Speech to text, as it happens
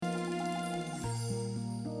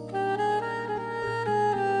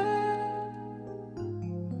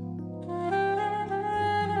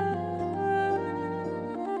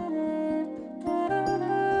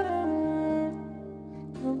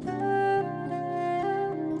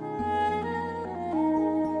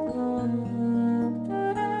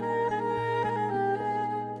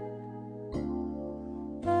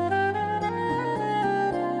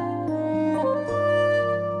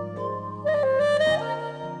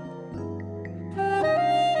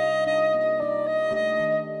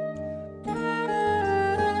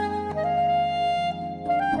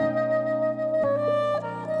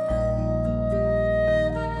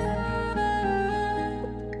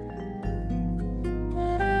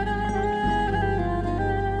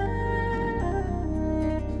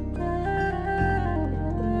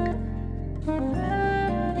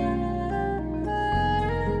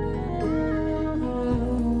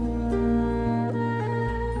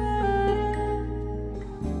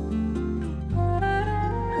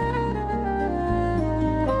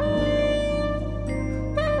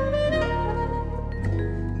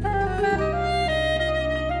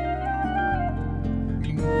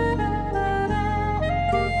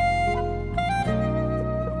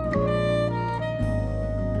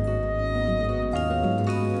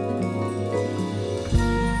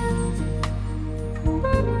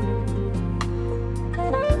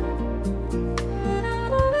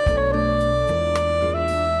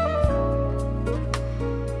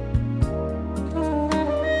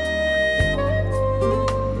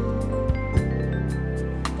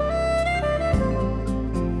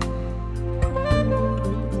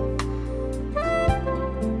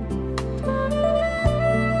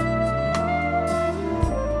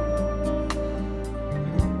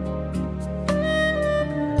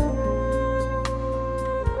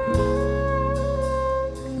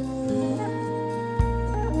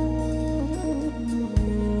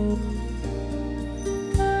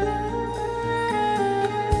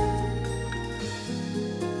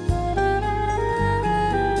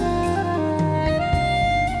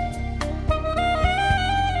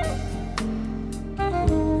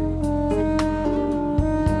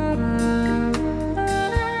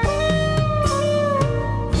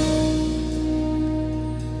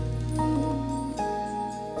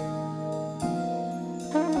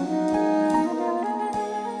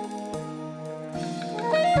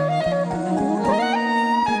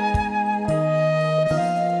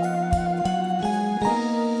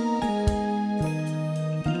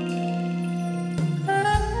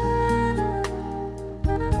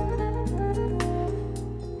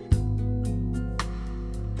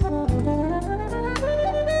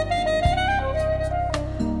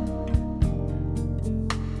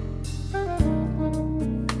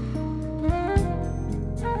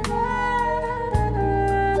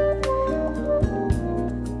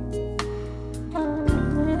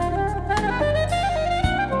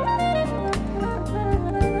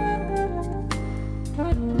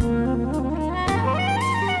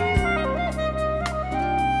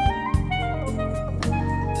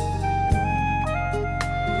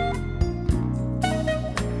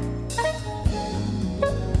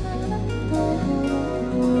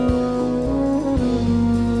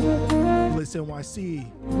C.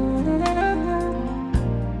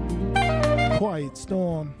 Quiet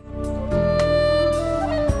Storm.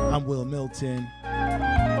 I'm Will Milton.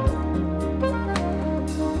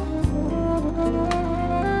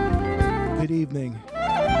 Good evening.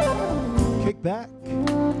 Kick back.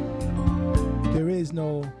 There is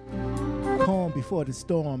no calm before the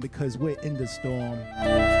storm because we're in the storm.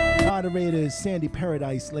 Moderators, Sandy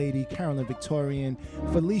Paradise Lady, Carolyn Victorian,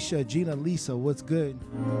 Felicia, Gina, Lisa, what's good?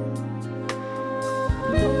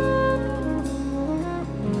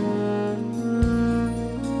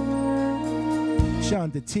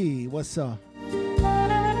 Shonda T, what's up?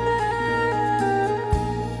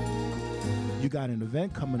 You got an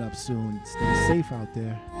event coming up soon. Stay safe out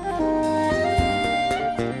there.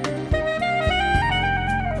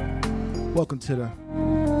 Welcome to the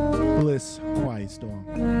Bliss Quiet Storm.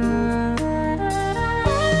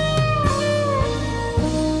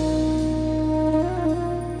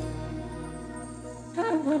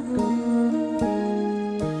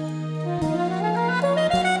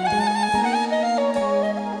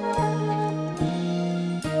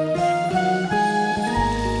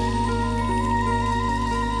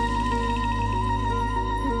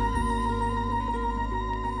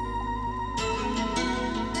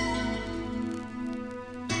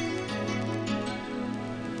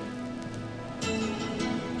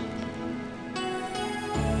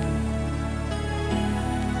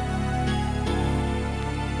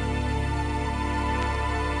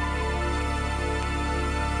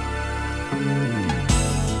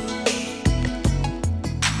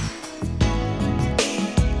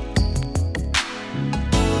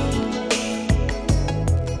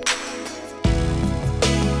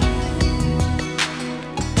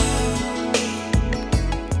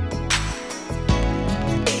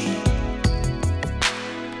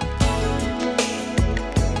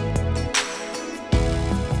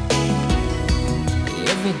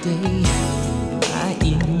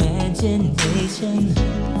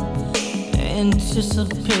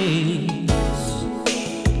 Anticipates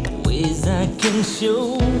ways I can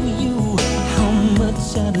show you how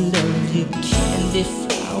much I love you. Candy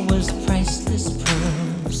flowers, priceless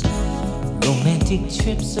pearls, romantic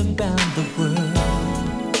trips around the world.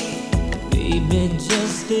 Baby,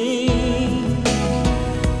 just think,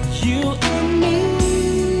 you and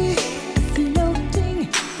me floating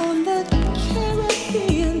on that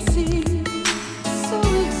Caribbean sea. So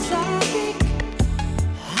exotic,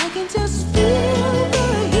 I can just feel the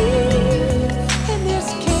heat. And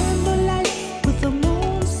there's candlelight with the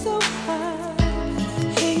moon so high,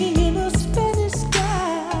 hanging in a Spanish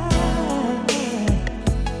sky.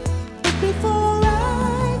 But before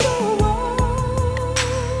I go on,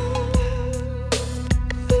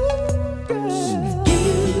 girl, you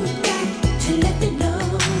got to let me know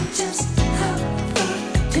just how far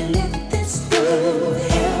to let this go.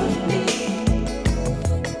 Help me,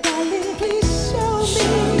 darling, please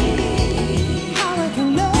show me how I can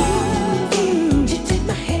love you. You take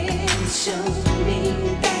my hand, show me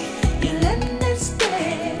that you'll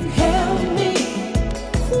understand. Help me,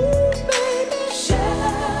 ooh baby,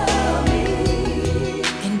 show me.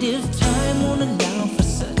 And if time won't allow for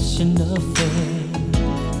such an affair,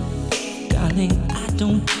 darling, I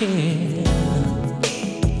don't care.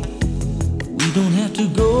 We don't have to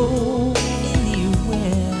go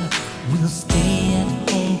anywhere. We'll stay at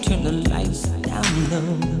home, turn the lights down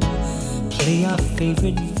low, play our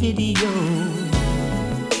favorite video,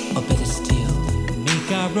 or better still,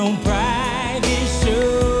 make our own private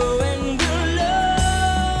show. And we'll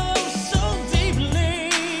love so deeply,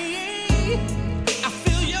 I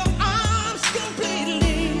feel your arms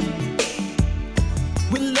completely,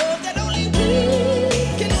 with love that only we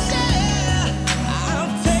can share.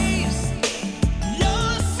 I'll taste your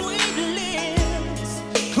sweet lips,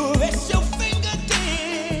 caress your fingertips.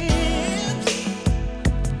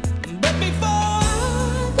 But before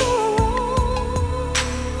I go on,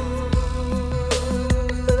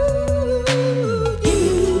 ooh, you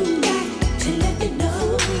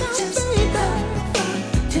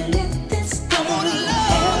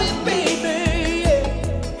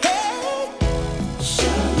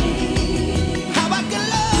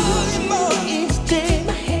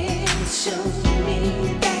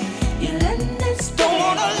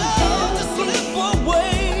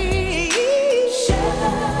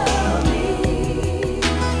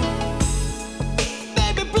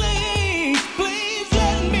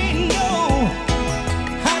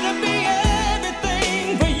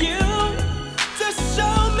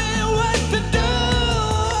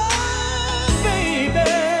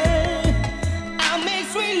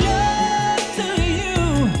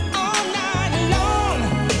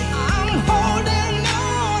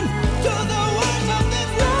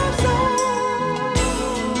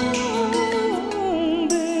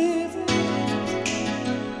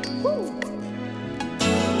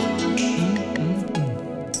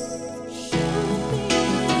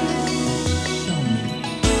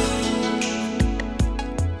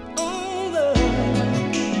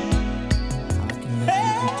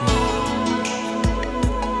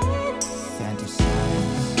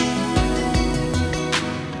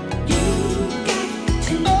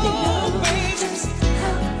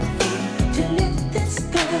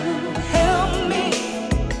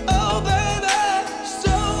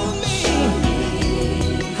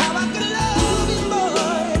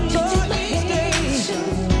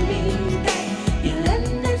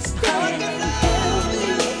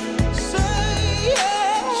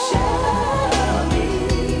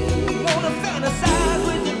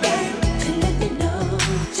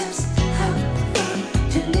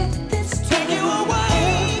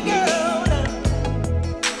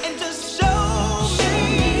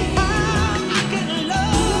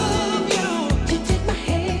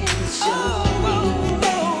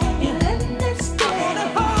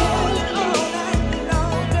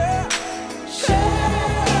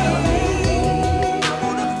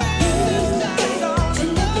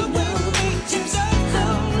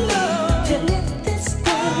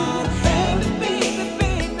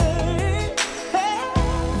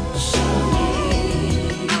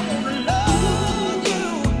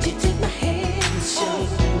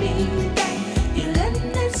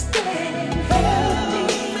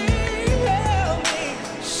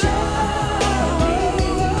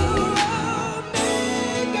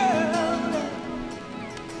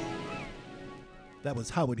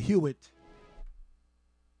Howard Hewitt.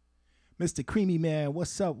 Mr. Creamy Man,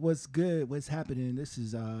 what's up? What's good? What's happening? This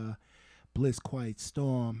is Bliss Quiet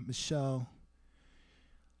Storm. Michelle.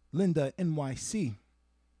 Linda NYC.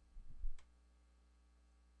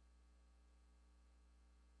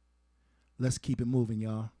 Let's keep it moving,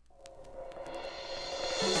 y'all.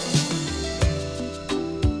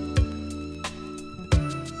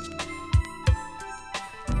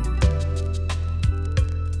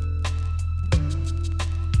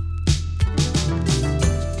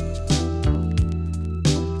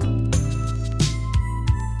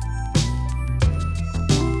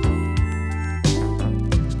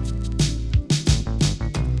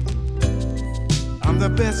 I'm the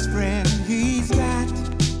best friend he's got.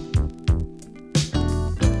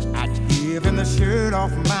 Giving the shirt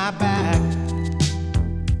off my back.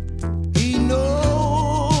 He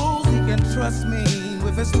knows he can trust me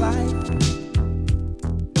with his life.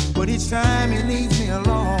 But each time he leaves me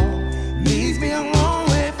alone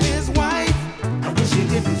with his wife. I wish he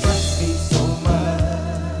didn't trust me so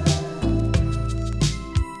much.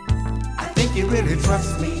 I think he really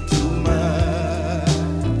trusts me too much.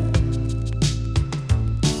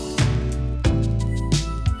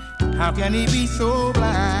 How can he be so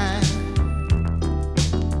blind?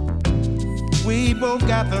 We both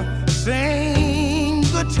got the same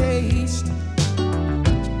good taste.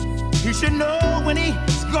 He should know when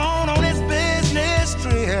he's gone on his business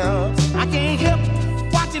trip. I can't help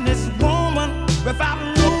watching this woman without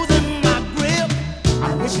losing my grip.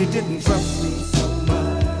 I wish he didn't trust me so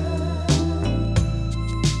much.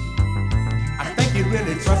 I think he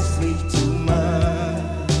really trusts me too much.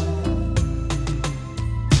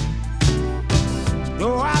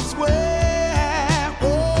 Though I swear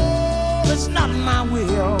it's not my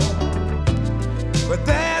will, but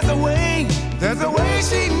there's a way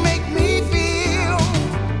she make me feel.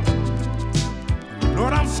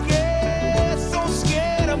 Lord, I'm scared, so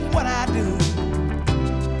scared of what I do.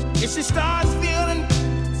 If she starts feeling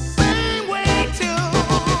the same way too,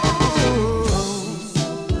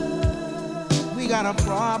 we got a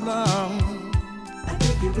problem. I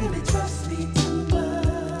think you really trust me too much.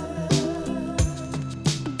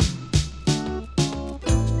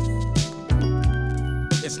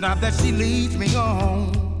 It's not that she leads me on.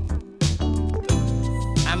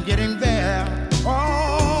 I'm getting there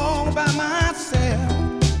all by myself.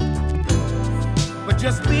 But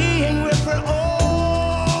just being with her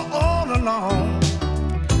all alone,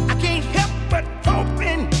 I can't help but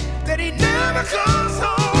hoping that he never comes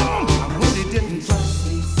home. I really didn't trust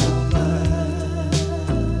me so much.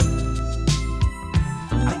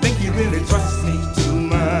 I think he really trusts me too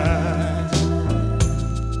much.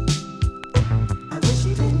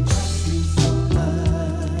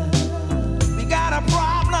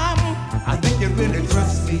 You really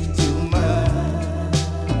trust me too much.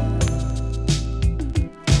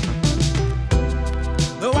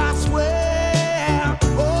 Though I swear,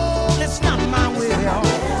 it's not my will.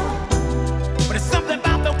 But it's something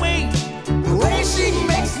about the way she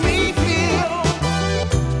makes me feel.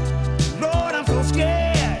 Lord, I'm so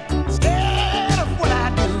scared of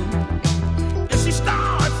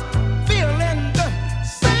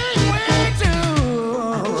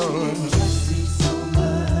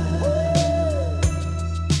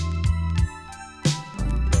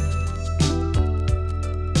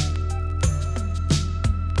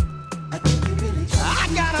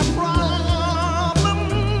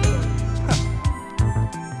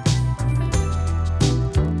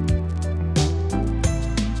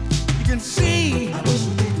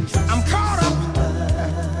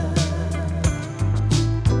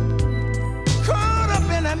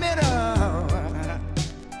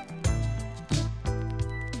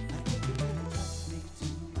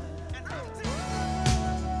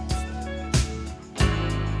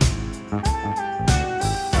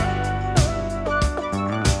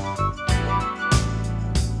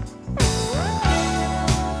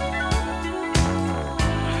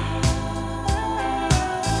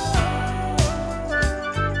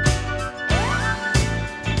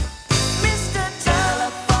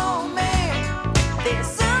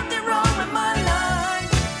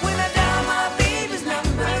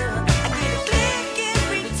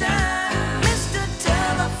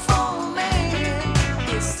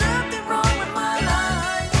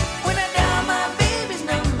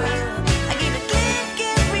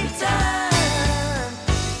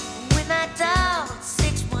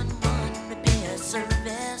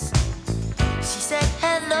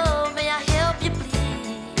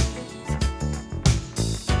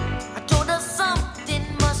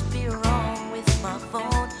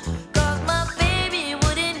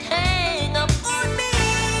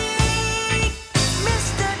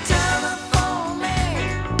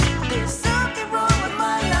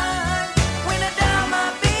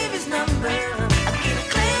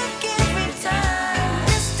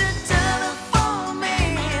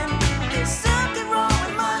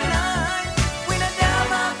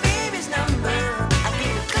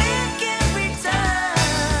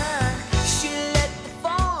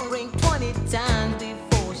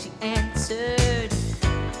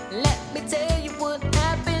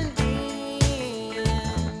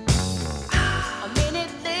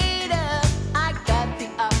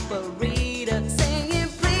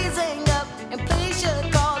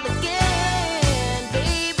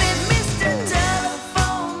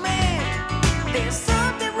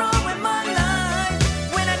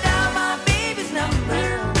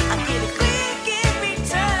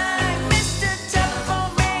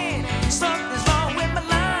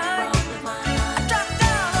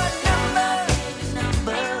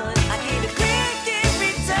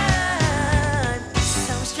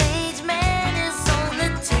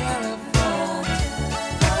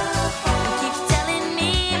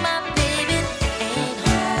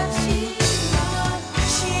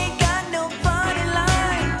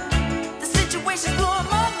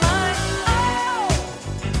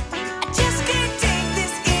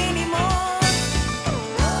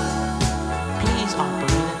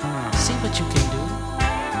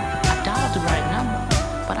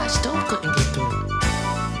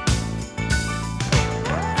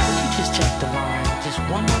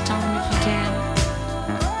One more time if you can.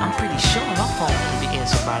 I'm pretty sure my phone can be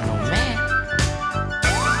answered by no man.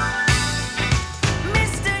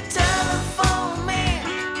 Mr. Telephone Man,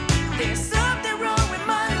 there's something wrong with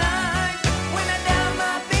my line. When I dial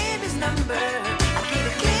my baby's number, I get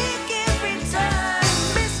a click every time.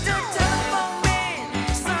 Mr. Telephone Man,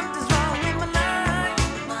 something's wrong with my line.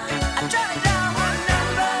 I try to dial her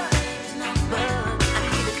number, but I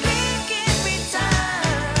get a click every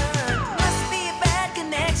time. Must be a bad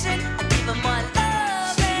connection. I give her my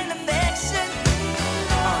love and affection.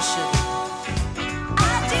 Oh shit.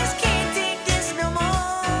 I just can't take this no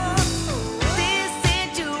more. This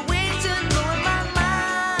situation blowing my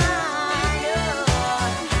mind. Oh,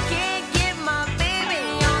 can't get my baby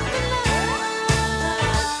on the line.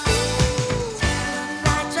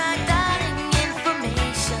 I tried dialing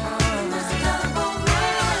information.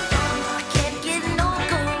 I can't get no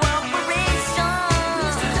cooperation.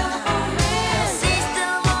 She's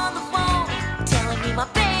still on the phone, telling me my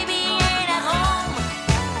baby ain't at home.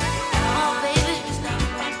 Oh, baby,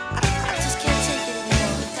 I just can't take it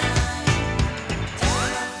anymore.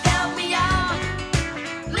 Help me out,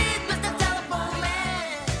 please, Mr. Telephone Man.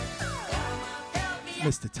 Help me out, Mr. Telephone Man. please,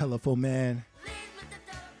 Mr. Telephone Man.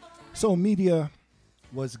 Soul Media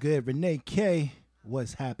was good. Renee K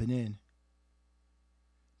was happening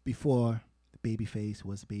before the Babyface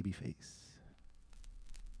was Babyface.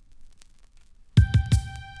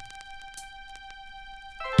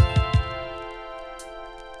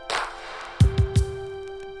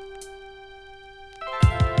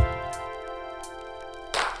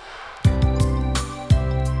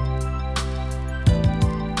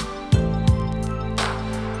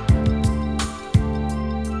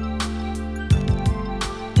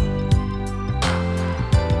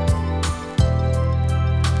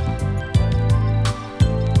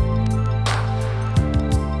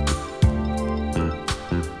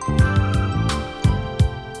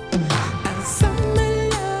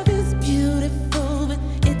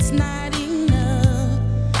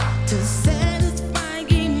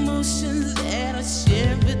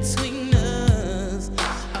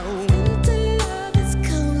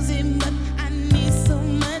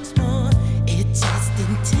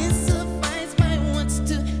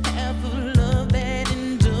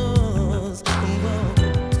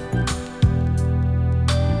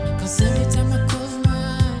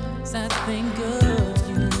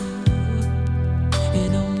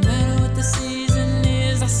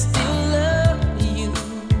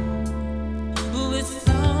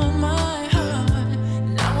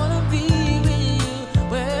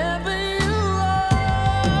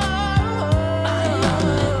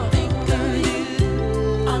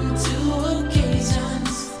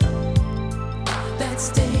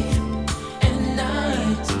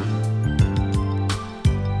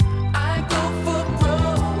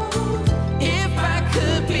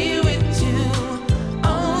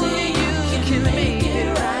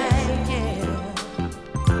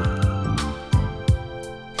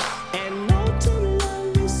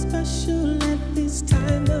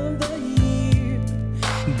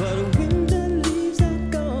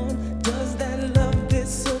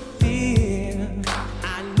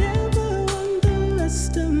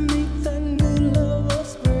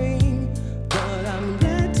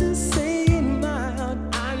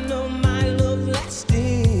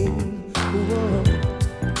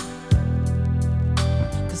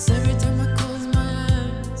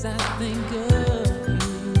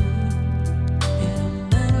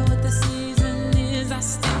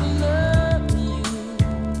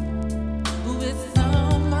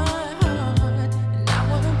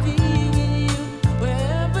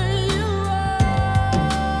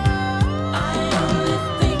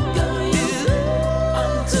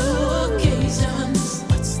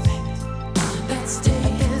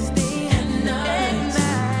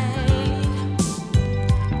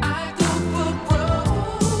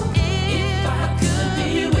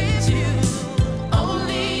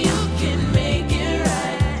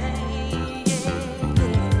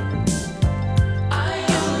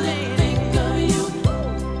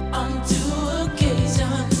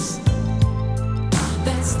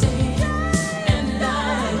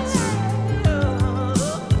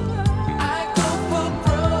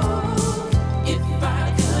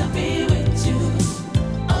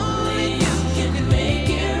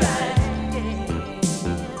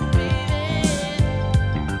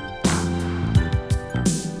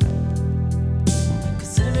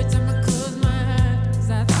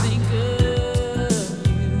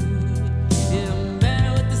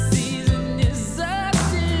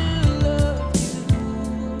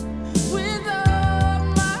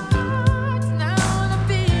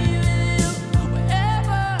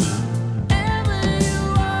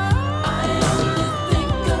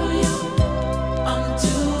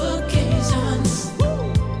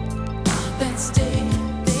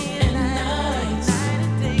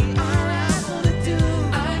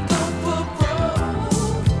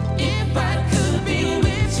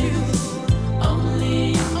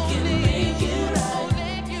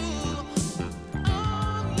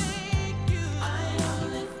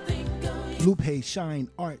 Lupe Shine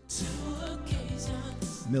Art.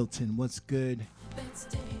 Milton, what's good?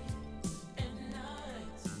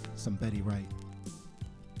 Some Betty Wright.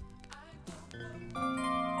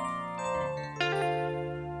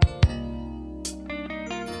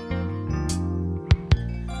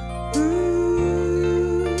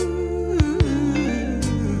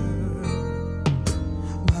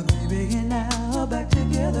 My baby and I are back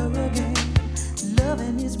together again.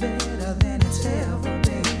 Loving is better than it's ever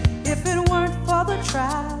been. If it weren't for the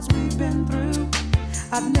trials we've been through,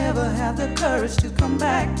 I'd never have the courage to come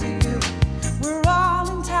back to you. We're all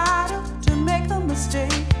entitled to make a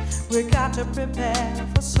mistake. We got to prepare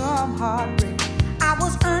for some heartbreak. I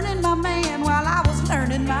was earning my man while I was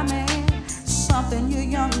learning my man. Something you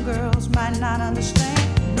young girls might not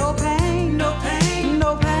understand. No pain, no pain,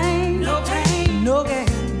 no pain, no pain, no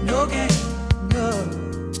gain, no gain, no.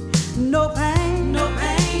 No pain, no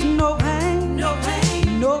pain, no pain, no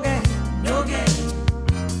pain, no gain, no gain.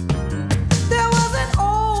 There was an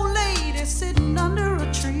old lady sitting under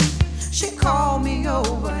a tree. She called me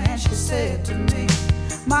over and she said to me,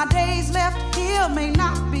 my days left here may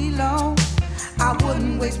not be long. I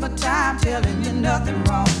wouldn't waste my time telling you nothing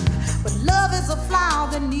wrong. But love is a flower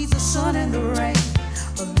that needs the sun and the rain.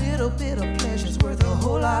 A little bit of pleasure's worth a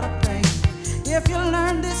whole lot of pain. If you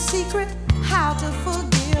learn this secret, how to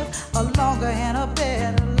forgive, a longer and a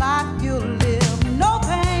better life you'll live. No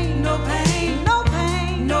pain, no pain, no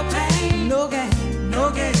pain, no pain, no gain, no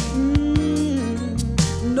gain.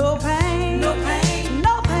 No pain, no pain,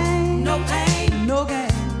 no pain, no pain, no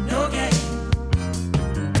gain, no gain.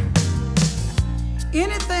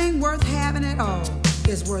 Anything worth having at all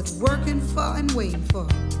is worth working for and waiting for.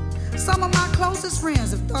 Some of my closest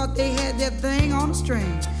friends have thought they had their thing on a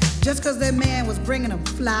string just because their man was bringing them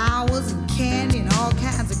flowers and candy and all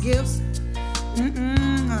kinds of gifts.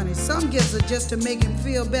 Honey, some gifts are just to make him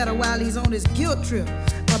feel better while he's on his guilt trip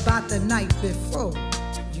about the night before.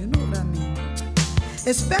 You know what I mean?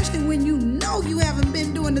 Especially when you know you haven't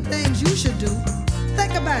been doing the things you should do.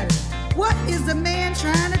 Think about it. What is the man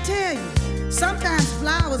trying to tell you? Sometimes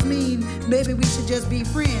flowers mean maybe we should just be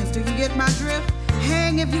friends. Do you get my drift?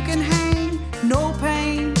 Hang if you can hang. No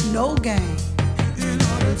pain, no gain. In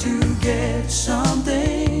order to get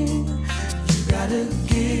something, you gotta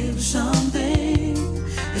give something.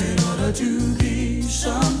 In order to be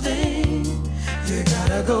something, you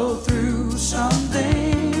gotta go through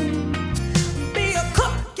something. Be a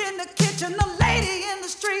cook in the kitchen, a lady in the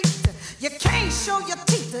street. You can't show your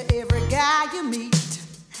teeth to every guy you meet.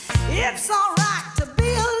 It's alright to be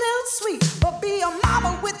a little sweet, but be a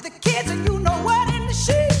mama with the kids and you know what in the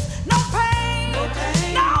sheets. No pain, no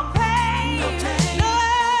pain, no pain, no pain, no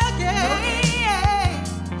gain.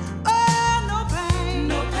 Oh, no pain,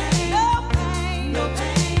 no pain, no pain, no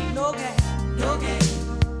pain, no gain, no gain.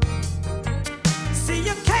 See,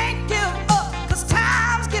 you can't give up 'cause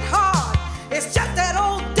times get hard. It's just that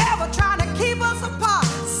old devil trying to keep us apart.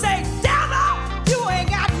 Say, devil, you ain't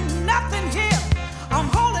got nothing here. I'm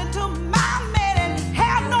holding to my man and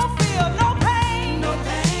have no fear. No pain, no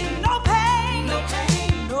pain, no pain, no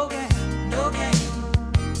pain, no gain, no gain.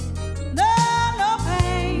 No, no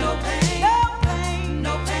pain, no pain, no pain,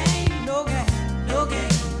 no pain, no gain, no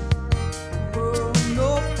gain. Oh, no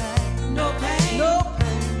pain, no pain, no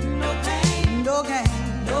pain, no pain, no gain,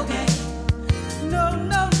 no gain. No,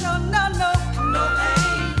 no, no, no, no, no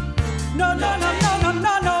pain. No, no, no, no, no,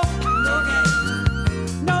 no, no, no gain.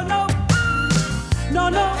 No, no, no,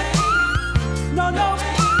 no, no, no,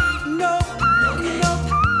 no, no,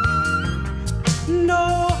 no,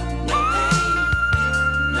 no pain,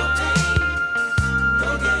 no pain, no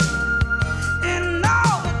gain. In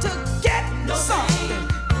order to get something,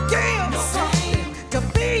 give something, to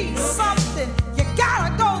be something, you gotta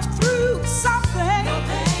go through something. No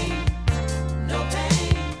pain,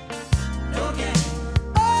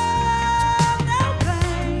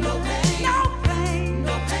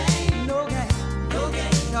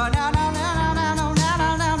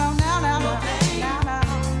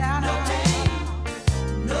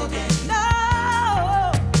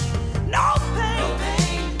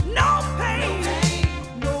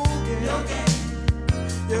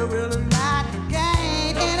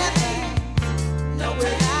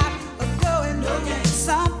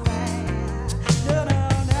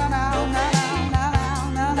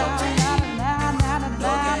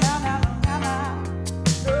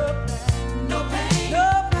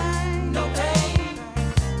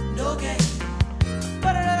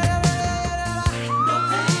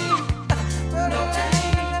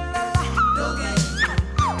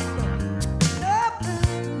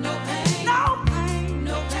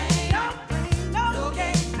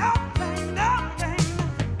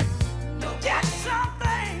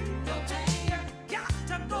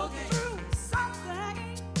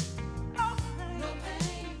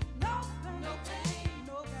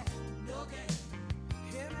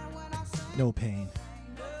 No pain.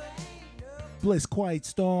 Bliss, Quiet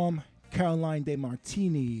Storm, Caroline De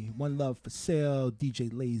Martini, One Love for Sale, DJ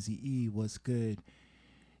Lazy E was good.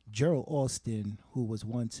 Gerald Austin, who was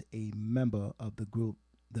once a member of the group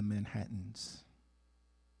The Manhattans.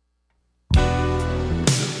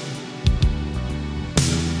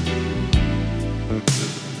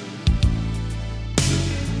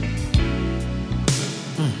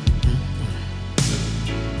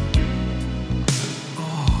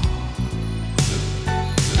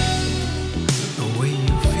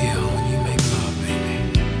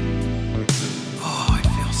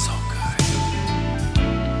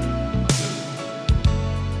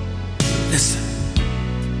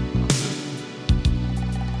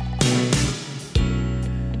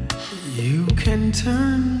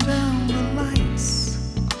 Turn down the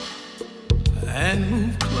lights and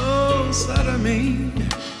move closer to me.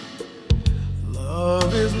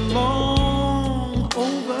 Love is long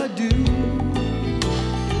overdue.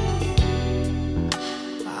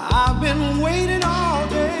 I've been waiting all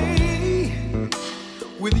day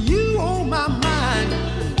with you on my mind.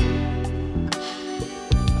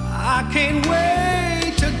 I can't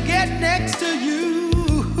wait to get next to you.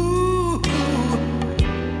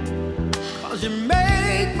 You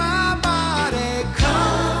make my body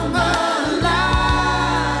come alive.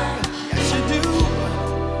 Yes, you do.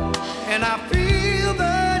 And I feel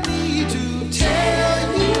the need to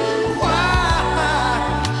tell you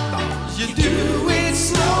why. 'Cause you do it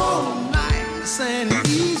so nice and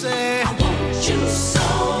easy. I want you so.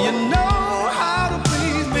 You know how to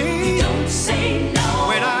please me. You don't say no.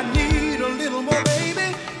 When I need a little more,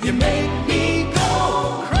 baby, you make me go.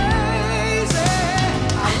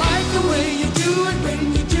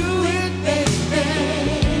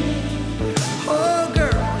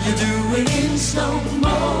 Slow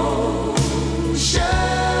motion.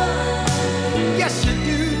 Yes, you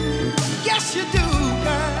do. Yes, you do,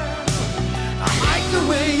 girl. I like the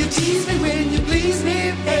way you tease me when you please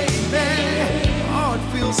me, baby. Oh, it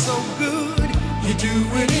feels so good. You do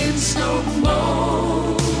it in slow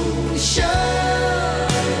motion.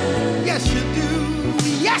 Yes, you do.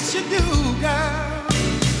 Yes, you do, girl.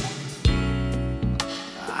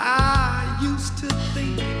 I used to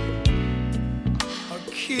think a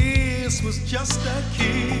kiss was just a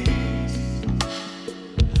kiss,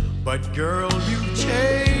 but girl, you've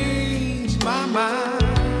changed my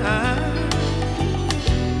mind.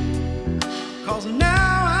 'Cause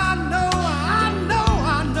now I know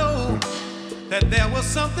that there was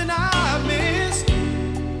something I missed.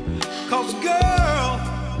 'Cause girl,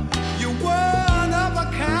 you're one of a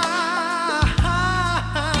kind,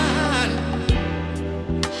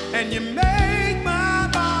 and you make my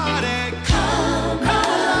body come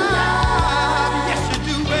alive. Yes, you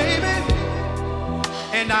do, baby.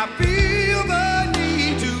 And I feel the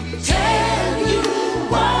need to tell you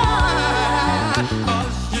why.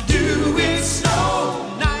 'Cause you do it so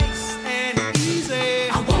nice and easy.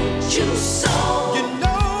 I want you so. You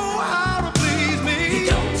know how to please me. You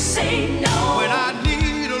don't say no. When I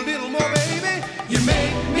need a little more, baby, you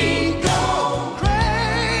make me go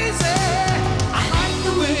crazy. I like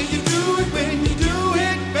the way you do it when you do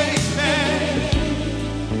it, baby.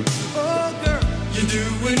 Oh, girl, you do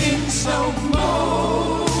it in slow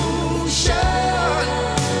motion.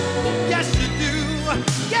 Yes, you do.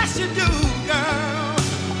 Yes, you do, girl.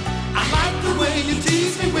 I like the way you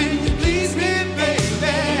tease me when you please me,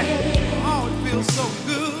 baby. Oh, it feels so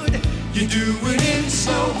good. You do it in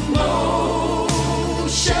slow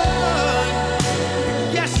motion.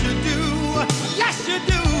 Yes, you do. Yes, you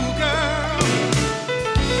do, girl.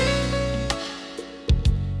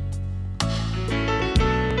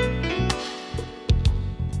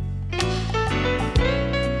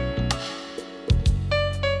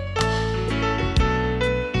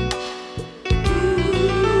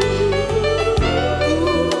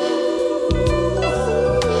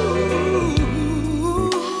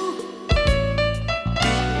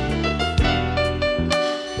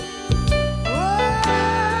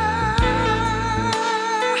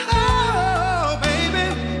 Oh, baby,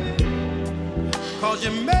 'cause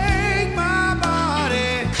you make my body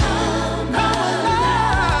Come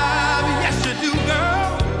alive. Yes, you do,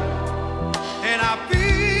 girl. And I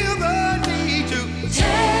feel the need to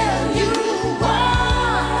tell you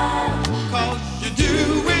why. 'cause you do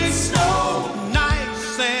it so nice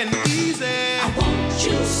and easy. I want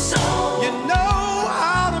you so. You know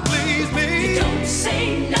how to please me. You don't say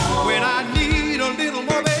no. When I need a little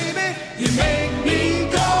more, baby, you make me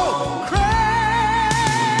go crazy.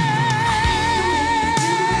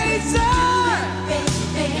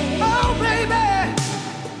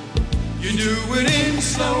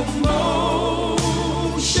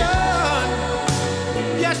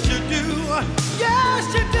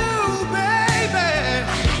 yes you do, baby.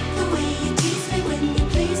 The way you tease me when you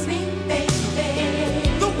please me, baby.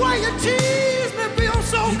 The way you tease me feels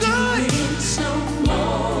so You do good. it in slow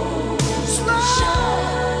motion.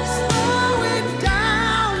 Slow it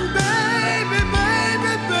down, baby,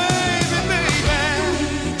 baby, baby, baby. The way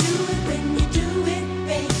you do it when you do it,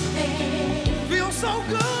 baby. Feels so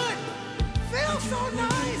good. Feels so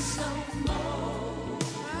nice. Slow motion.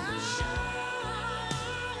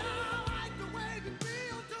 I like the way you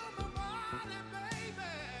feel to my body,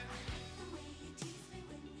 baby. The way you tease me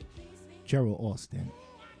when you please me. Gerald Austin.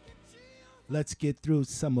 Let's get through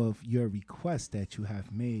some of your requests that you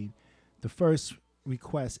have made. The first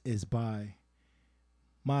request is by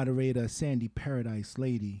moderator Sandy Paradise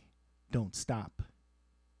Lady, Don't Stop,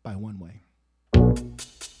 by One Way.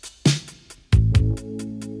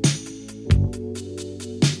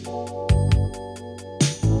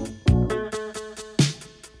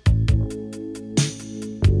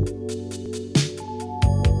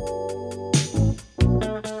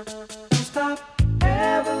 Don't stop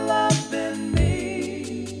ever loving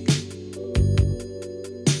me.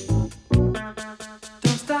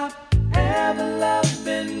 Don't stop ever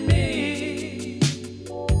loving me.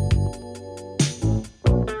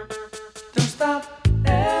 Don't stop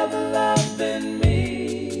ever loving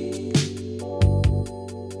me.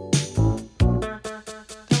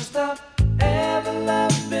 Don't stop ever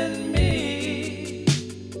loving me.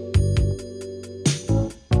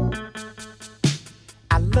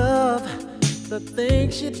 I love the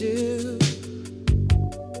things you do.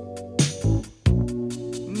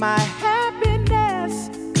 My happiness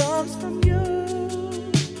comes from you.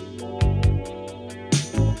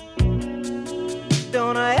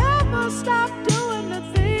 Don't I ever stop doing the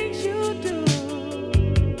things you do.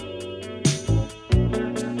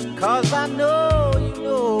 'Cause I know you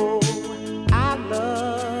know I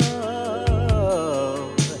love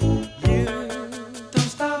you.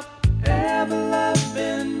 Don't stop ever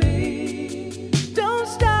loving me. Don't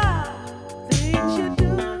stop things you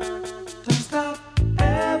do. Don't stop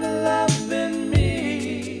ever loving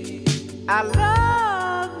me. I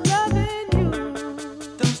love loving you.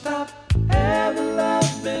 Don't stop ever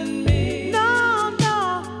loving me. No, no,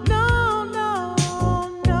 no, no,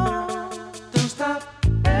 no. Don't stop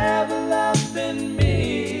ever loving me.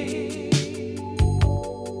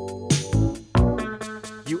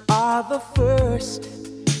 You are the first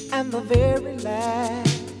and the very last.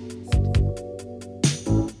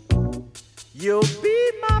 You'll be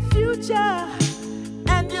my future,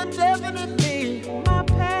 and you're definitely my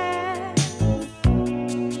past.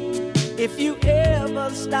 If you ever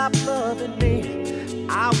stop loving me,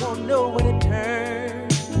 I won't know when to turn.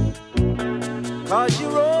 'Cause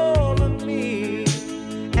you're all of me,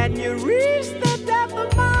 and you reach the depth of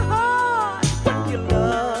my heart with your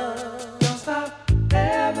love. Don't stop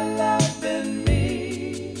ever loving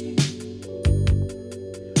me.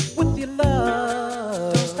 With your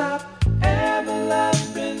love. Don't stop ever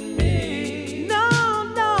loving me. No,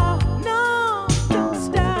 no, no. Don't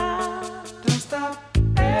stop. Don't stop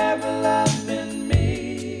ever loving me.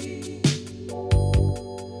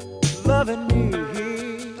 Loving me.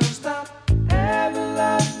 Don't stop ever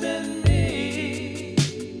loving me.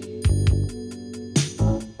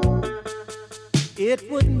 It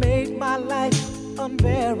would make my life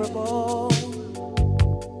unbearable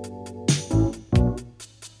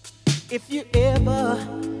if you ever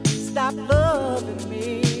stop loving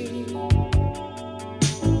me.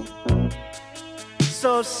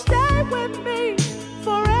 So stay with me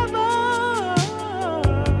forever,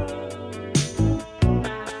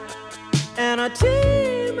 and a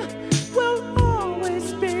team will always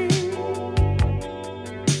be.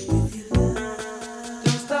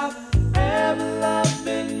 Don't stop ever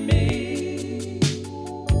loving me.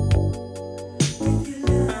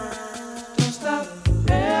 Don't stop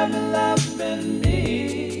ever loving me.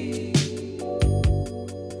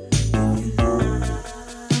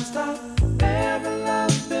 Don't stop ever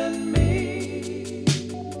loving me.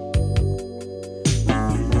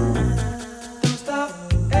 Don't stop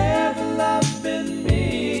ever loving me.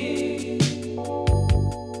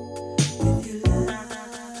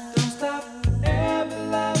 Don't stop ever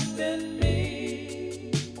loving me.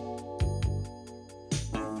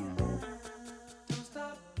 Don't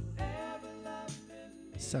stop ever loving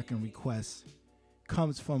me. Second request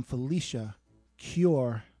comes from Felicia,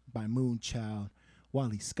 Cure by Moonchild.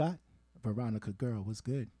 Wally Scott, Veronica Girl was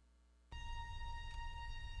good.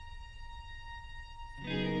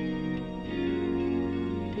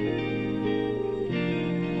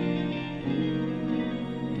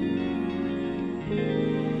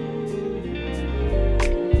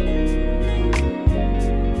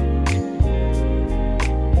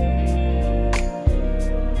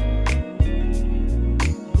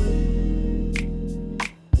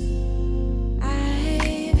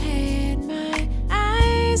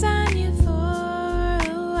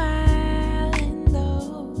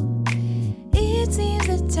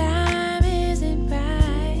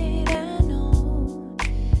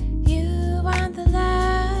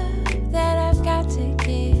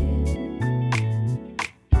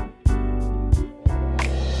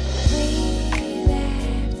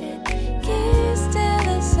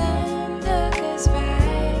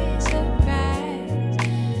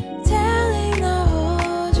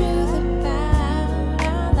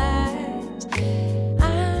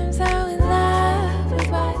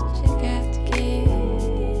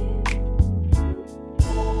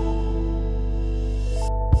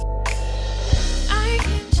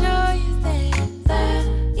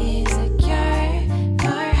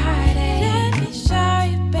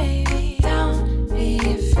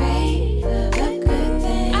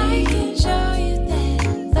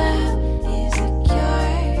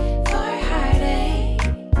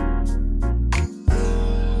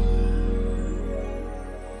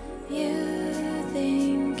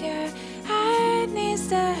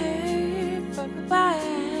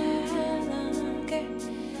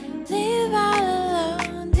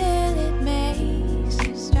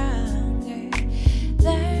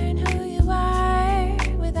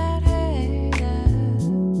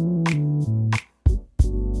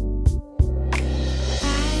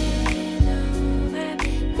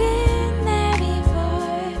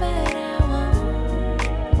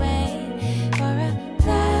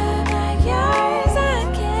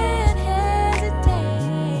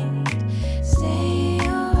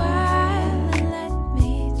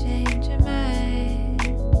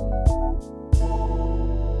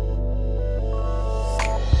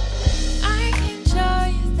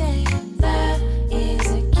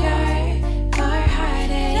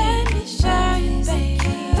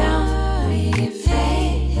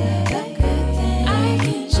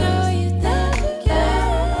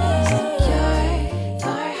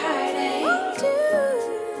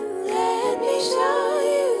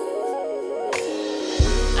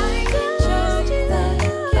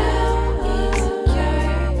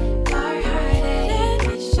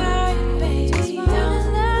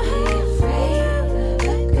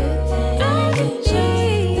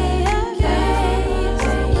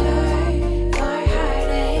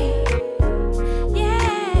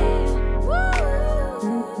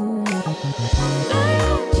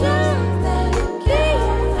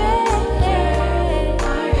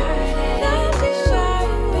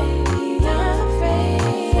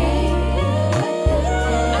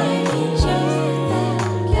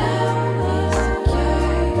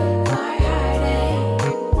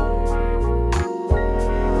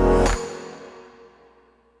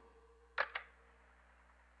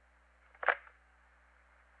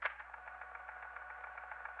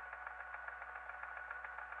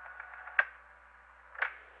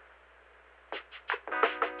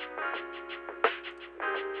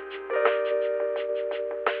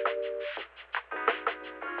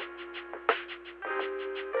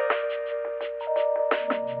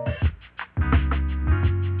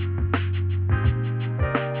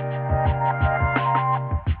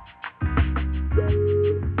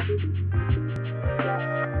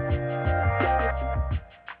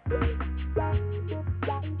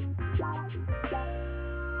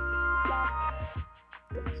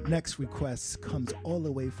 Next request comes all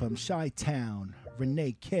the way from Chi-Town.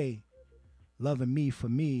 Renee K. Loving Me for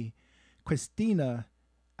Me. Christina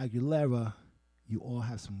Aguilera. You all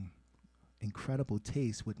have some incredible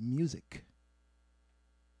taste with music.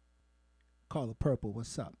 Carla Purple,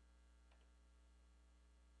 what's up?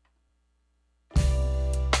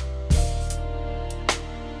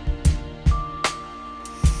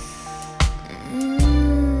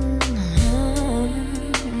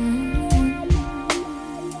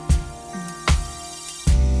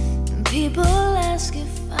 People ask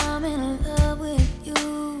if I'm in love with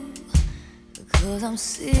you, because I'm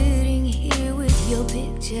sitting here with your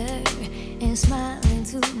picture and smiling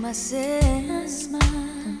to myself.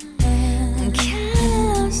 I'm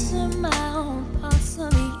kinda lost in my own thoughts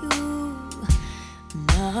of you.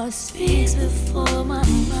 My heart speaks before my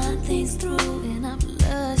mind thinks through, and I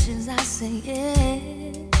blush as I say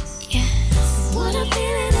yes. Yes. What I'm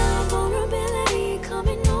feeling of vulnerability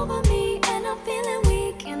coming over me, and I'm feeling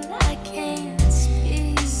weak and I can't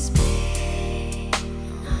speak.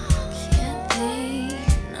 Can't think,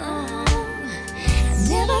 no. I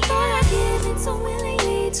never thought I'd give in so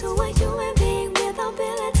willingly to a human being with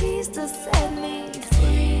abilities to set me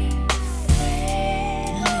free.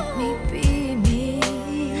 Let me be me.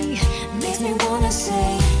 Makes me wanna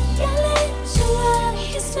say, your lips, your love,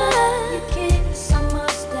 your smile, your kiss, I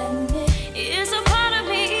must admit, it's a part of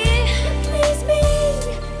me. You please me,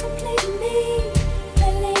 complete me,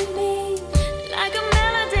 filling me like a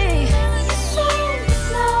melody. Your soul, your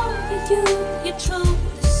flow, your truth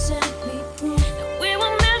set me free. That we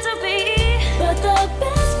were meant to be, but the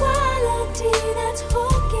best quality that's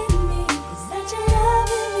hooking me is that you're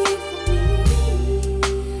loving me for me.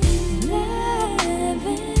 Loving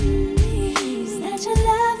me is that you're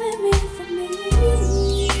loving me for me.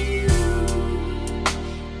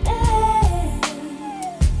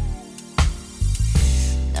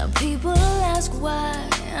 Now people ask why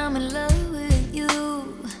I'm in love with you.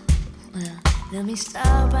 Well, let me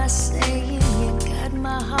start by saying you got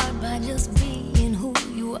my heart by just being who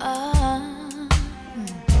you are.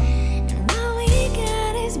 And what we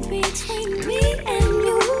got is between me and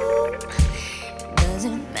you. It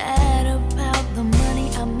doesn't matter about the money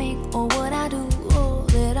I make or what I do, or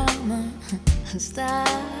that I'm a star.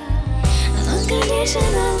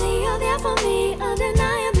 Unconditionally, you're there for me,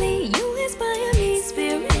 undeniably. You inspire me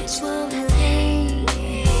spiritually.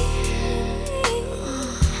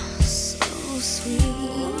 So sweet.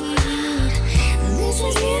 This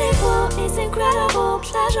is beautiful, it's incredible,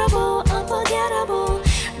 pleasurable, unforgettable.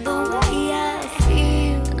 The way I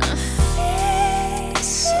feel,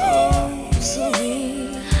 so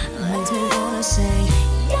sweet. Makes me wanna say,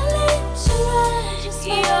 your lips, your eyes,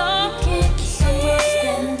 your kiss, I must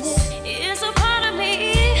admit, it's a part of me.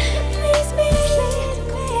 You please me,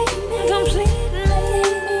 completely,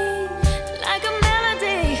 like a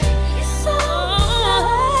melody. Your soul,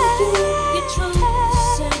 your truth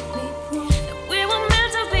set me free. That we were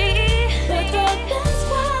meant to be, but the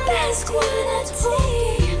best quality.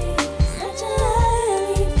 Such a loving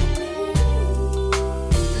me for me.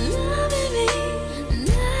 Loving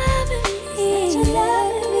me, such a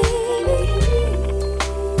loving me.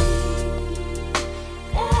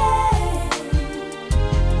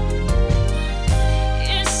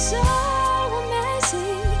 It's so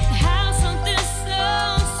amazing how something so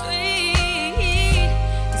sweet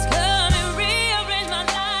is gonna rearrange my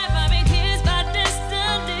life. I've been kissed by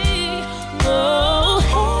destiny. Oh,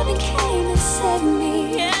 heaven came and saved me.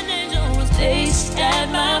 An angel was placed at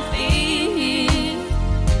my feet.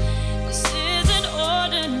 This isn't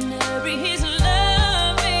ordinary. He's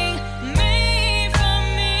loving me for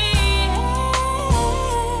me.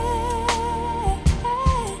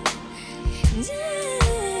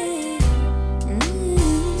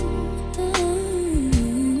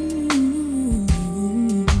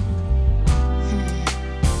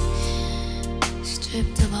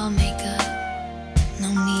 Stripped of all makeup, no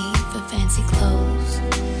need for fancy clothes,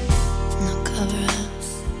 no cover-ups,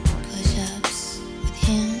 push-ups. With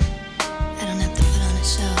him, I don't have to put on a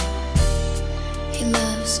show. He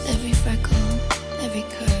loves every freckle, every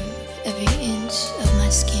curve, every inch of my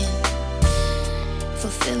skin,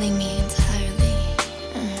 fulfilling me entirely,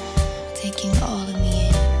 taking all of me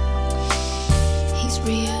in. He's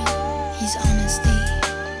real, he's honesty,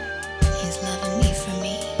 he's loving me for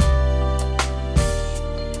me.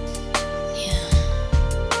 Yeah.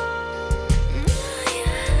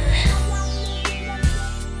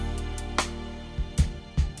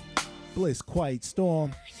 Bliss, Quiet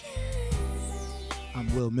Storm. I'm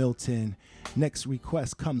Will Milton. Next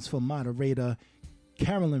request comes from moderator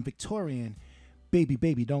Carolyn Victorian. Baby,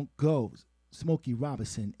 Baby, Don't Go. Smokey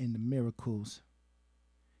Robinson in the Miracles.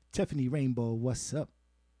 Tiffany Rainbow, what's up?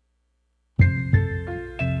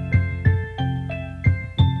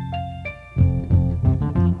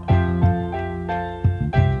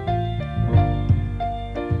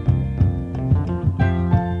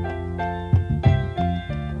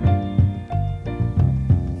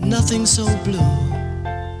 Nothing so blue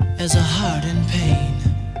as a heart in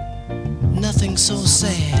pain. Nothing so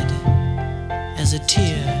sad as a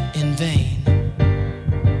tear in vain.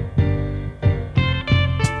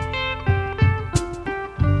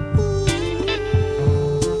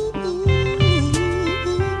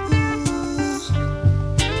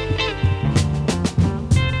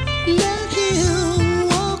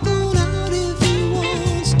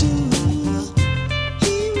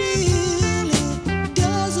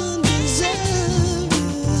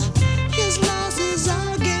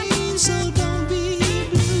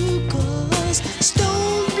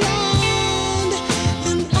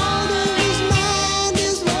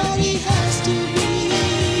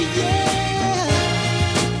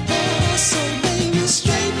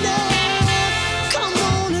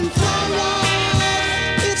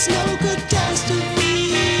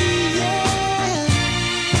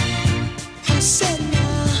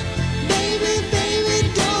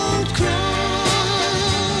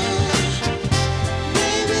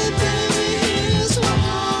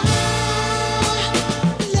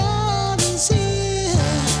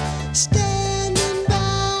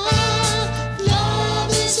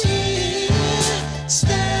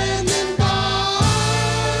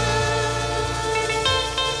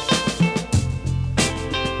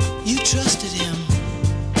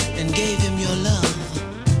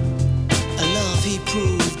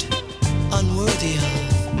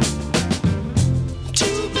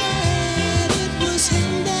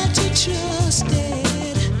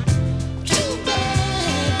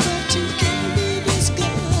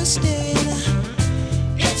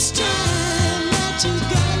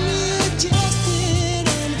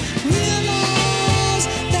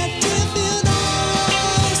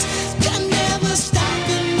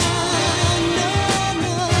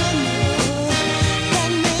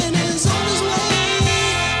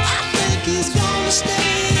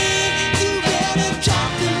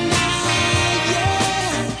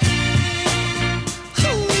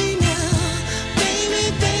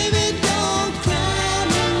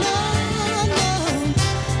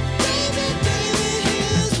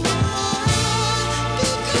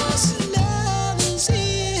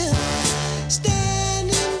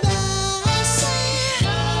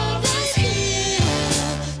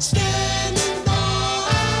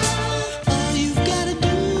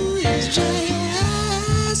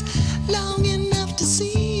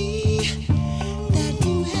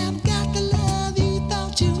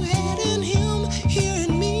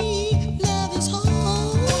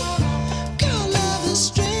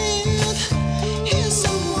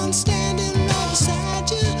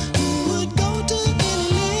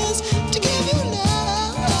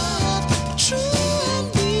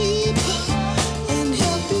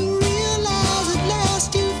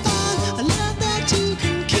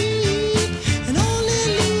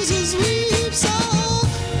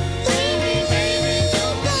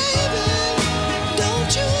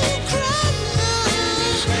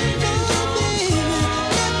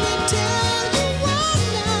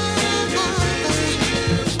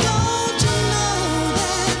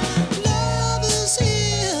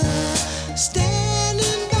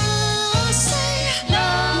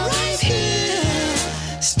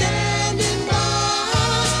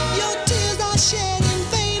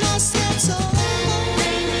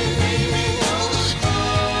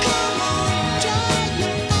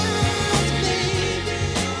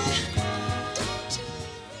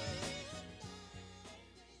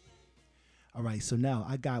 So now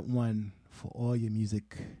I got one for all your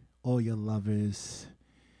music, all your lovers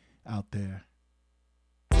out there.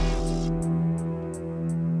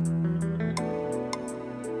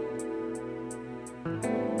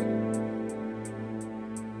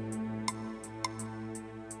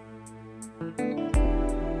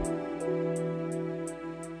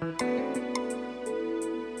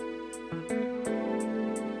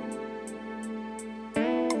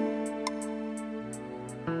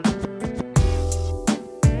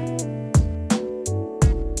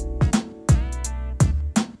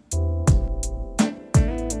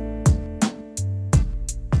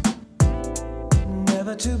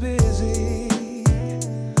 Too busy,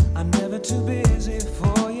 I'm never too busy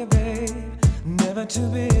for you, babe. Never too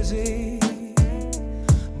busy,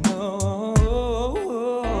 no.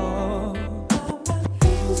 I've got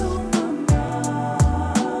things on my mind.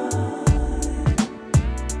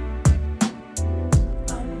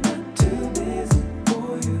 I'm not too busy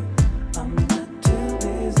for you.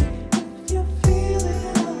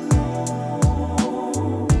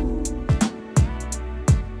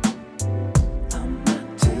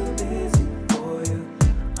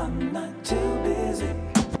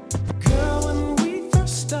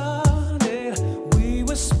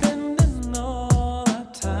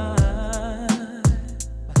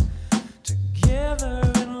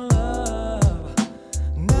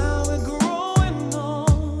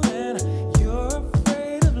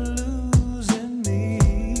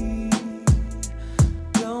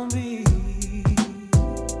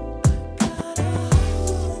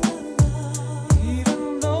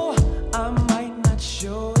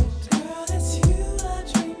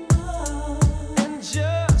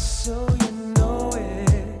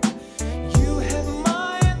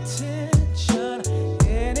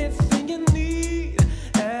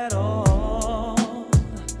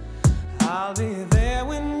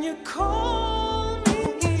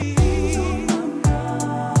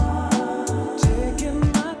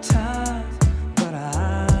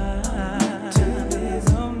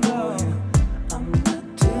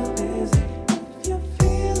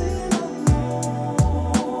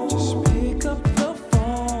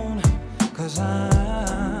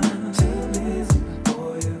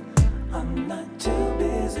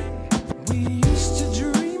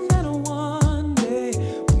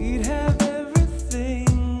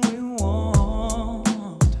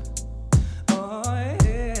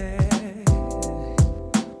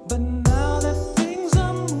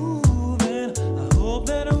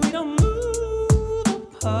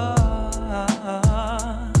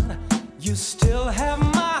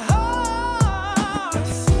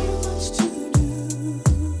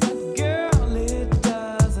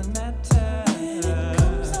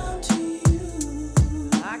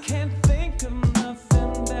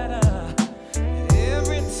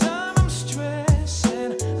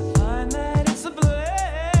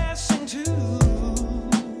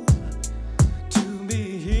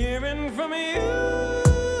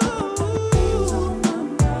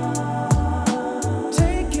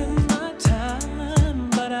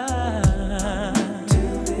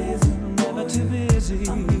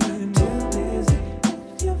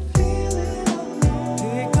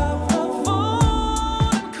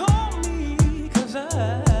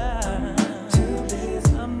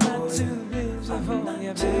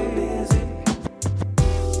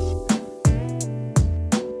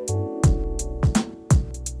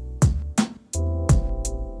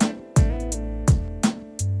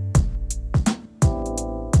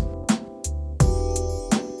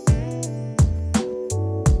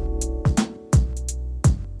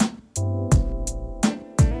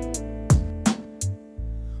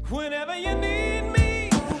 Whenever you need me,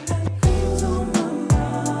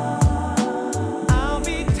 I'll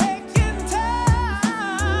be taking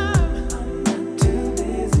time. I'm not too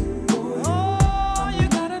busy, boy. All you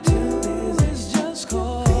gotta do is just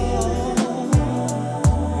call,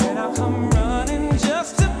 and I'll come running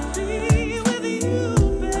just to be with you,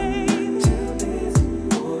 babe. Too busy,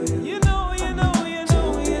 boy. You know,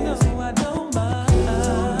 I don't mind.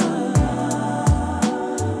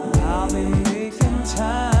 I'll be making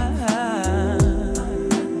time.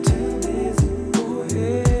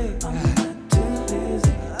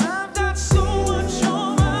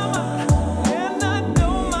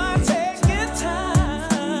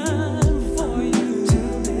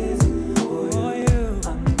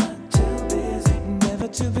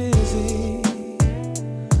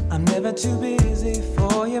 Too busy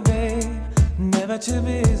for you, babe. Never too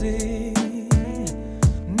busy.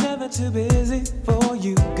 Never too busy for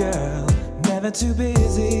you, girl. Never too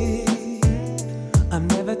busy. I'm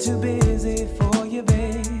never too busy for you,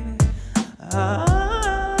 babe. I'm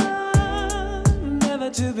never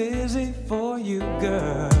too busy for you,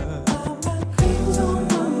 girl. I've got things on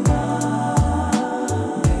my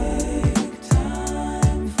mind. Make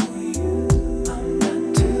time for you. I'm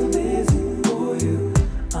not too busy for you.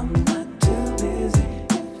 I'm not too busy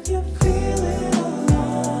if you're feeling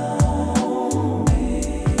alone.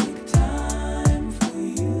 Make time for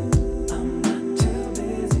you. I'm not too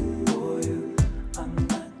busy for you. I'm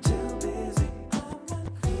not too busy. I've got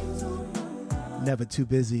things on my mind. Never too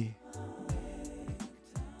busy.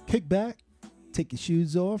 Kick back, take your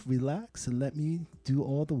shoes off, relax, and let me do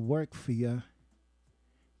all the work for you.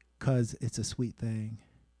 'Cause it's a sweet thing.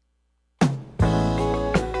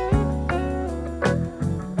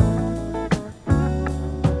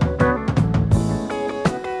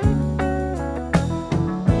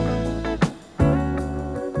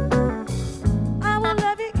 I will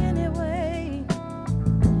love you anyway,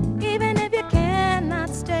 even if you cannot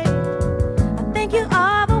stay. I think you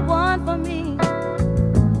are the one for me.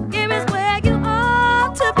 Here is where you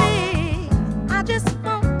ought to be. I just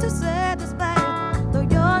want to satisfy you, though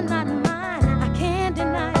you're not mine. I can't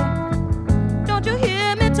deny it. Don't you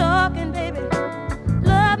hear me talking, baby?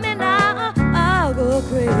 Love me now, I'll go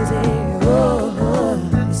crazy. Oh,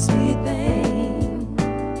 sweet thing.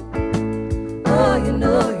 Oh, you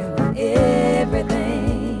know you're my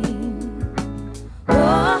everything.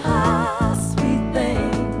 Oh, sweet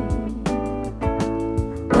thing.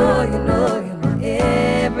 Oh, you know you're my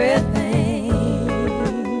everything.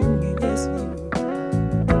 Yes, you.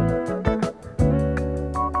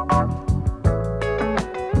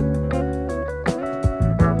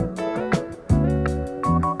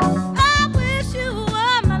 I wish you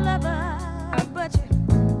were my lover, but you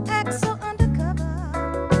act so undercover.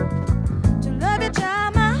 To love you,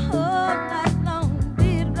 child, my whole life long. Be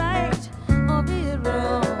it right or be it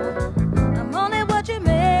wrong. I'm only what you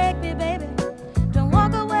make me, baby. Don't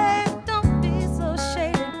walk away, don't be so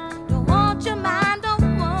shady. Don't want your mind,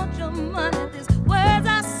 don't want your money. These words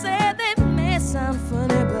I say, they may sound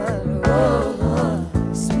funny, but oh,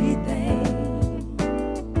 sweet thing.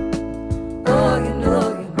 Oh, you know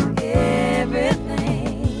you're my everything.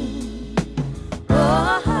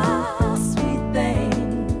 Oh, sweet thing.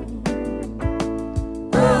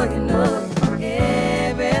 Oh, you know you're my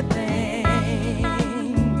everything.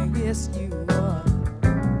 Yes, you are.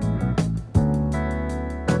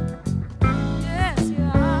 Yes, you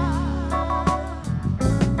are.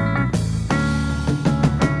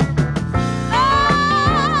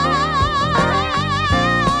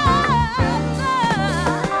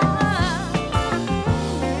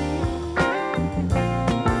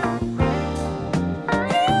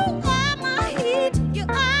 You are my heat, you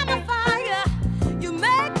are my fire. You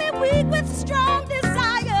make me weak with strong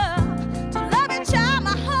desire to love you, child,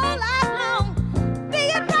 my whole life long. Be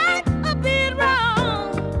it right or be it wrong.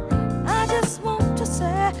 I just want to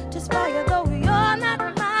satisfy you, though you're not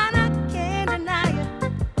mine, I can't deny you.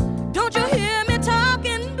 Don't you hear me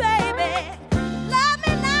talking, baby? Love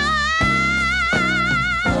me now.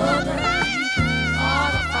 All the heat, all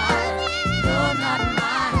the fire. You're not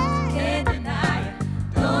mine, can't deny you.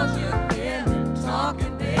 Don't you hear me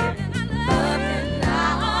talking, baby? Love me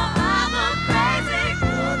now. I'm a crazy.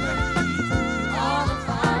 All the heat, all the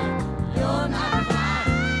fire. You're not mine,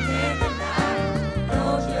 can't deny you.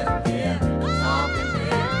 Don't you hear me talking,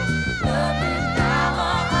 baby? Love me now.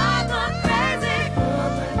 I'm a crazy. All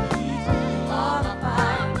the heat, all the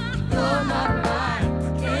fire. You're not mine,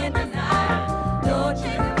 can't deny you. Don't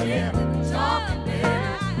you hear me talking,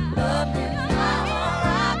 baby? Love me now.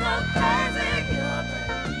 I'm a crazy. You're the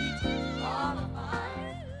heat, all the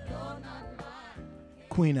fire. You're not mine.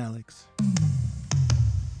 Queen Alex.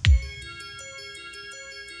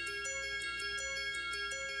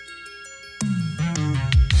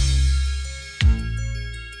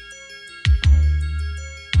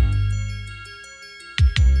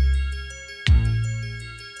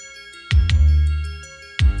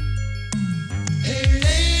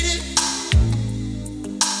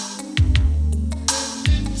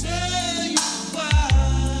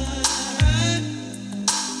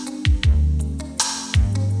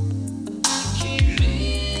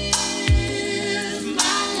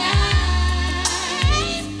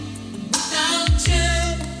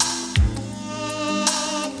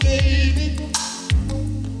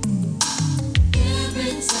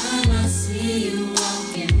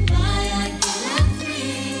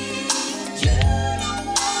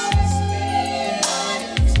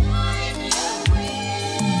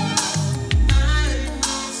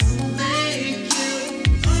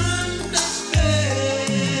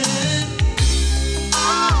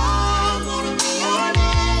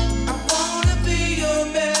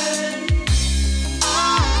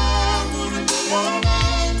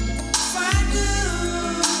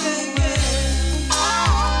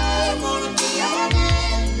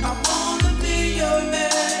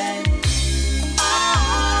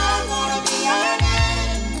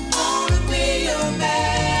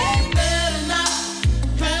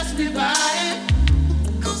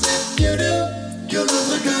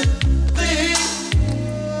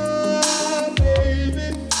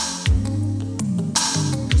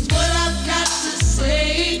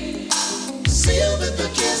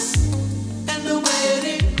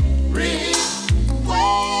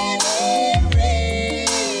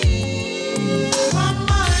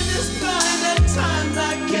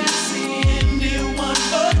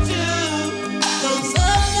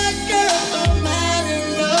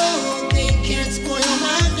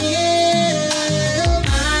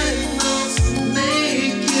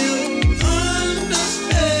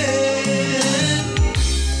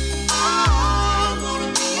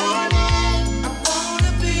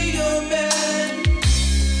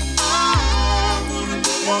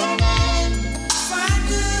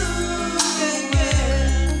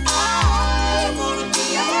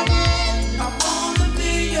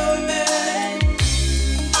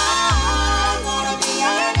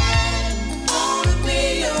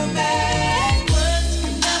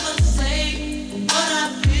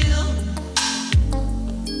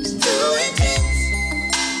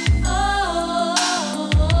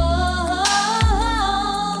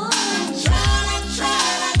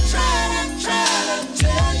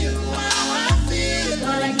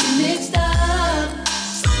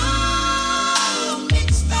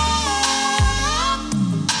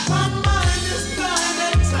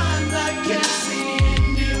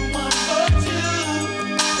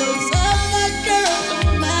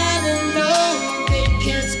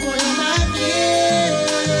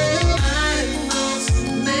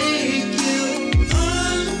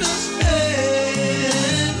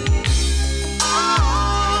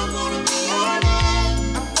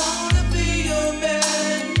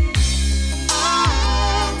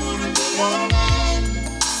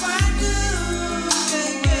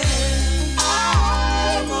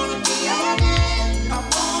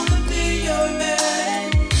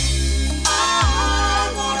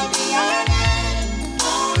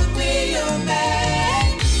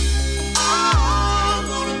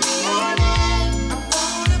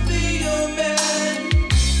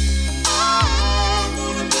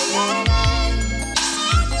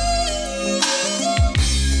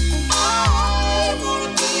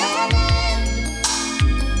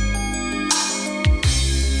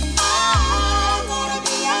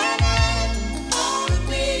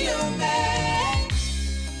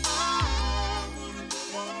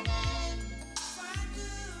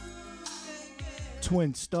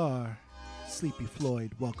 twin star, Sleepy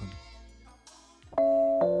Floyd. Welcome.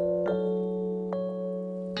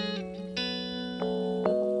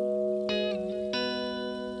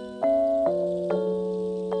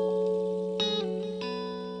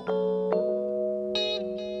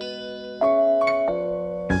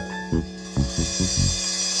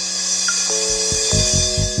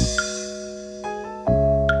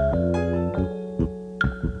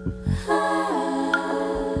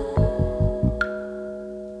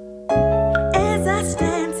 As I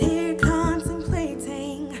stand here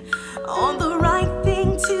contemplating on the right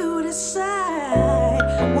thing to decide,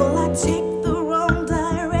 will I take the wrong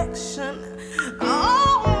direction?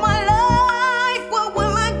 All my life, where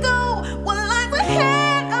will I go? What lies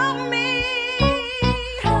ahead of me?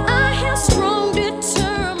 I have strong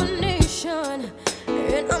determination,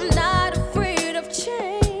 and I'm not afraid of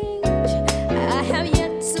change. I have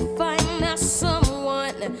yet to find that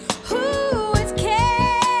someone who is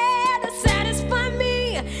care to satisfy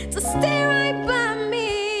me, to stay right by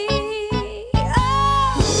me.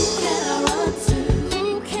 Oh, who can I run to?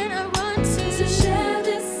 Who can I run to share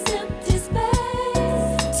this empty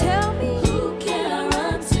space? Tell me, who can I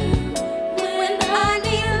run to when I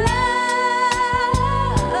need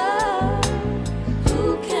love? Who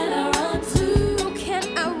can I run to? Who can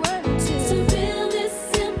I run to fill this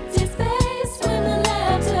empty space with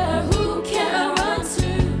laughter? Who can I run to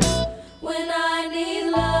when I need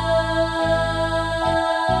love?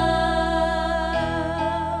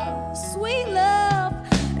 Sweet love,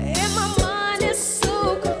 and my mind is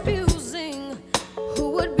so confusing. Who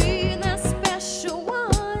would be that special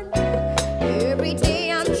one? Every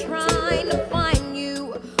day I'm trying to find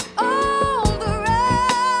you on the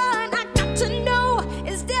run. I got to know,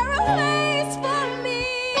 is there a place for me?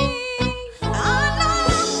 I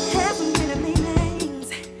know have many meanings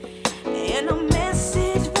and a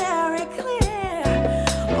message very clear.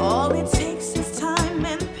 All it takes is time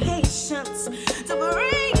and patience to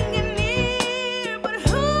bring it near. But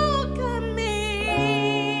who got me?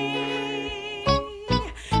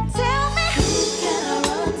 Tell me, who can I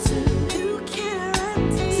run to? Who can I run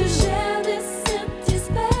to share this empty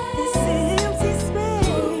space? This empty space.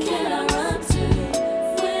 Who can I run to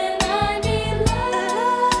when I need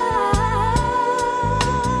love?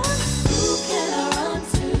 Who can I run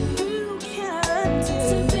to? Who can I run to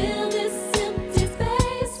fill this empty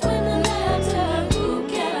space with laughter? Who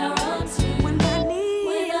can I run to when I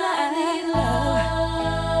need love?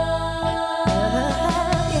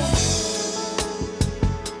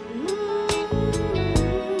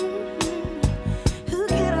 Who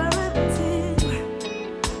can I run to?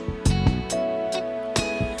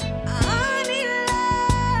 I need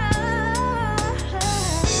love.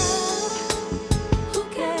 Who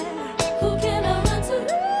can I run to?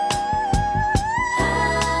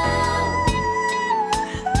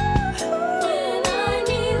 When I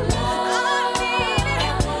need love,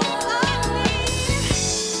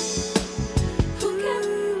 who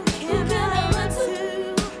can I run to?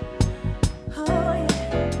 Oh yeah.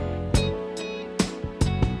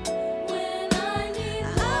 When I need love,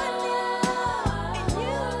 and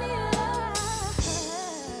you need love,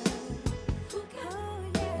 who can I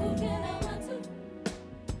run to?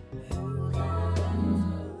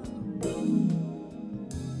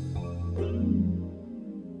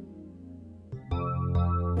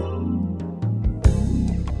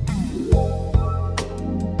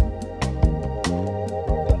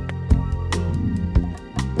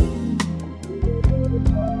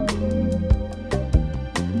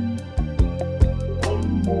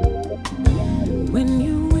 When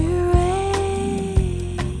you're weary,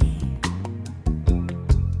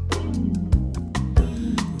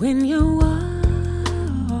 when you're worn,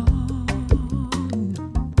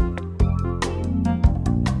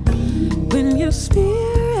 when your spirit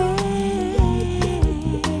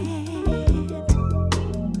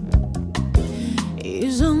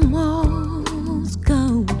is almost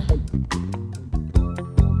gone,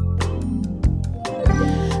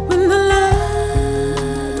 when the light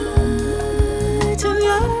in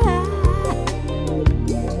your eye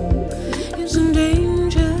is in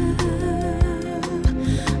danger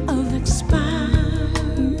of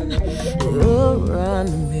expiring, oh, run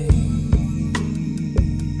to me.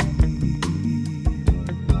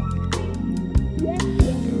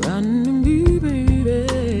 Run to me, baby.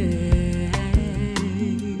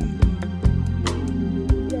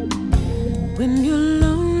 When you're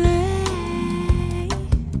lonely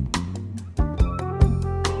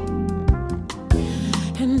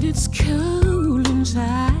and it's cold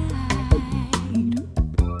inside,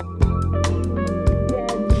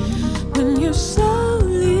 when your soul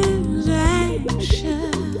is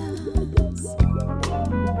anxious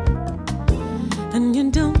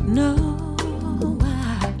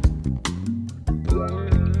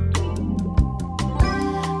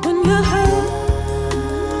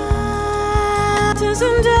mountains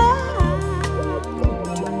and down,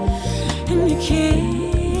 and you can't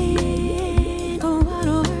go out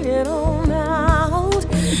or it on out.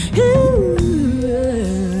 Ooh.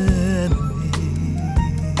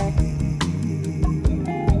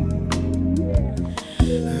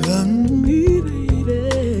 Run me, baby.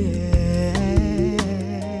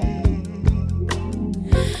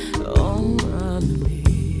 Oh, run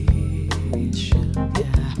me, sugar.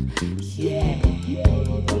 Yeah.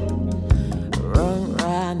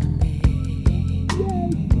 Run me.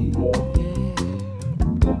 Yeah.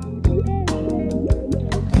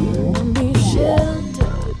 I need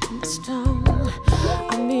shelter in the storm.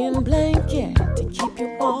 I need a blanket to keep you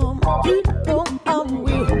warm. You know I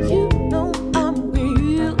will. You know I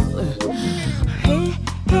will. Hey,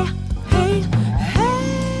 hey, hey,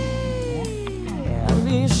 hey. I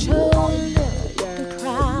need shoulder you can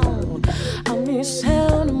crown. I need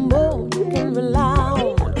sound and more you can rely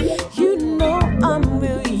on. You know I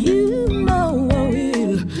will. You know I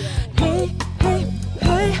will. Hey, hey, hey,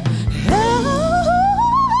 hey.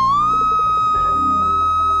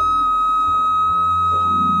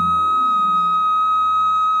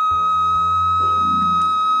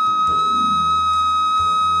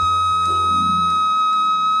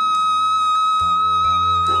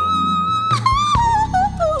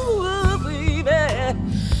 Ooh, baby.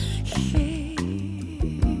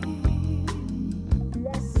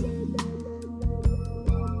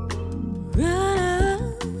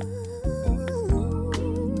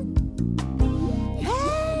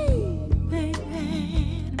 Hey,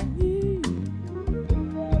 baby.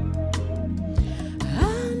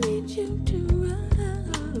 I need you to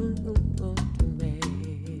run to me.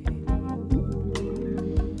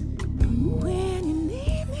 When you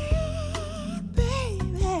need me,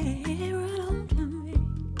 baby, run on to me.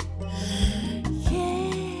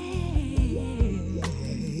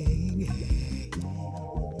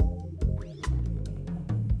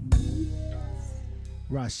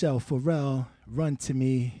 Rochelle Farrell, Run to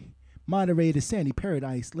Me. Moderator Sandy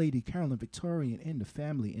Paradise, Lady Carolyn Victorian, and the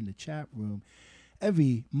family in the chat room.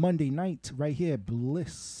 Every Monday night, right here,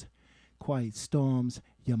 Bliss. Quiet Storms.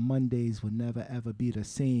 Your Mondays will never ever be the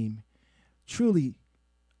same. Truly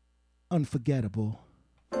unforgettable.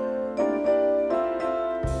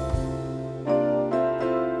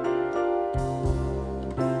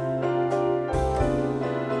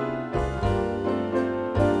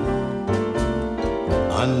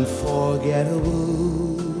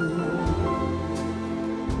 Unforgettable,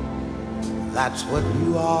 that's what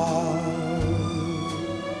you are.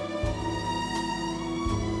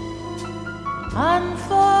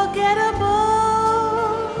 Unforgettable,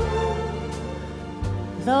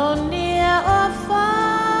 though near or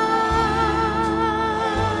far.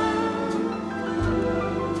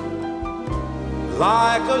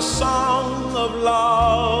 Like a song of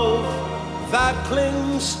love that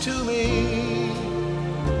clings to me.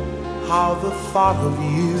 How the thought of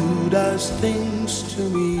you does things to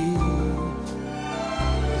me.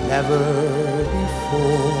 Never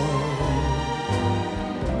before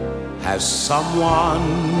has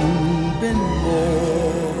someone been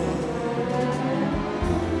more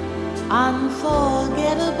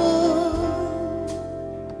unforgettable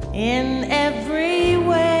in every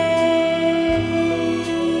way,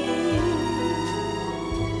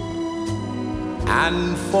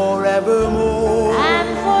 and forevermore.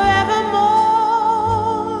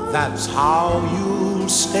 That's how you'll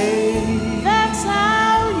stay. That's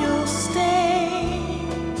how you'll stay.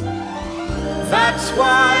 That's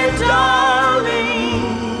why, darling,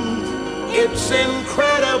 it's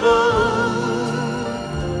incredible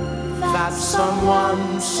that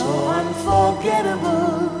someone so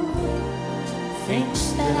unforgettable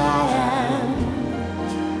thinks that I am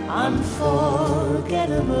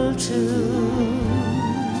unforgettable too.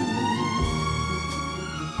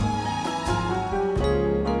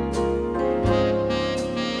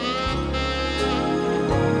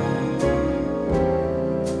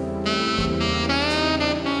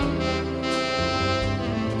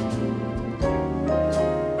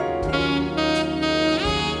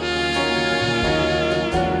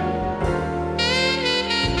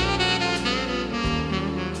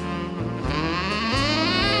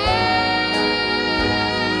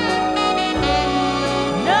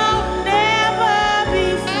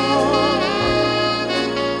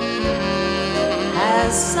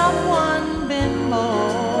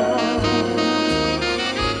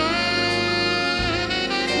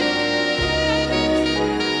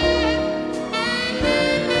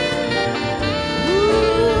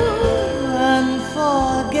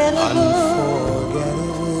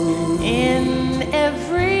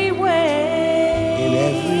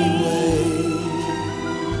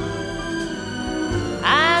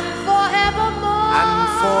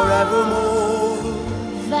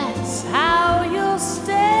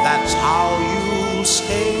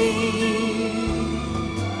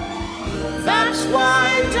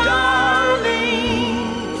 why, darling,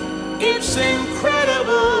 it's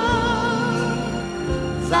incredible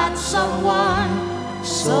that someone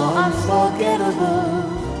so unforgettable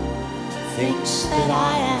thinks that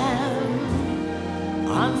I am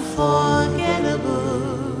unforgettable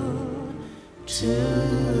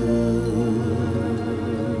too.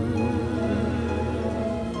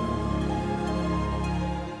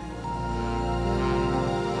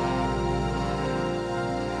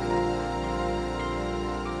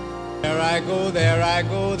 There I go, there I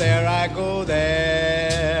go, there I go,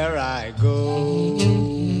 there I go.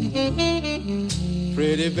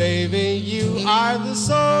 Pretty baby, you are the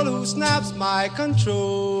soul who snaps my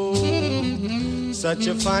control. Such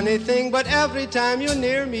a funny thing, but every time you're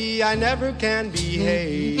near me, I never can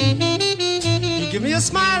behave. You give me a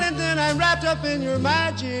smile and then I'm wrapped up in your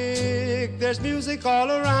magic. There's music all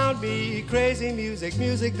around me, crazy music,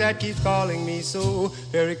 music that keeps calling me so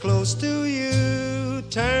very close to you,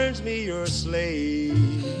 turns me your slave.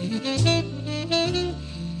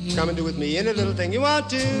 Come and do with me any little thing you want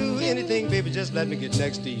to, anything, baby, just let me get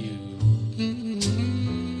next to you.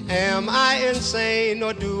 Am I insane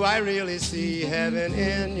or do I really see heaven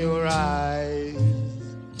in your eyes?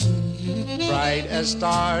 Bright as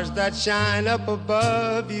stars that shine up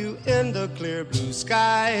above you in the clear blue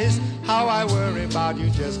skies. How I worry about you,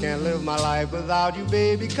 just can't live my life without you,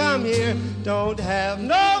 baby. Come here, don't have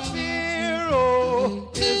no fear.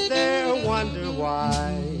 Oh, is there a wonder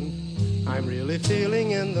why I'm really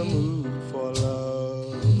feeling in the mood for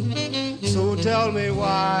love? So tell me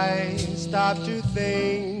why, stop to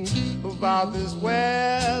think about this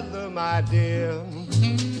weather, my dear.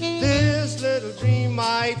 This little dream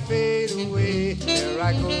might fade away. There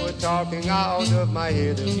I go, talking out of my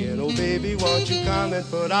head again. Oh baby, won't you come and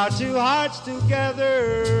put our two hearts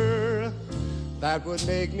together? That would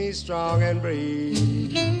make me strong and brave.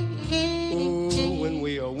 Ooh, when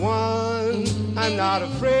we are one, I'm not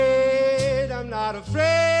afraid, I'm not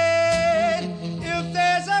afraid. If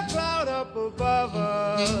there's a cloud up above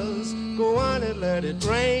us, go on and let it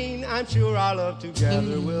rain. I'm sure our love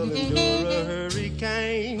together will endure a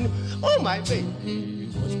hurricane. Oh, my baby,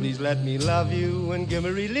 once please let me love you and give me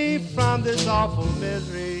relief from this awful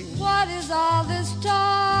misery. What is all this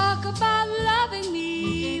talk about loving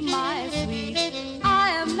me, my sweet? I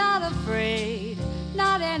am not afraid,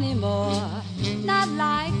 not anymore, not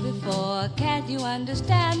like before. Can't you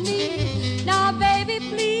understand me? Now, baby,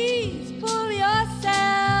 please pull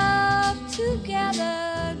yourself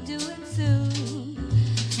together, do it soon.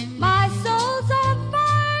 My soul's on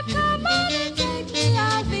fire, come on and take me.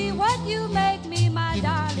 I'll be what you make me, my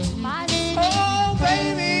darling, my sweet. Oh,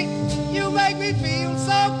 baby, you make me feel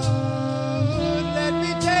so good. Let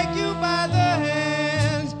me take you by the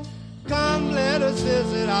hands. Come, let us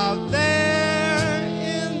visit out there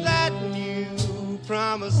in that new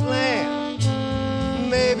promised land.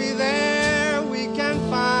 Maybe there we can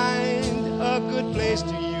find a good place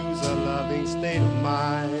to use a loving state of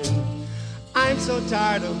mind. I'm so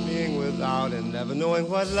tired of being without and never knowing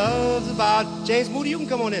what love's about. James Moody, you can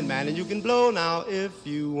come on in, man, and you can blow now if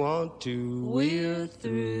you want to. We're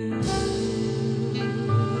through.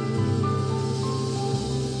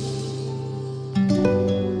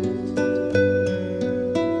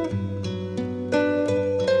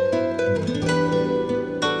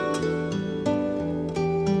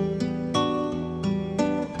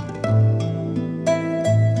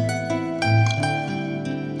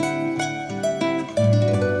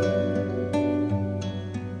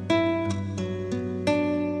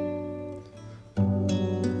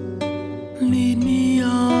 Lead me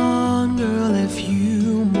on, girl, if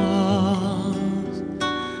you must.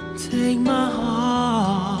 Take my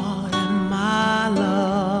heart and my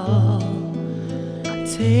love.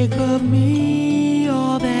 Take of me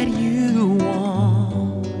all that you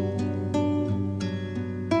want.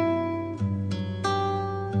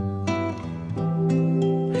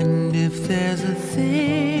 And if there's a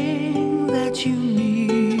thing that you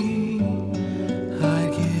need,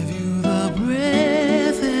 I'd give you the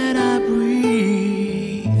breath that I breathe.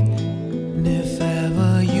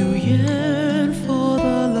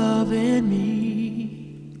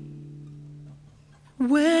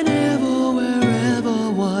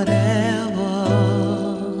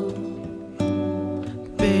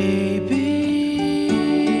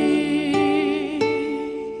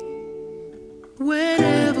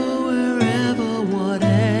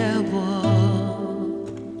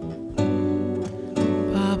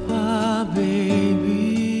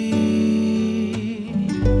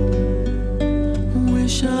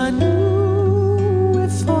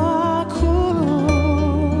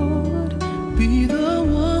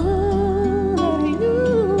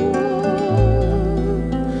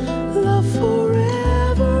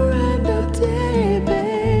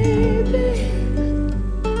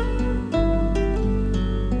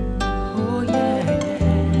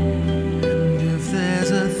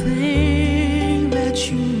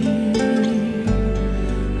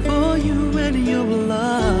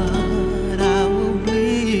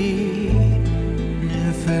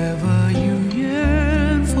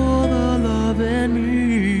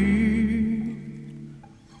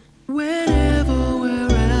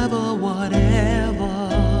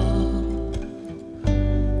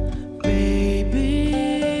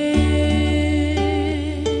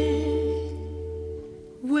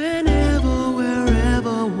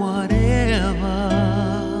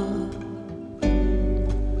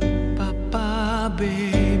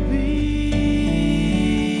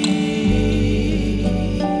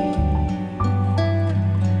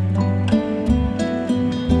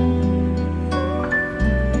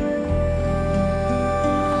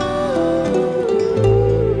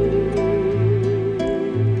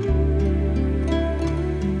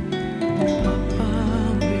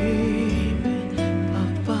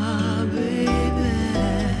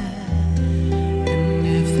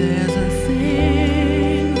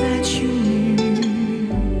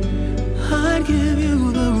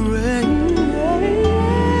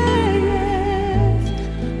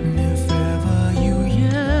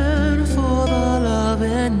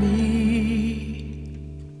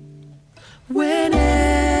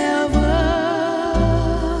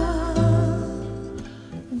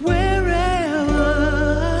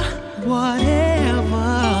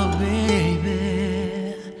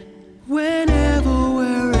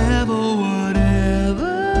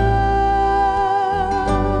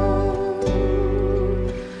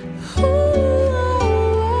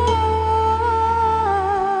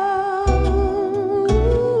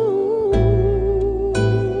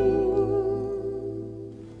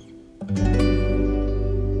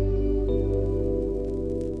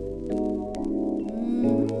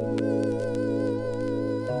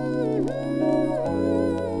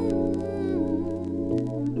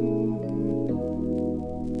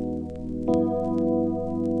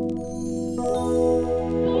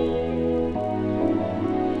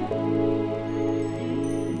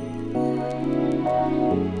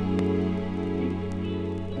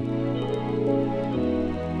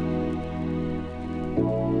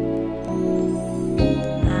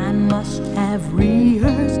 I must have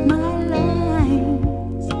rehearsed my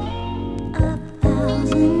lines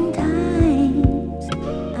 1,000 times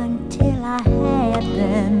until I had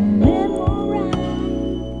them memorized.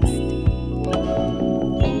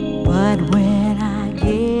 But when I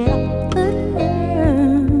get up the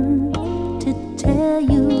nerve to tell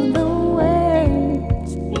you the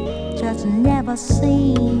words, just never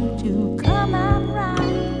seem to come out right.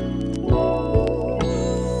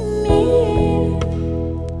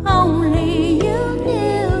 Only you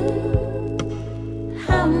knew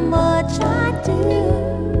how much I do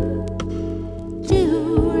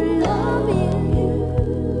love you.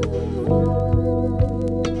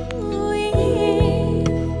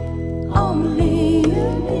 Only you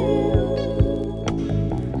knew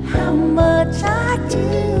how much I do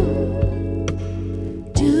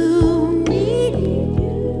need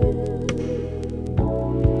you.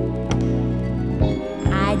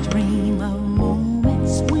 I dream of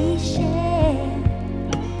moments we share,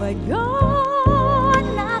 but you're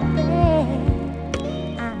not there.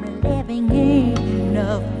 I'm living in a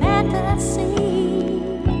fantasy,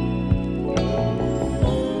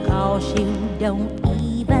 'cause you don't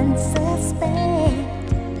even suspect,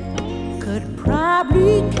 could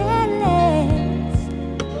probably care less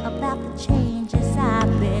about the changes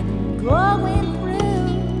I've been going through.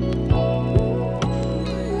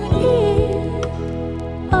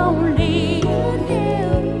 Only you knew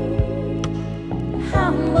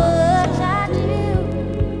how much I do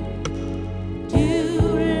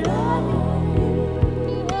love you.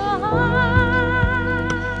 Oh,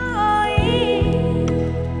 yeah.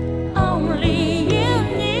 Only you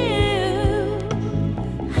knew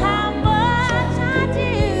how much I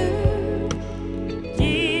do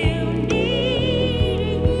need you.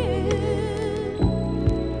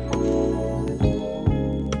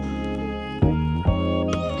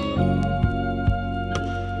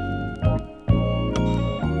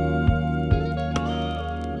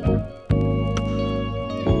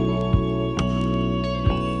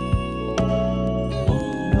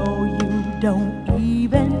 No, you don't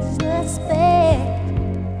even suspect,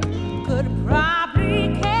 could probably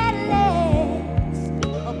care less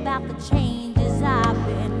about the changes I've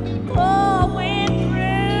been going through.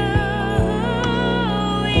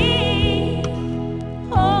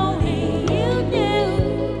 Only you knew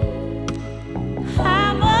how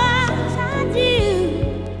much I do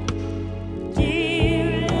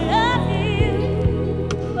love you.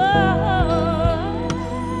 Oh,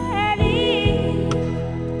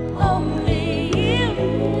 only you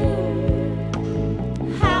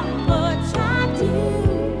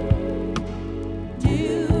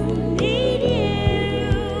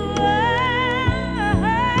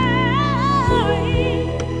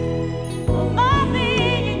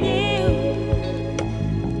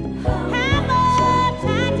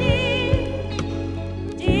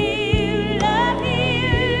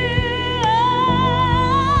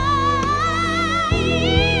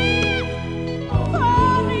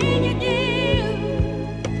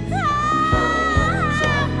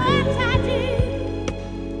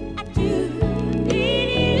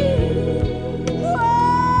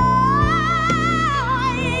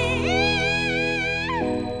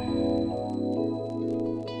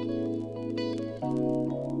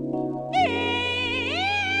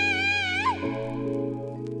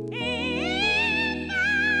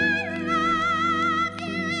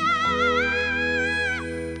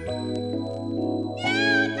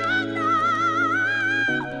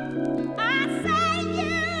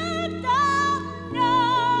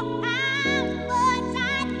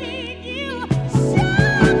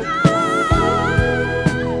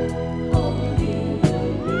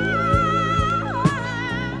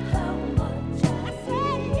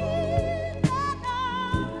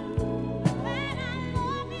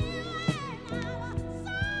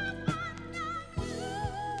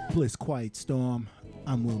Bliss Quiet Storm.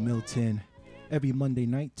 I'm Will Milton. Every Monday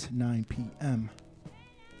night, 9 p.m.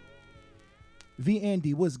 V.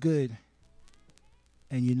 Andy, what's good?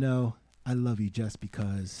 And you know, I love you just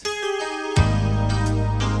because.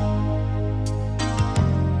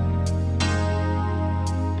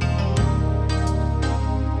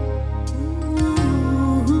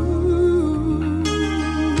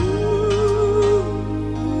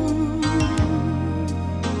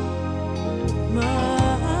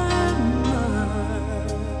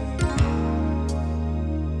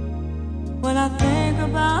 When I think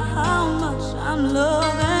about how much I'm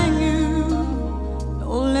loving you,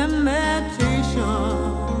 no limitation,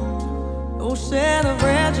 no set of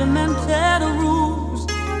regimented rules.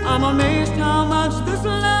 I'm amazed how much this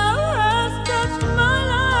love has touched my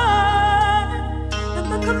life,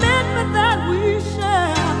 and the commitment that we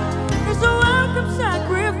share is a welcome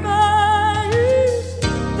sacrifice.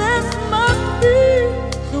 This must be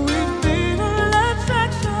sweet fatal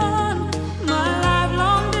attraction, my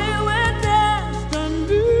lifelong day we're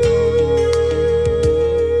destiny.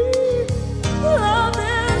 Love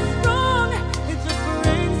is strong, it just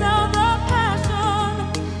brings out the passion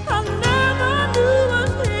I never knew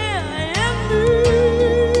was here in me.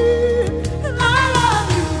 And I love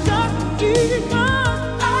you just because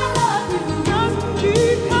I love you, just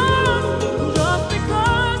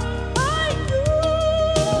because I do.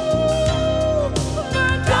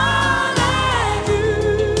 My darling, you,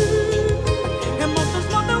 emotions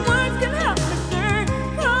more than words can help me say.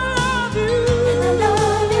 I love you, and I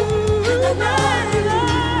love you, and I love you,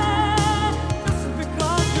 just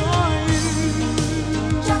because you're you,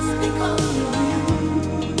 just because you're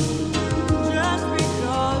you, just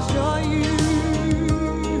because you're you.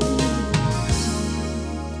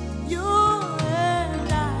 You're a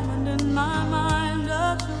diamond in my mind,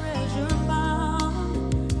 a treasure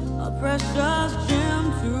found, a precious gem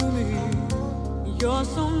to me. You're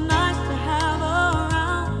so nice to have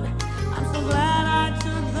around. I'm so glad I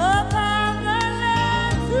took the path that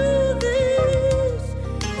led to this.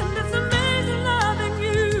 And it's amazing loving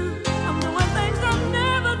you. I'm doing things I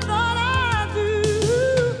never thought I'd do.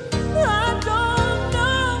 I don't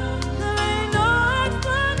know, there ain't no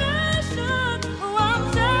explanation why I'm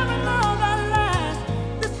sharing love that lasts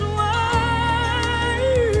this way.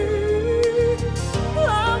 I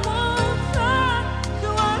won't try to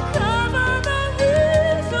uncover the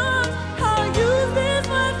reason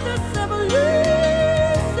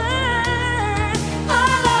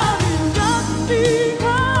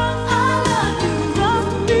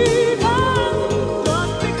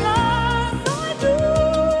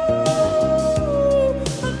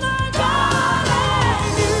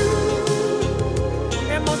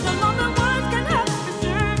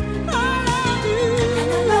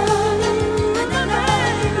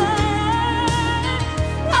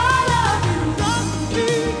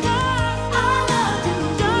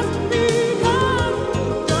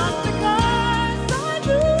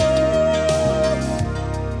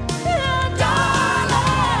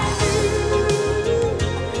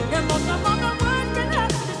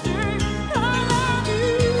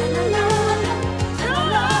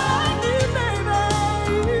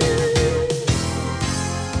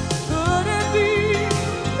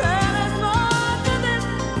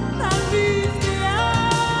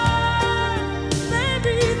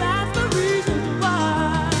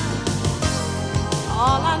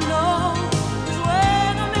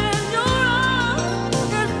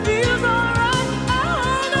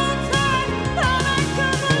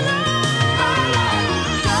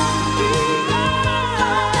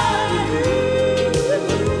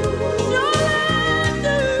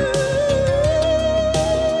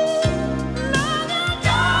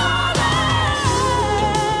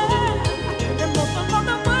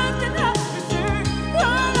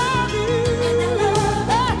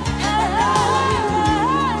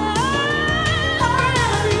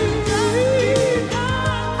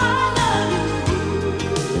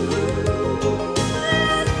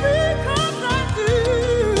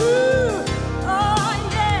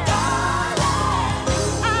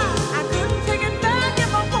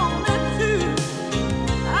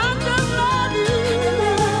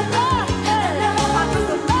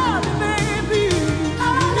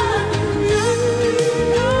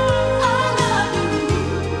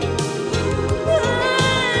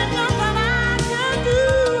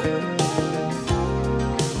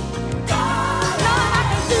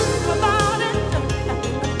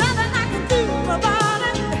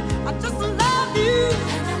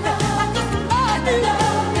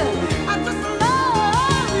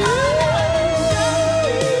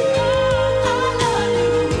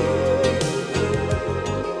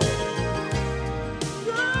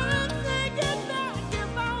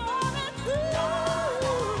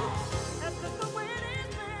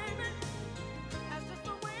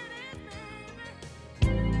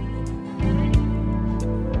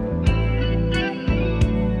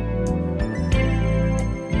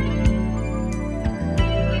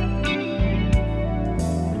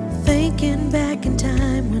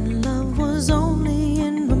time when love was only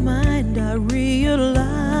in my mind, I realized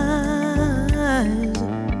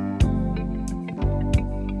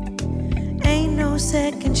ain't no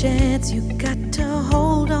second chance. You got to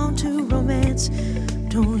hold on to romance.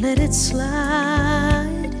 Don't let it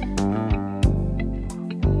slide.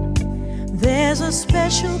 There's a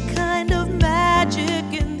special kind of magic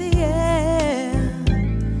in the air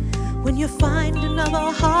when you find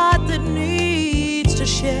another heart that needs to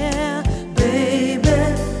share.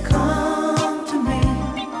 Baby, come to me.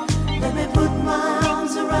 Let me put my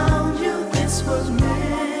arms around you. This was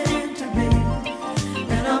meant to be.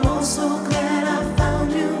 And I'm also glad I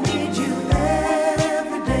found you. Need you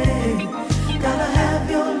every day. Gotta have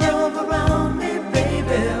your love around me,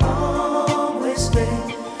 baby. Always stay.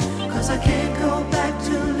 'Cause I can't go back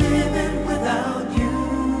to living without you.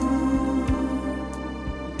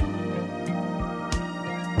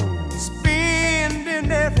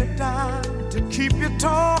 Spending every dime to keep you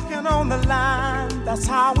talking on the line. That's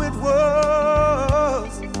how it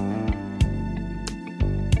was.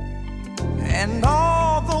 And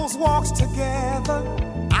all those walks together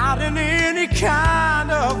out in any kind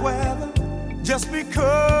of weather, just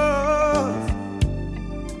because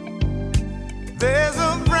there's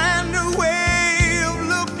a brand new way of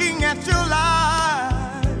looking at your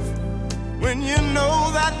life when you know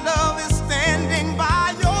that love is standing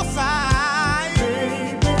by your side.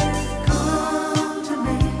 Baby, come to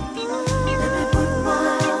me. Let me put my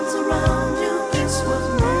arms around you. This was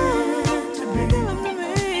meant to be.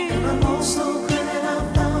 And I'm also glad I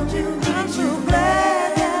found you. I'm so glad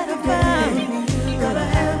that I found you. Gotta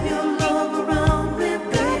have your love around me,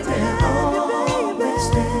 baby. Always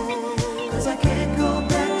stay. 'Cause I can't go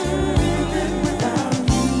back to living without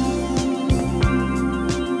you.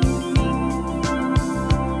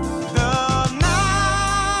 The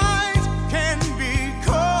night can be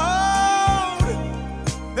cold.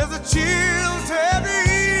 There's a chill to every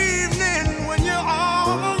evening when you're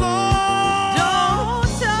all alone. Don't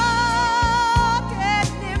talk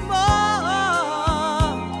anymore,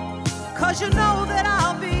 'cause you know that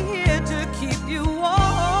I'll be here to keep you warm.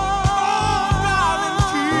 Darling,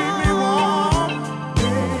 keep me warm.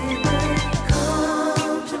 Baby,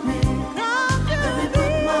 come to me. Let me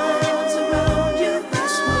put my arms around you.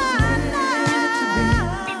 This was meant to be.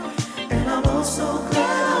 And I'm also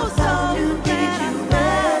glad I found you. Need you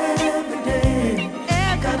every day.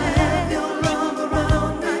 Gotta have your love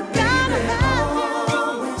around me, baby.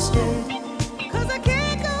 Always stay. 'Cause I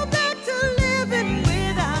can't go back to living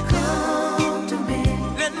without you. Come to me.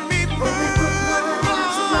 Let me put My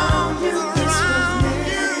arms around you. This was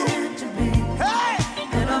meant to be. Hey,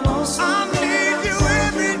 And I'm also I glad need you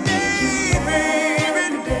every day, baby.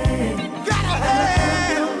 Gotta have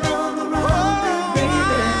your love around me,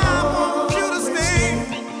 baby. I want you to stay,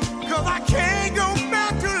 'cause I can't go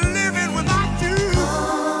back to living without you.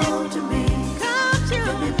 Come to me.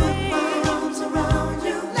 Let me put my arms around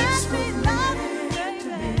you. This was meant to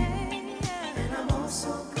be. And I'm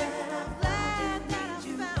also glad I found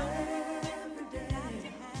you. Need you every day.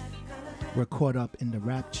 We're caught up in the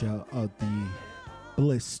rapture of the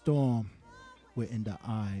BLISS storm. We're in the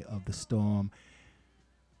eye of the storm.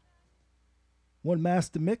 One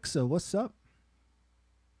master mixer, what's up?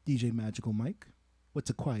 DJ Magical Mike. What's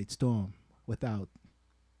a quiet storm without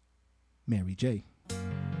Mary J?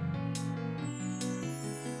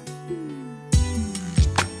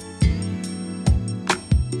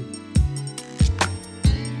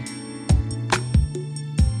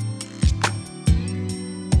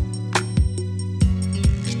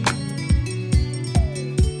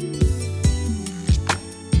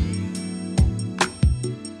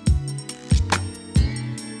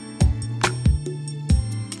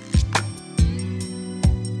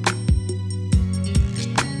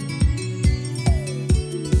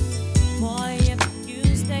 Boy, if you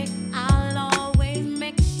stay, I'll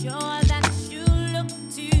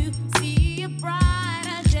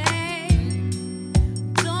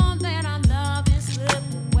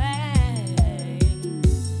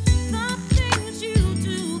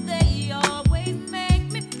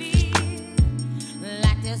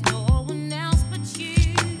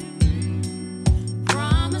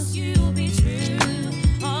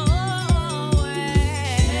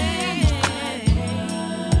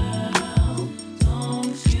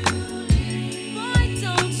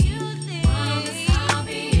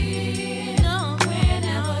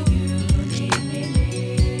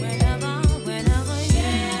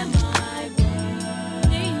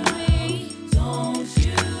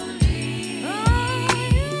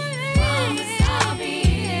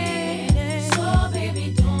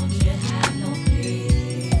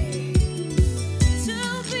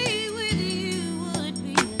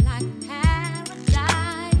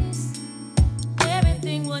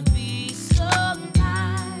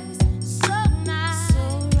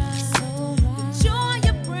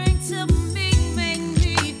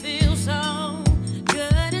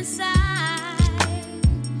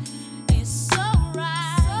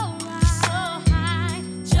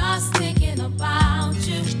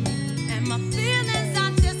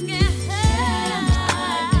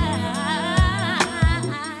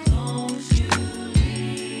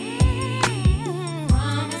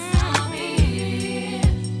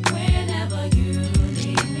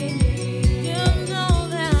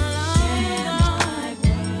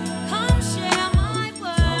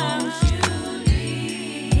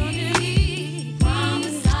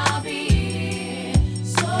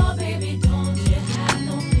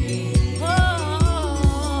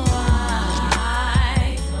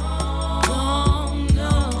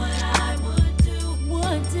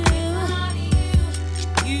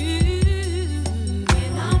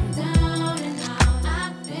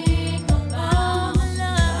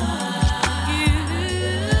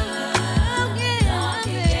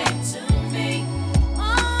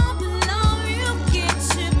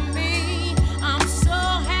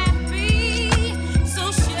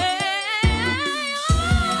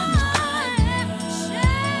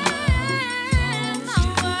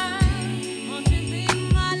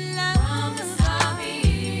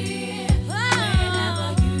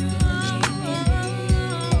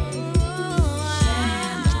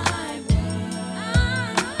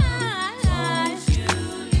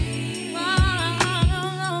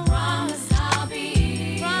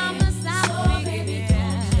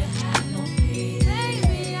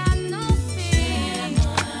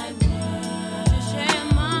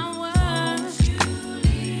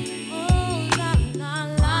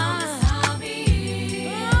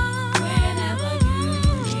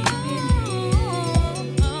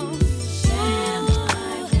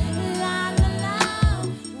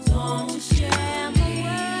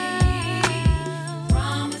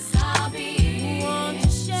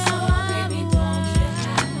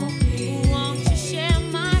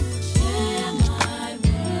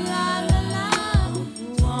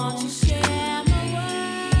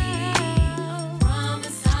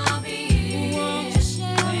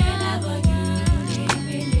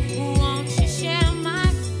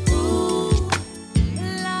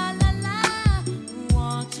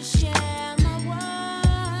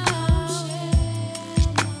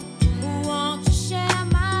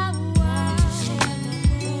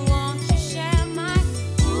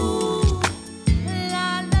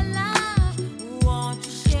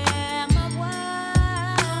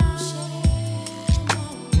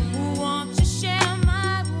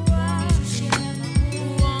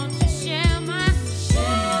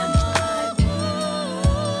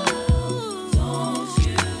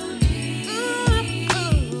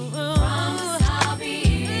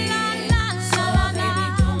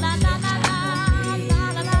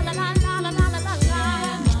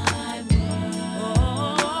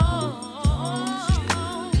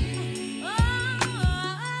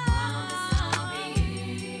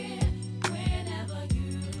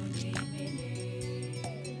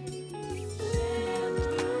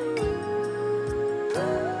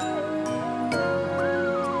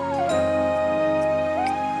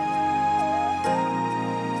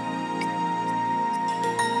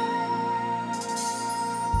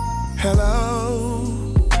Hello,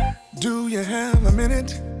 do you have a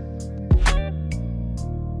minute?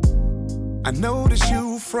 I notice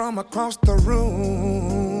you from across the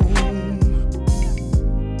room.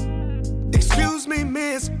 Excuse me,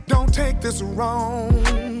 miss, don't take this wrong.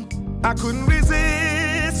 I couldn't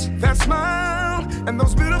resist that smile and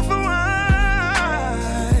those beautiful eyes.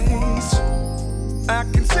 I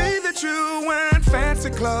can see that you wearing fancy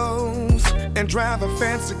clothes and drive a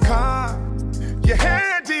fancy car. Your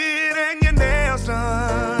hair did and your nails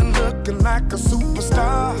done, looking like a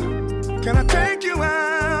superstar. Can I take you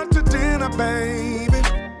out to dinner, baby?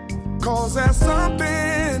 'Cause there's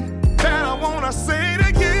something that I wanna say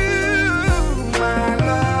to you. My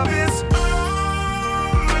love is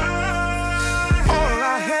all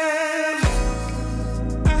I have.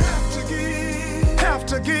 I have to give, have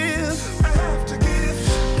to give, I have to give.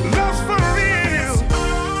 Love for real.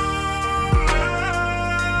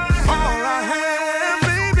 All I have,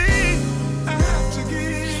 baby, I have to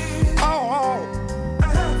give. Oh, I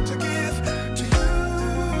have to give to you.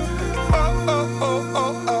 Oh, oh, oh,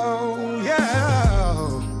 oh, oh,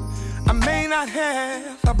 yeah. I may not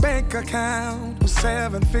have a bank account with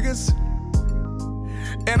 7 figures,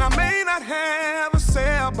 and I may not have a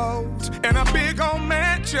sailboat and a big old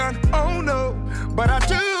mansion, oh no, but I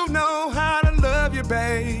do know how to love you,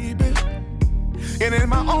 baby. And in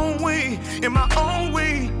my own way,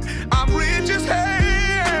 I'm rich as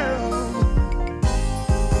hell.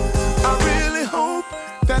 I really hope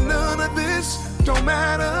that none of this don't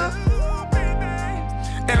matter.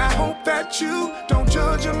 And I hope that you don't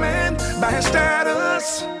judge a man by his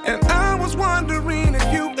status. And I was wondering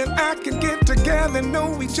if you and I can get together and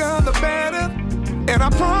know each other better. And I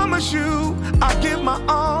promise you, I'll give my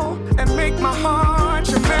all and make my heart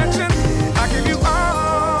your mansion. I give you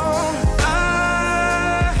all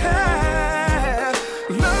I have.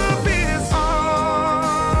 Love is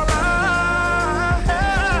all I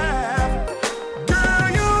have. Girl,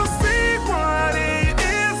 you see what it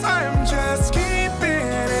is. I'm just keeping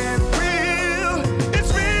it real.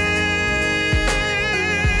 It's real.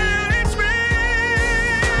 It's real.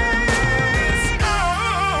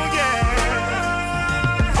 Oh, yeah.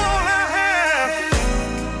 All I have,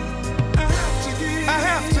 I have to give. I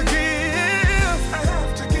have to give. I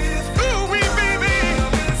have to give. Ooh, wee, baby.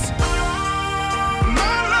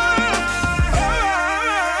 My love. Oh,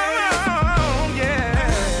 yeah. I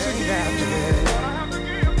have to give.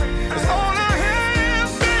 It's all I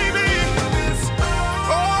have, baby.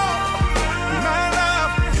 Oh, my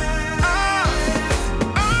love.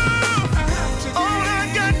 All I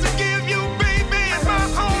got to give you, baby, is my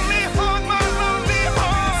only heart, my lonely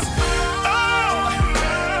heart.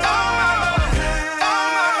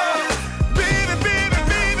 Baby, baby,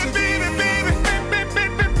 baby, baby, baby, baby,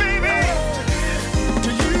 baby, baby, to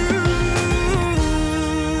you.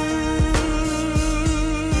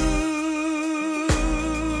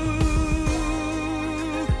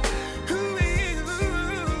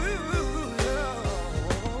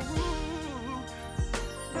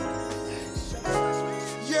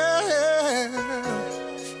 Yeah.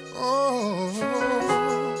 Oh,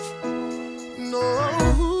 no.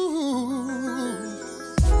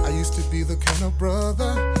 I used to be the kind of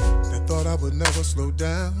brother that thought I would never slow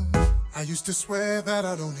down. I used to swear that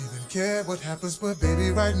I don't even care what happens, but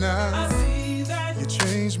baby, right now, you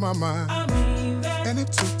changed my mind. And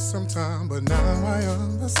it took some time, but now I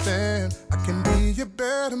understand I can be a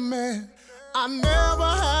better man. I never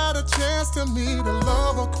had a chance to meet a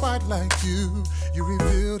lover quite like you. You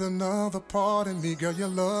revealed another part in me, girl, your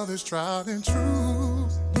love is tried and true.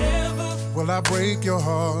 Never will I break your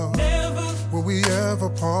heart. Never will we ever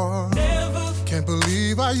part. Never can't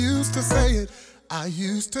believe I used to say it. I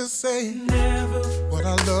used to say never would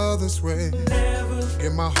I love this way. Never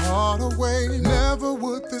give my heart away. Never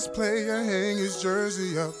would this player hang his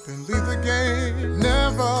jersey up and leave the game.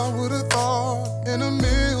 Never would have thought in a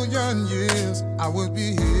million years I would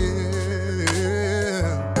be here.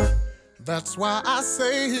 That's why I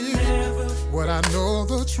say never would I know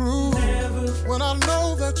the truth. Never when I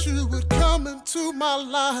know that you would come into my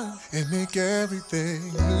life and make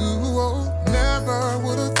everything new. Oh, never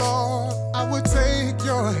would have thought I would take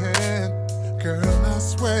your hand. Girl, I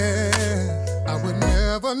swear I would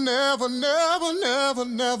never, never, never, never,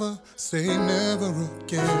 never say never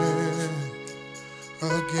again.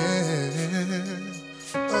 Again.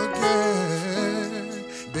 Again.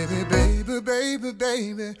 Baby, baby, baby,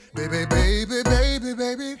 baby. Baby, baby, baby,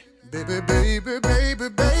 baby. Baby, baby, baby,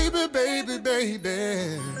 baby, baby,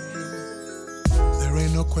 baby. There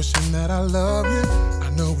ain't no question that I love you. I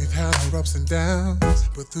know we've had our ups and downs,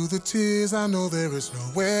 but through the tears I know there is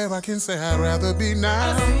nowhere I can say I'd rather be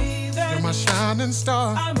now. You're my shining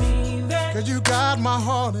star, cause you got my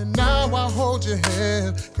heart and now I hold your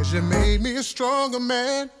hand, cause you made me a stronger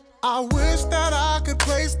man. I wish that I could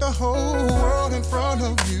place the whole world in front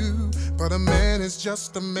of you, but a man is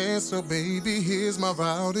just a man, so baby, here's my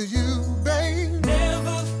vow to you, babe.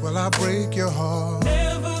 Never will I break your heart.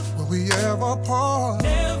 Never will we ever part.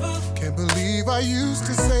 Never can't believe I used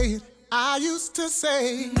to say it. I used to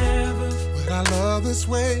say never would I love this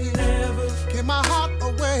way. Never give my heart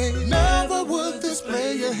away. Never would this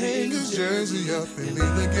player hang his jersey up and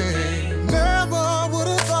leave the game. Never would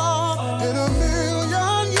have thought in a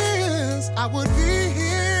million years I would be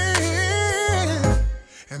here.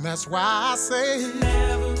 And that's why I say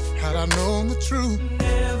never had I known the truth.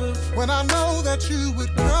 Never when I know that you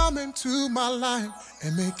would come into my life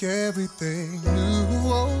and make everything new.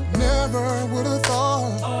 Oh, never would have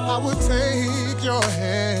thought I would take your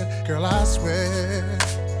hand. Girl, I swear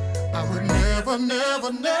I would never,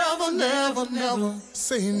 never, never, never, never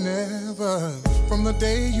say never. From the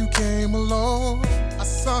day you came along, I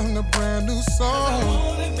sung a brand new song. I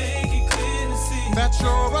only make it clear to see that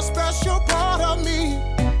you're a special part of me.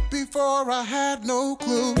 Before I had no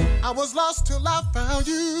clue, I was lost till I found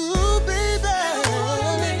you, baby.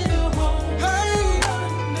 Hey,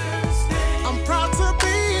 I'm proud to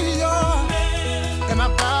be yours, and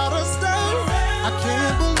I'm proud to stay. I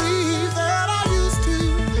can't believe that I used to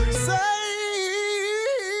say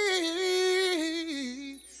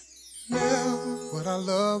never would I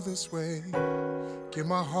love this way. Give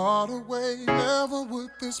my heart away. Never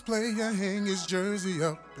would this player hang his jersey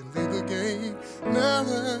up and leave the game.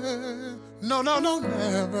 Never, no, no, no,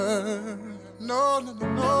 never. No, no, no,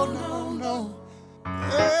 no, no, no.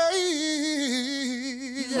 Hey,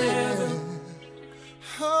 yeah.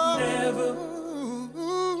 Never,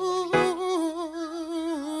 oh. Never.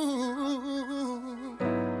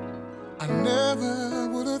 I never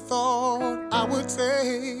would have thought I would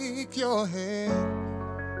take your hand.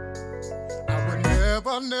 I would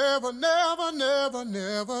never, never, never, never,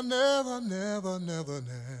 never, never, never, never,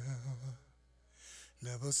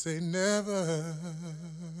 never say never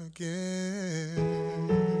again.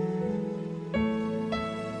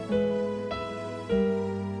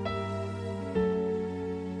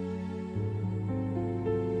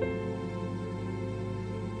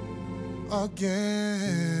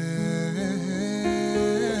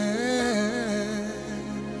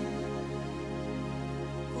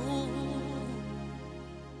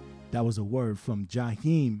 That was a word from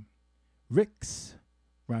Jaheim Ricks,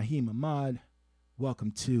 Raheem Ahmad.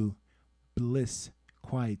 Welcome to Bliss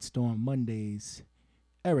Quiet Storm Mondays.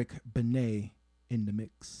 Eric Benet in the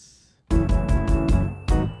mix.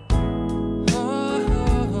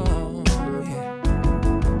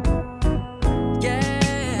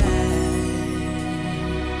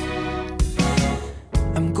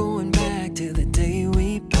 I'm going back to the day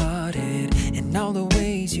we parted, and all the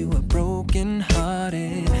ways you were broken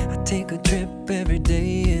hearted. I take a trip every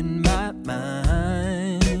day in my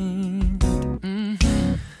mind.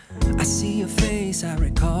 I see your face, I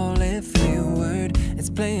recall every word. It's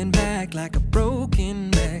playing back like a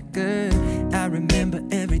broken record. I remember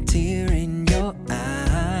every tear in your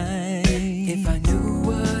eye. If I knew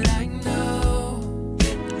what I know,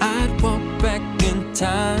 I'd walk back in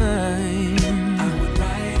time.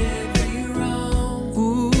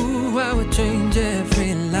 I would change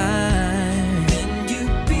every line. Then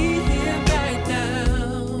you'd be here right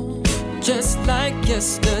now, just like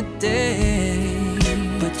yesterday.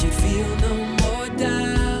 But you feel no more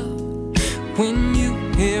doubt when you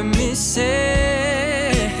hear me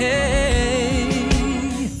say,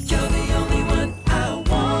 you're the only one I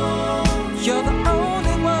want. You're the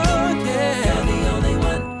only one, yeah. You're the only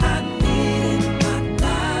one I need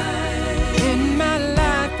in my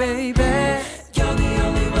life, baby.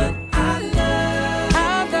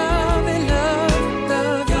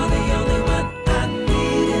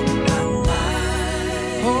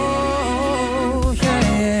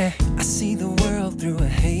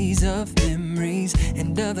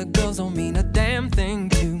 Other girls don't mean a damn thing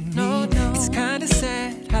to me. No. It's kinda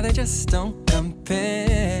sad how they just don't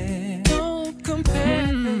compare.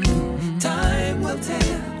 Time will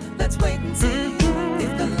tell. Let's wait and see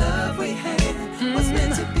if the love we had was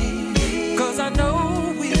meant to be. 'Cause I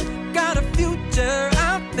know we got a future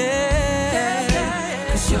out there.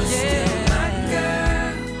 'Cause you're still my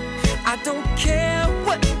girl. I don't care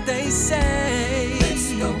what they say.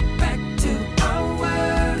 Let's go back to our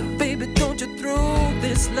world. Baby, don't you throw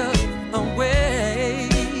this love away.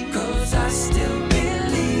 'Cause I still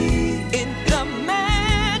believe in the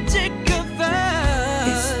magic of us.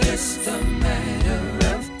 It's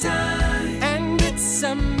It's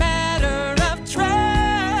a matter of trust.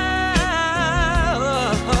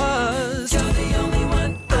 You're the only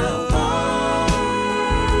one I want.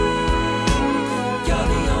 You're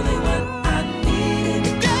the only one I need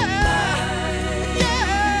in my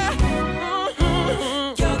life.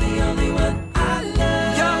 You're the only one I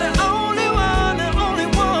love. You're the only one, the only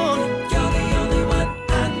one. You're the only one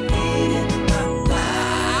I need in my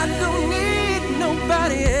life. I don't need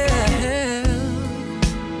nobody else.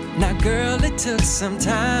 Now, girl, it took some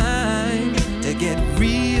time to get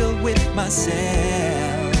real with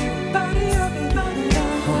myself.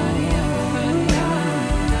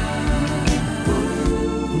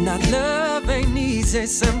 Now, love ain't easy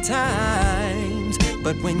sometimes,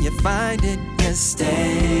 but when you find it, you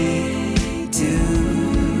stay together.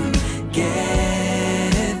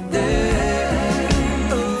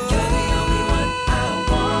 You're the only one I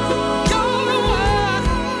want. You're the one.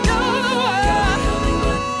 You're the one. You're the only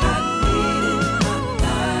one I need in my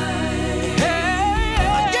life. Hey,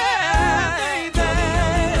 yeah, baby.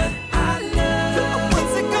 I love.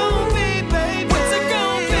 What's it gonna be, baby? What's it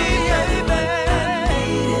gonna be, baby?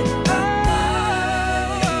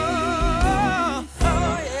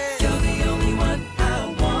 You're the only one I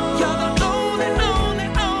want. You're the only, only,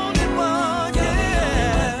 only one.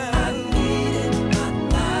 Yeah, I need in my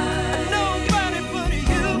life. Nobody but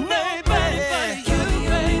you, baby. You,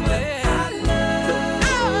 baby. I love.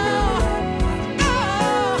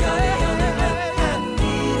 You're the only one I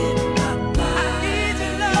need in my life. I need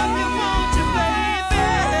your love, you want you, baby.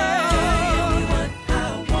 You're the only one I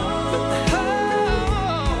want.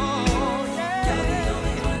 You're the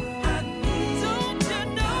only one I need. Don't you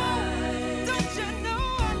know? Don't you know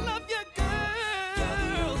I love you, girl? You're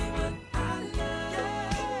the only one I love.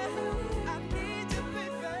 I need you,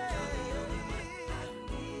 baby.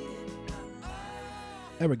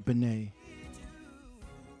 Eric Benet.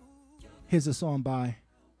 Here's a song by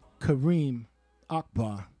Kareem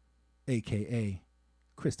Akbar, aka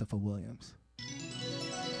Christopher Williams.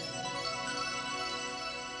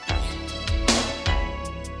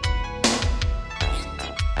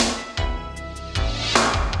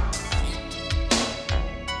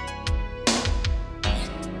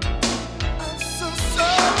 I'm so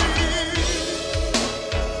sorry.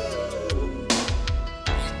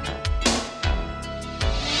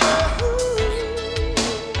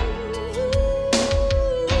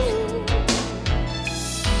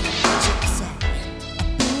 Check this out.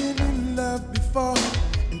 I've been in love before,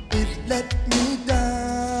 and it let me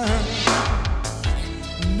down.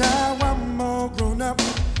 Now I'm all grown up,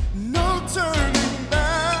 no turning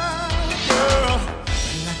back, girl.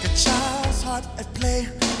 Like a child's heart at play,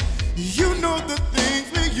 you know the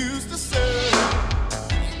things we used to say.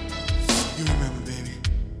 You remember, baby,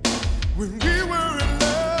 when we were in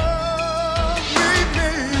love, we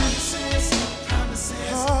made promises,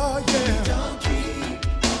 oh yeah. Don't keep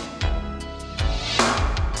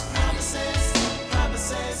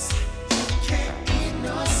promises, can't eat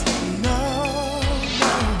nor sleep. No,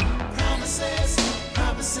 no.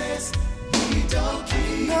 Promises, we don't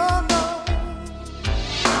keep. No, no.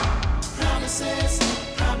 Promises,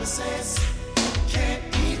 can't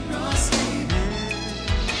eat nor sleep.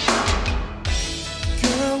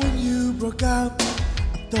 Girl, when you broke out, I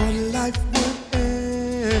thought life would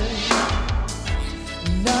end.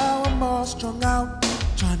 Now I'm all strung out,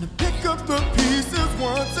 trying to pick up the pieces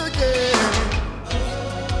once again.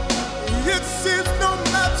 It seems no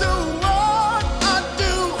matter what I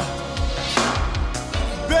do,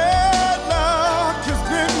 bad luck has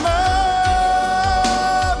been my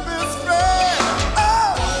best friend.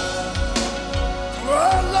 Oh,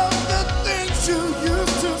 all of the things you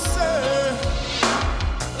used to say,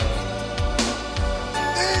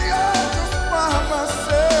 they all just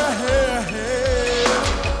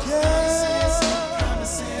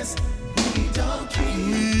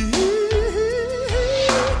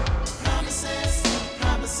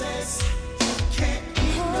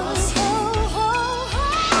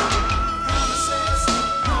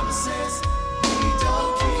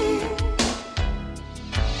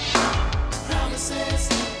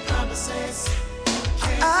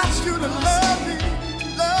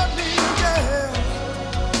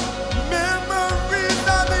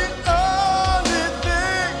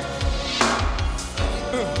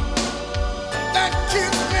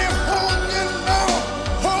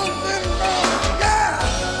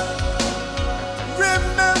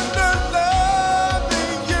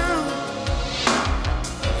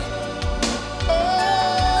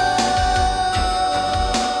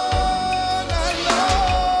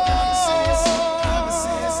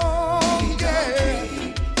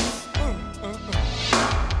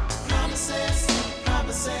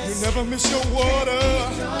You never miss your water.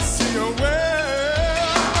 See your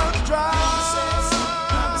well dry.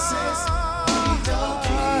 Promises we don't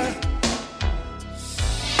keep.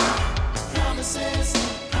 Promises.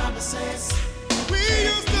 We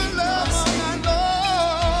used to love all night long.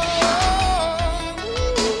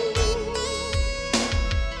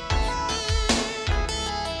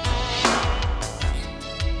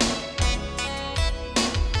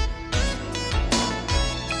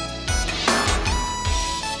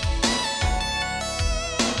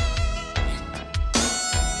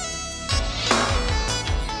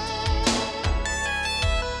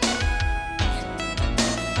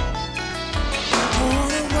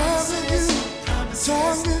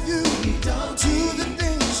 Talk with you, do the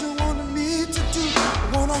things you wanted me to do. I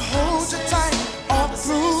wanna hold you tight all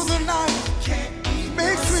through the night.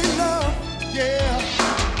 Make sweet love, yeah.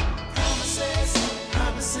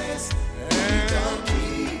 Promises, we don't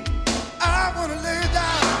keep. I wanna lay you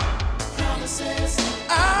down. Promises,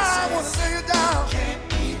 I wanna lay you down.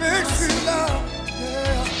 Make sweet love,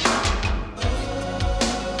 yeah.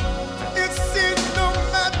 It seems no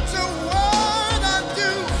matter what I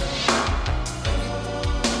do.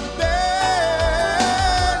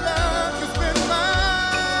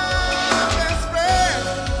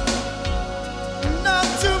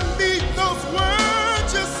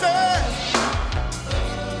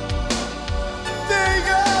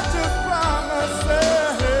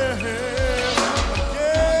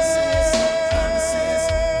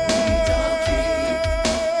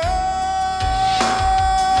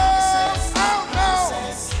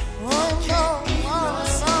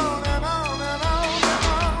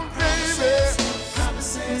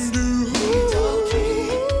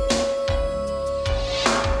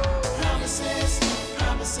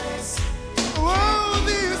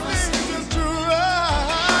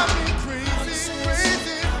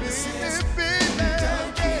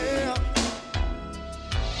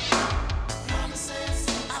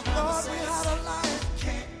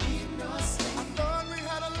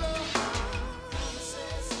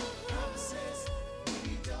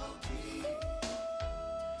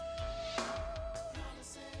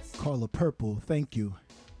 Carla Purple, thank you.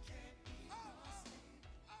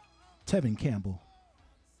 Tevin Campbell.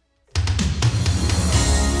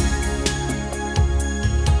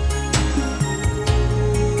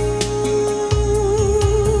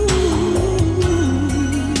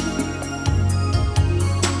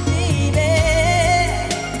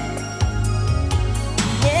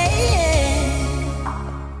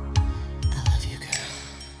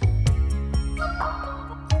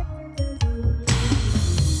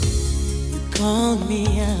 Called me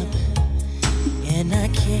up and I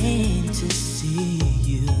came to see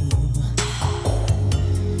you.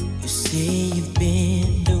 You say you've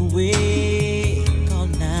been awake all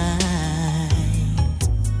night.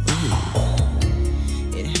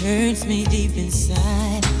 Ooh. It hurts me deep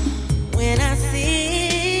inside when I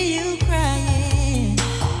see you crying.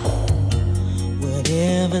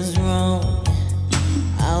 Whatever's wrong,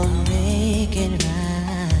 I'll make it right.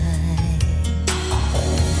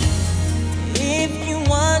 If you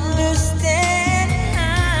understand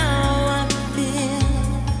how I feel,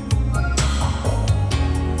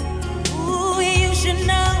 ooh, you should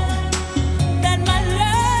know that my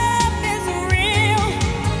love is real.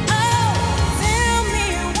 Oh, tell me,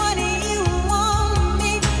 what do you want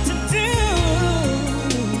me to do?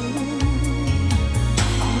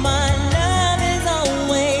 My love is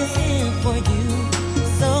always here for you.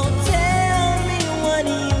 So tell me, what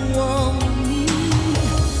do you want me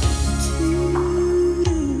to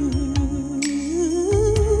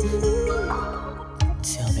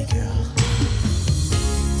tell me, girl?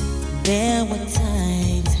 There were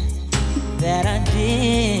times that I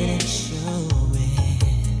didn't show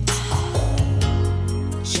it,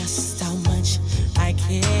 just how much I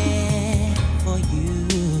care for you.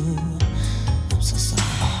 I'm so sorry.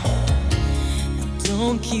 Now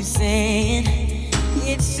don't keep saying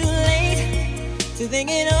it's too late to think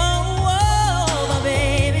it over,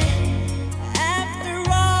 baby. After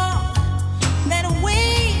all that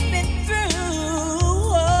we've been through,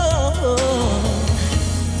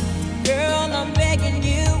 girl, I'm begging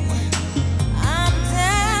you. I'm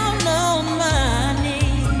down on my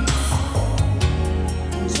knees.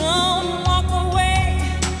 Don't walk away,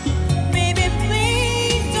 baby.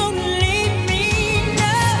 Please don't leave me.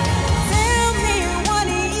 No, tell me, what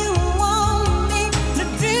do you want me to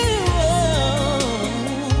do?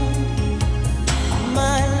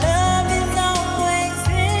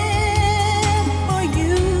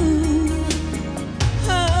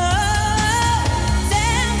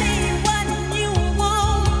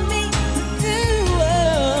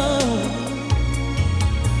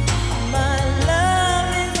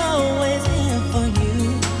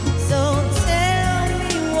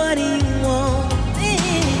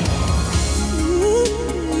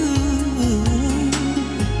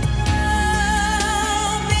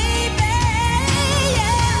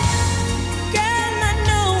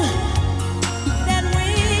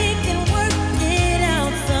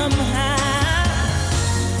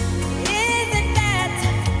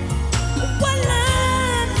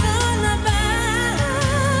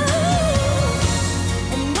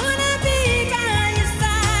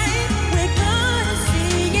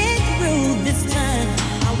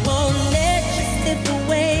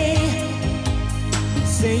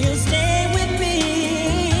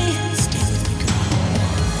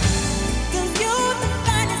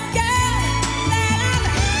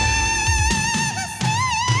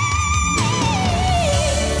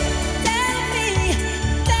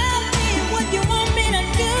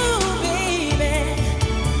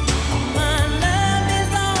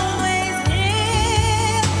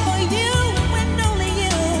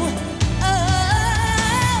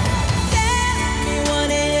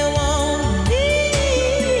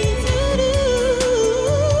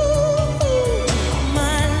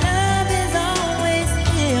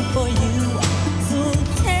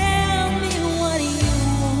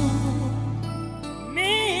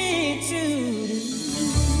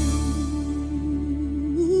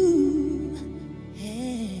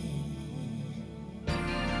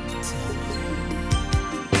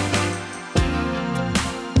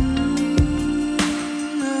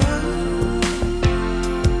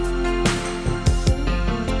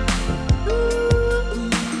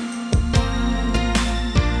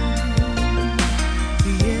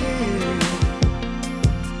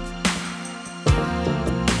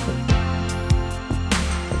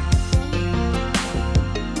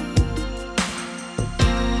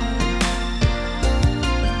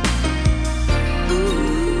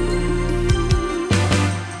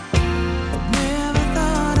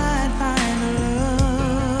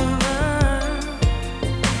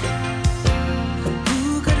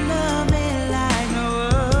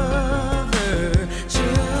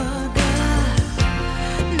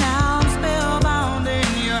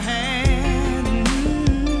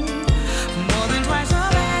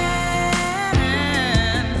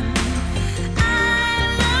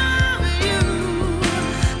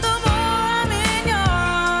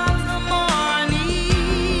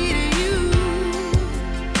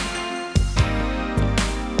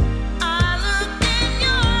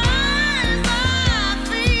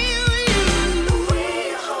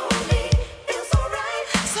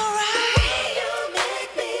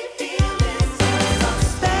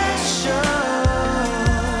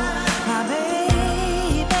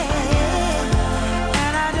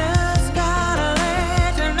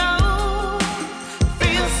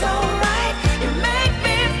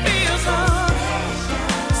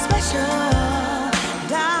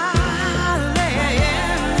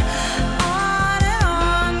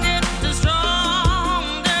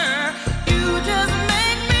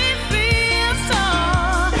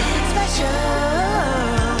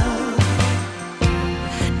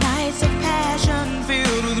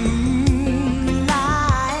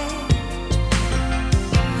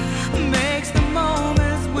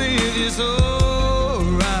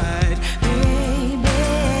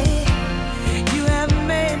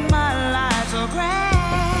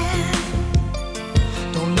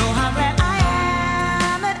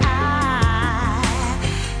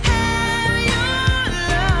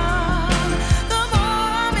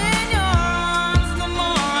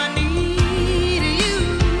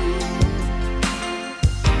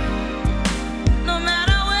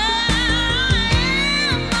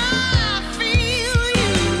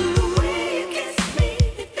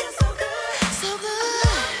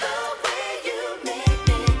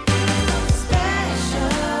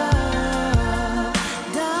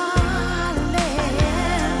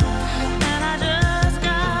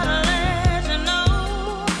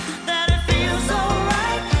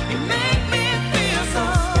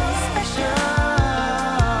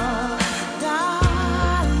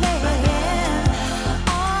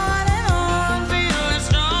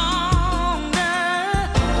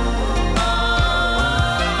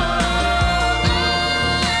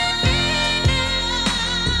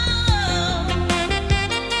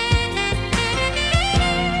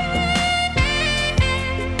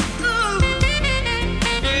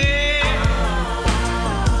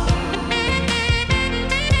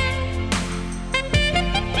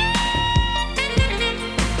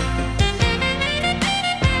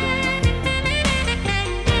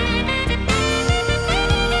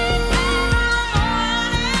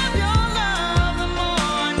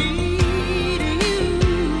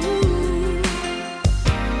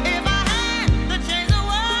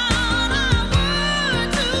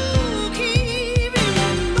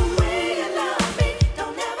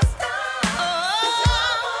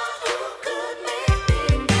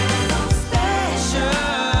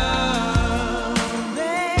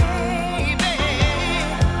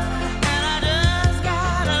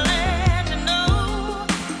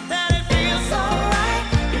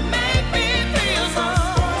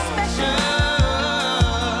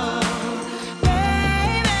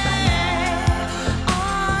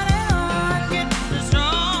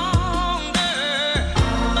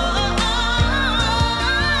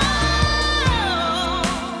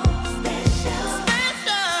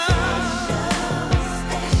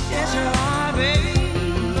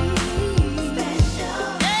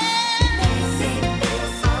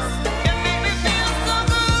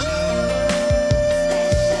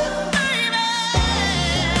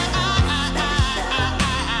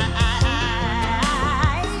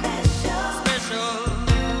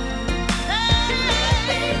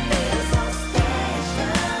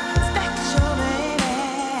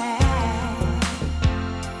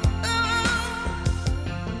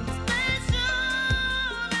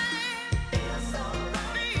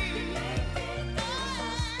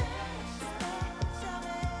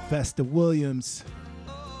 Vesta Williams,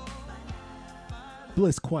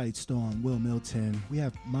 Bliss Quiet Storm, Will Milton. We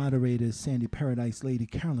have moderators Sandy Paradise Lady,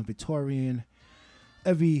 Carolyn Victorian.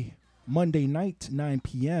 Every Monday night, 9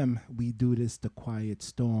 p.m., we do this, The Quiet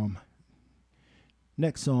Storm.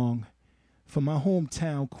 Next song, from my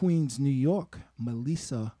hometown, Queens, New York,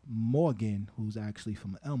 Melissa Morgan, who's actually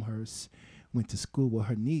from Elmhurst, went to school with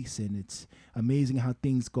her niece, and it's amazing how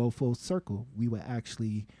things go full circle. We were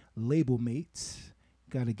actually label mates.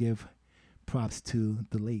 Got to give props to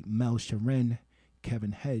the late Mel Sharon,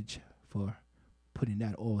 Kevin Hedge, for putting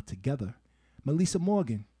that all together. Melissa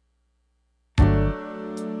Morgan.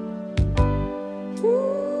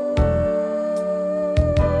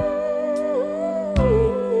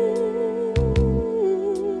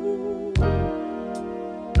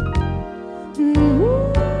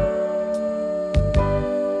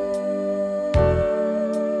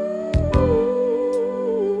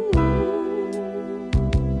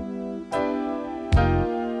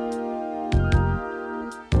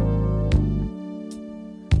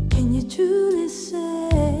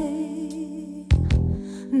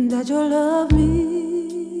 That you'll love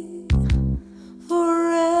me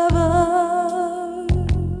forever.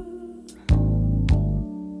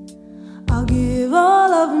 I'll give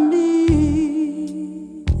all of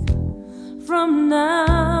me from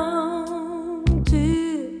now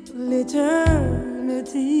till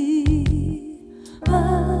eternity.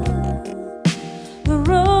 But the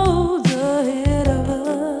roads ahead of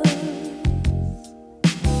us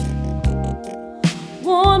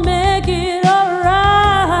won't make it alright.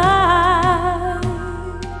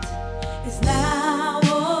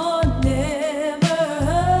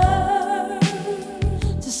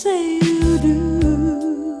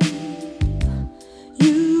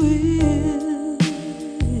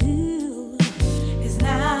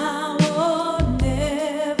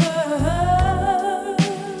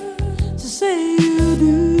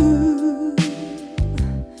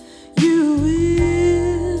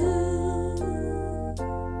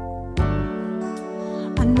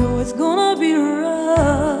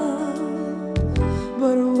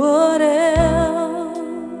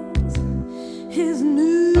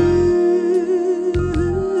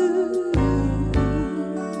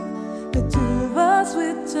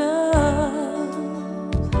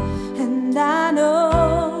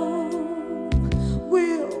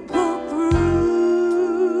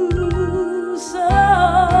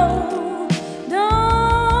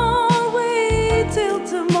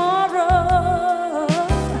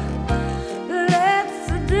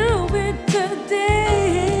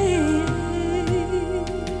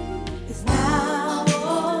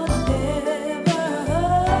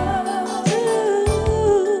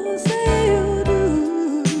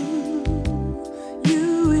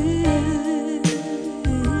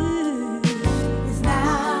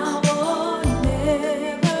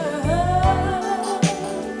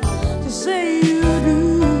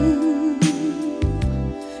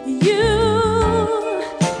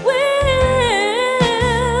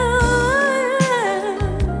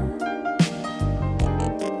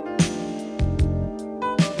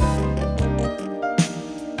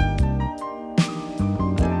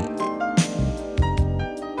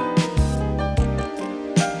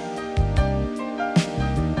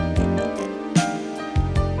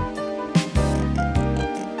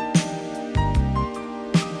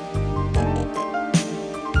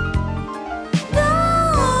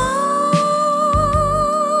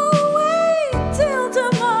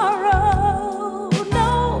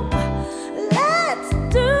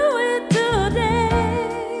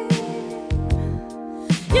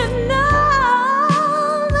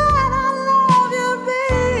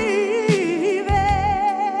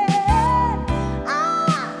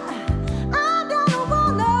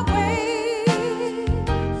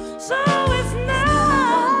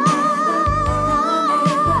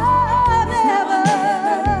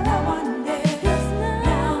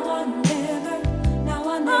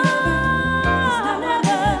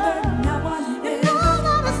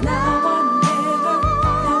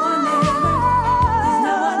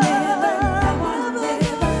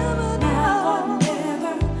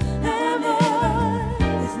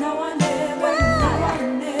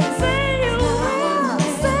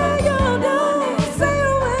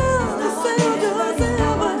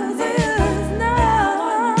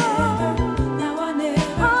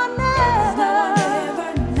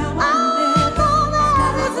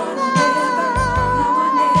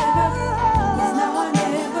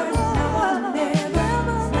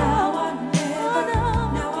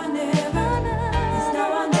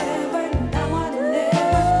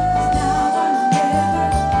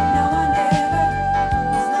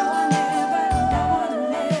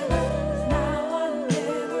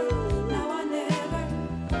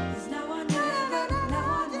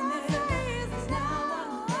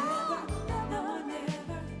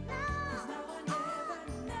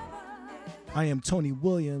 I am Tony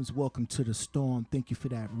Williams. Welcome to the storm. Thank you for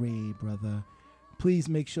that raid, brother. Please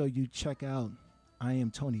make sure you check out I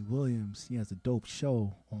Am Tony Williams. He has a dope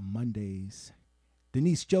show on Mondays.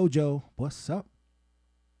 Denise Jojo, what's up?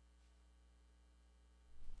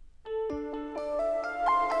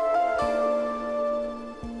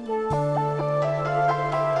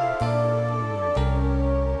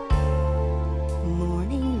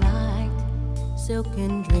 Morning light,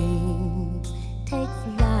 silken dreams take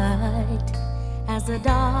flight as the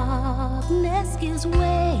darkness gives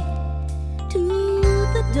way to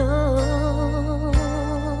the dawn.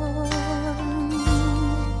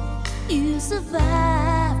 You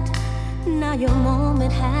survived, now your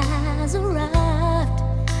moment has arrived.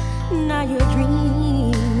 Now your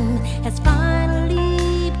dream has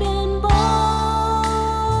finally been born.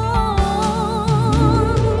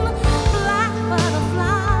 Black butterfly,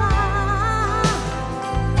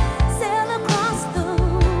 sail across the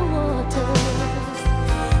waters.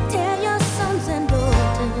 Tell your sons and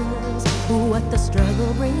daughters what the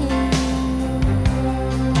struggle brings.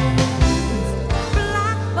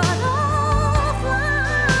 Black butterfly,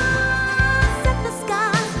 set the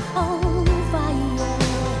skies on fire.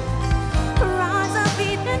 Rise up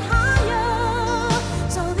even higher,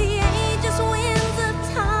 so the ages winds of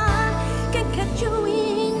time can catch your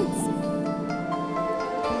wings.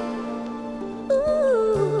 Ooh.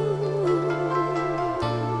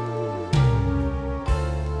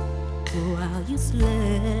 While you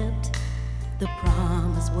slept, the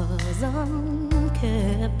promise was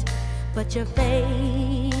unkept, but your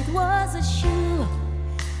faith was as sure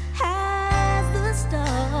as the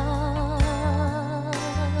stars.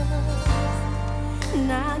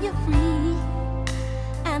 Now you're free,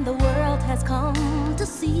 and the world has come to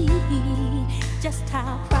see just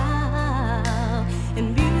how proud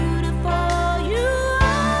and beautiful you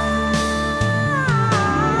are.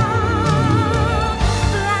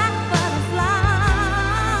 Black butterfly,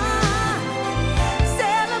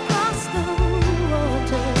 sail across the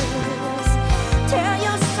waters. Tell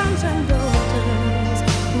your sons and daughters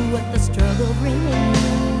what the struggle brings.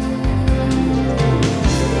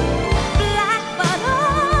 Black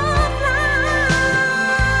butterfly,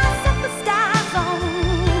 set the skies on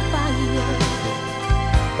fire.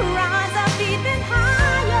 Rise up even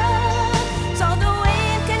higher, so the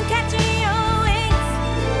wind can catch your wings.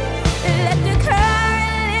 Let the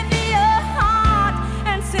current lift your heart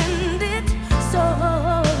and send it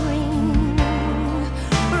soaring.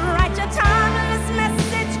 Write your timeless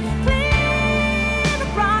message clear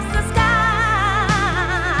across the sky,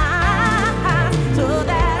 so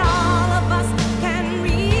that all of us can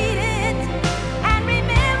read it and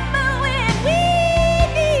remember when we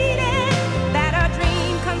need it, that a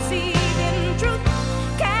dream conceived in truth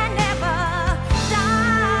can never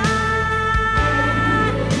die,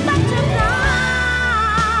 but to fly.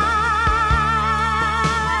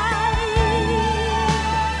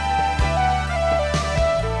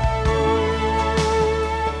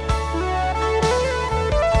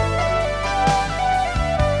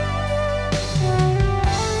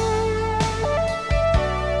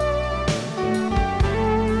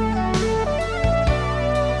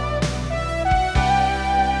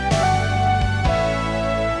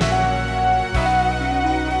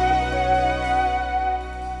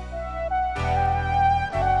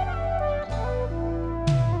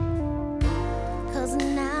 Cause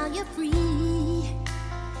now you're free,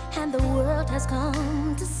 and the world has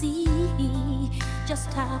come to see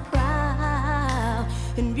just how proud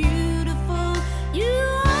and beautiful you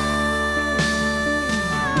are.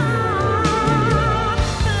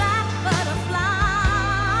 Black butterfly,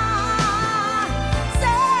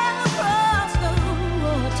 sail across the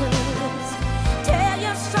waters. Tell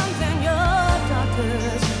your sons and your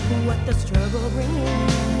daughters what the struggle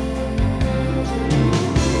brings.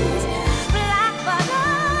 Black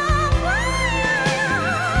butterfly,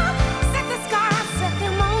 set the skies, set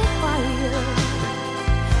them on fire.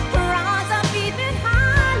 Rise up even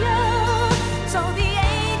higher, so the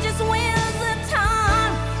ages winds of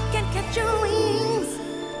time can catch your wings.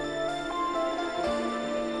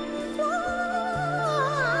 Fly,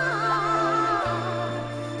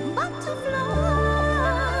 butterfly,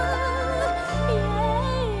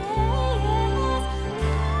 yes.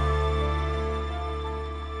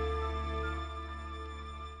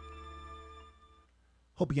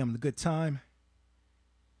 Hope you're having a good time.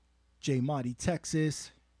 J Marty,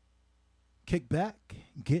 Texas. Kick back,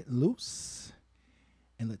 get loose,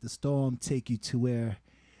 and let the storm take you to where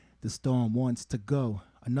the storm wants to go.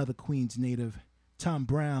 Another Queens native, Tom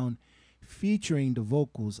Brown, featuring the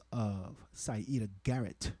vocals of Saida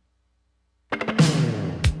Garrett.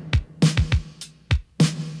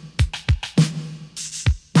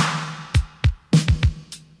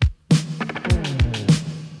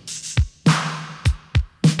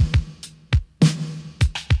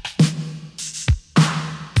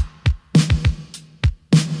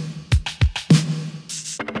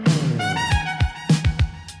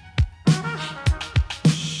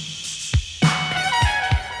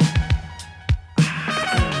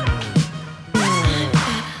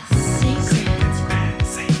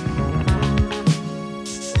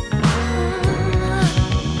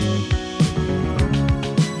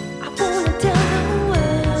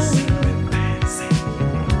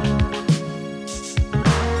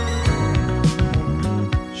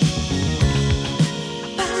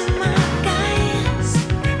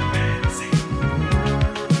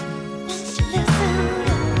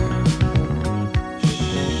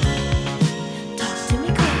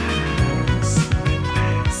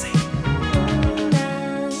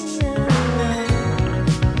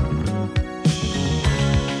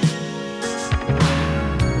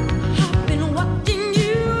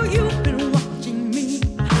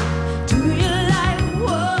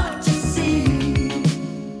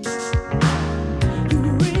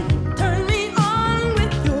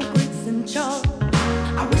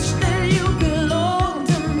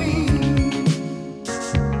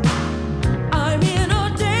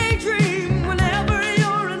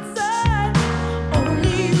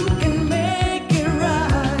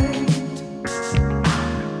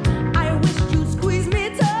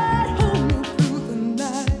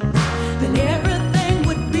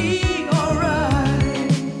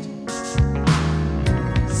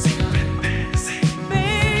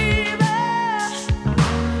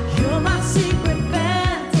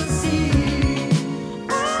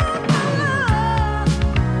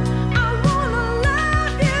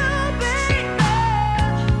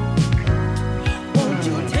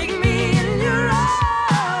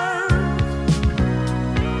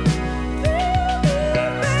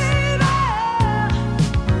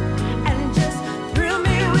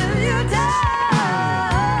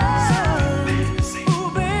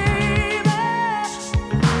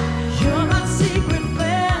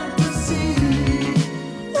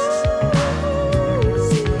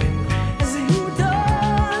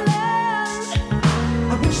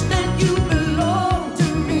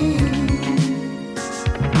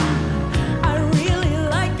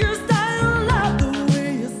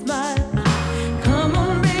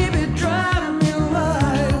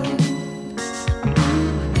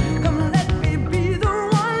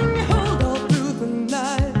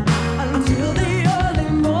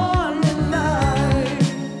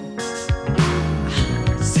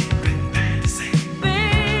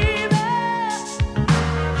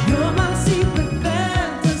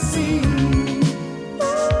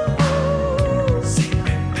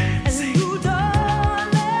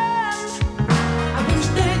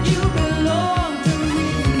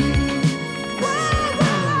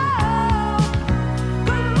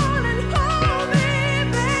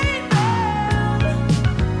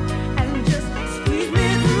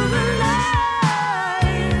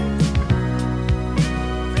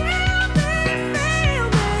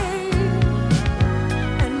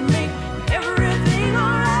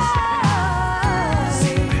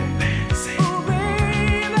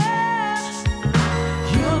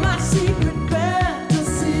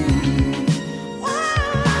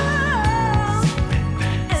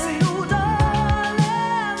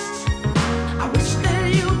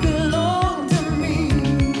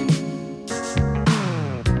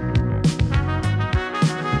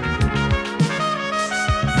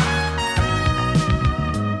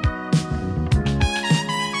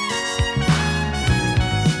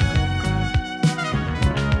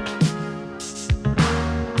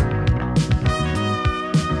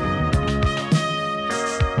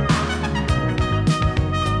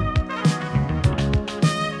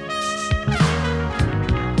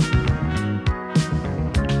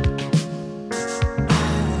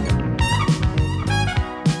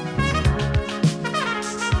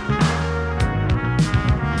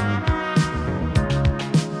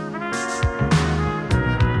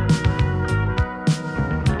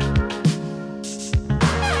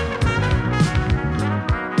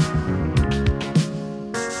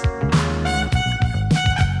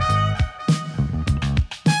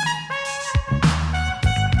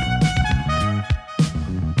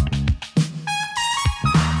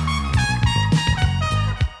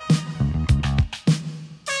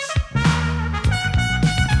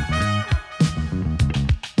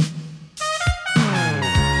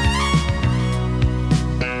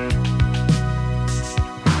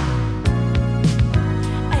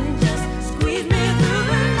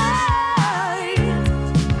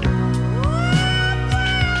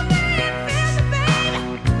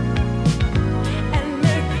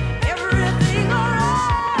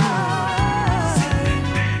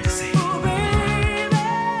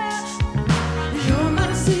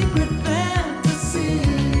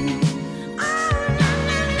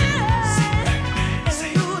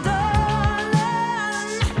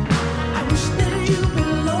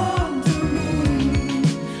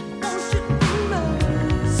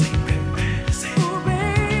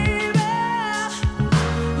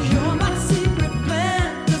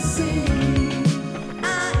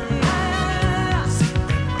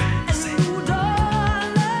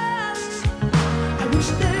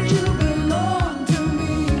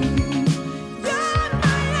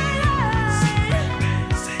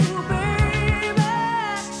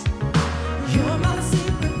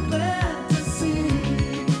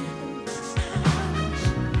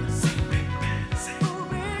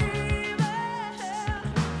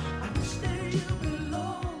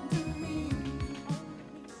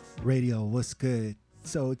 Radio. What's good?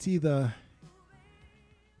 So it's either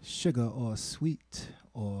sugar or sweet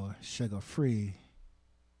or sugar free.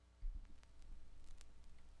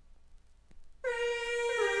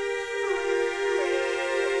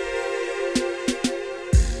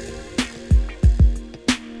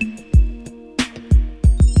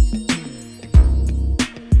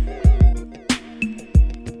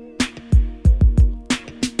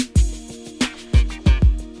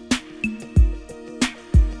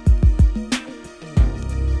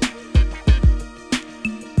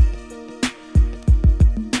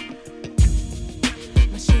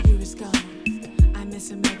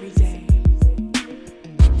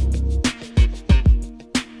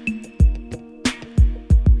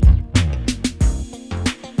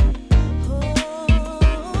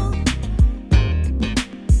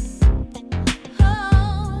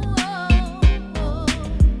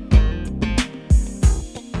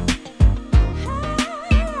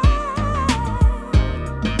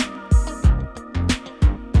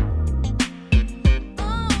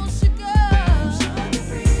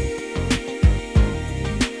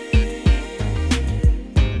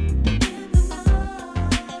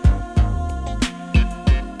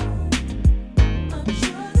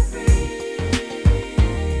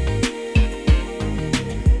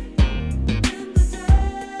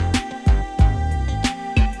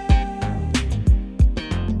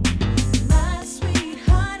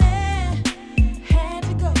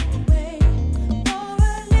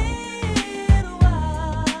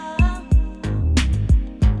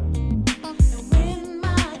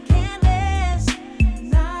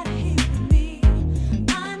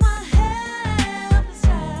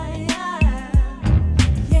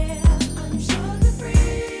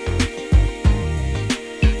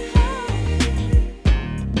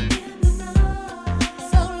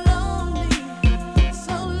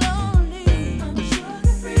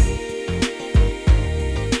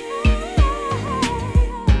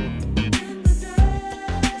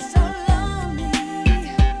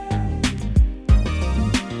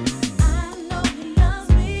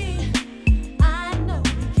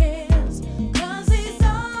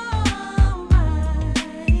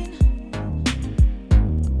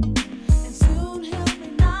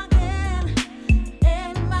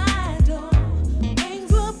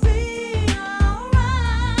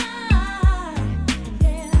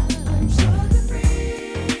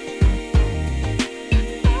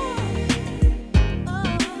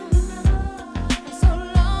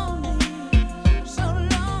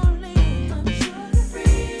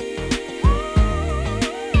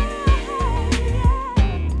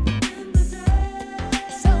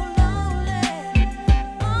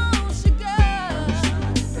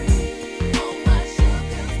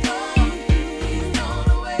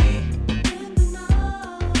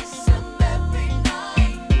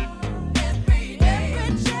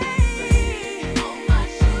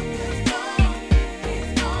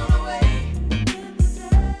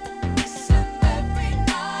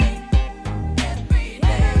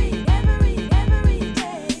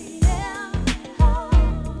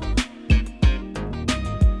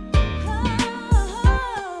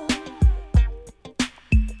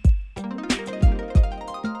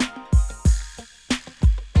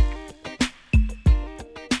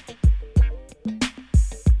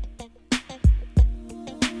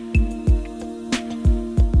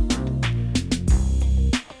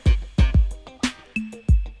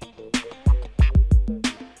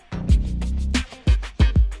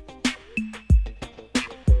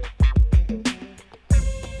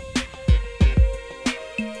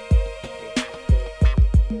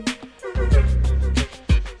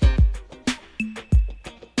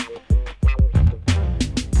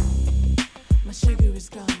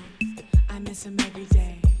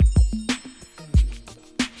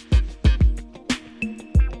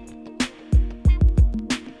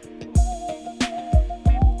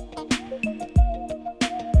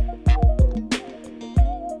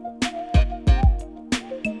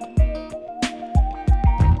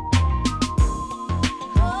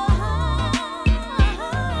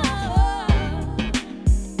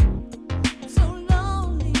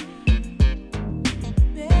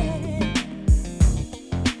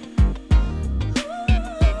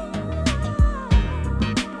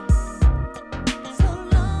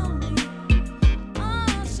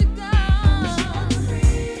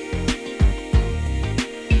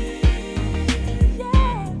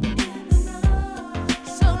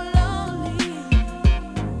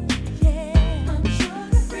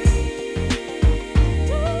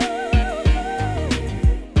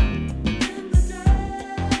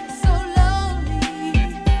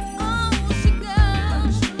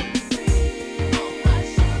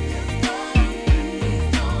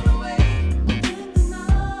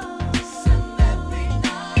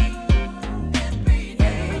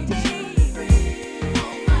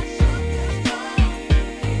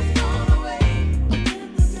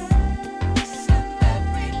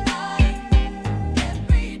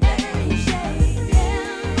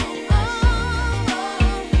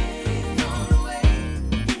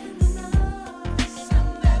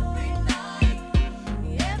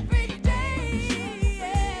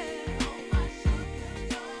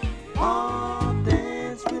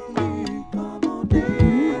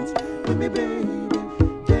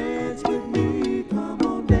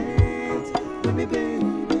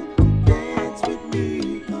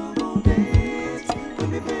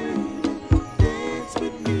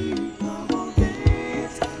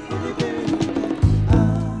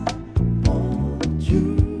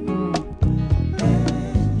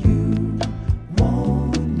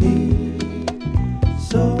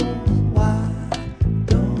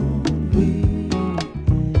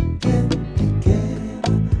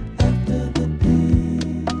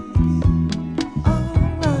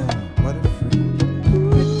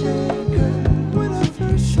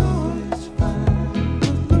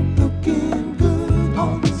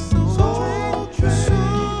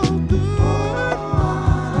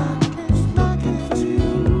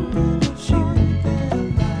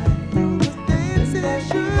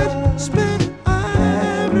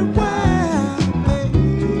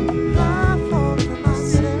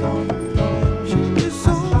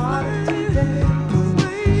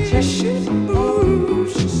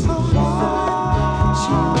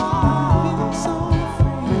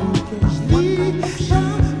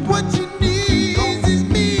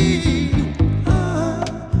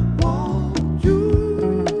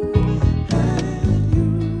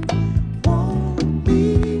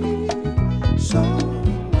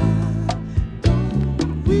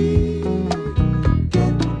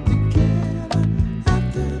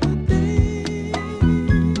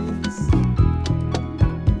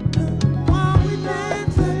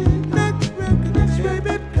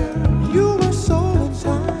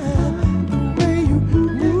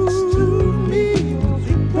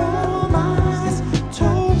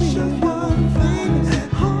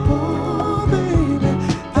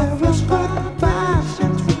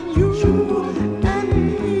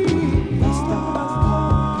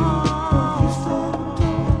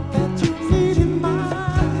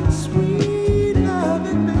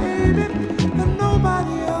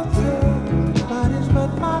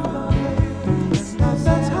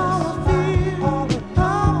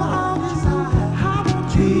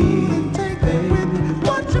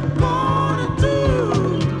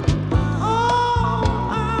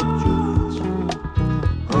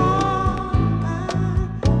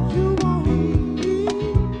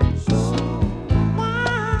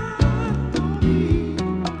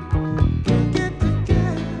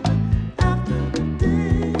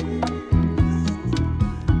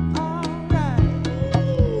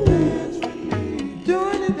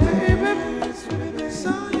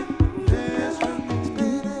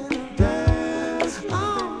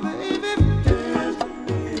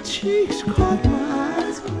 cheeks caught my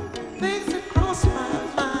eyes, things that crossed my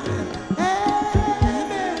mind.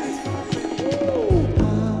 Hey, ooh,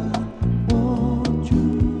 I want you,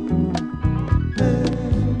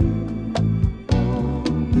 baby,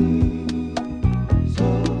 on me, so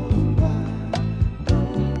why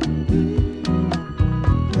don't we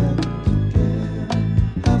get together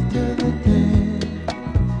after the dance?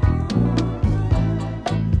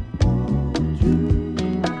 Want you.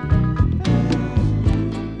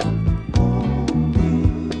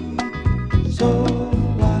 So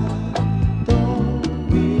why don't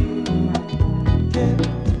we get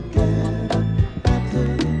together after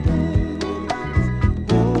the dance?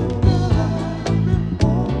 Oh, I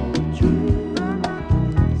want you,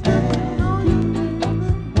 and you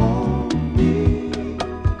want me.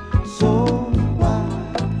 So why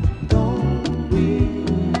don't we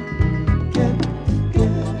get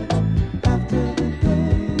together after the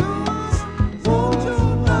dance? Oh,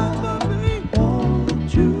 I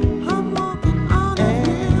want you. I'm walking on the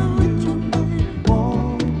hill with you, baby.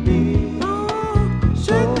 Want me? Oh,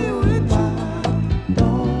 shake me with you.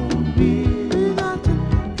 Don't we got to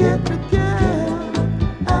get together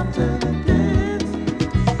after the dance?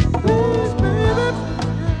 Please, baby,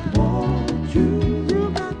 want you. You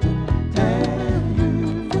got to tell you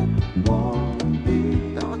want me,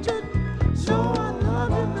 don't you? So I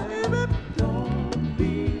love you, baby. Don't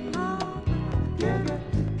we get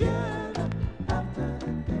together after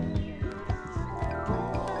the dance?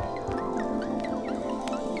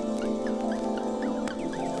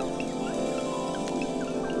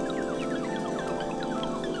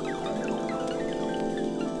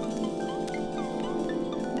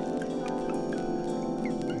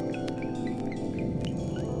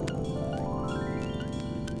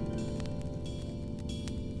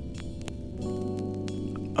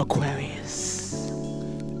 Aquarius,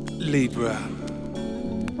 Libra,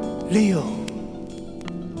 Leo,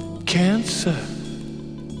 Cancer,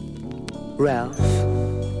 Ralph,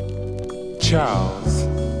 Charles,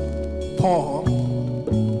 Paul,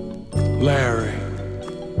 Larry.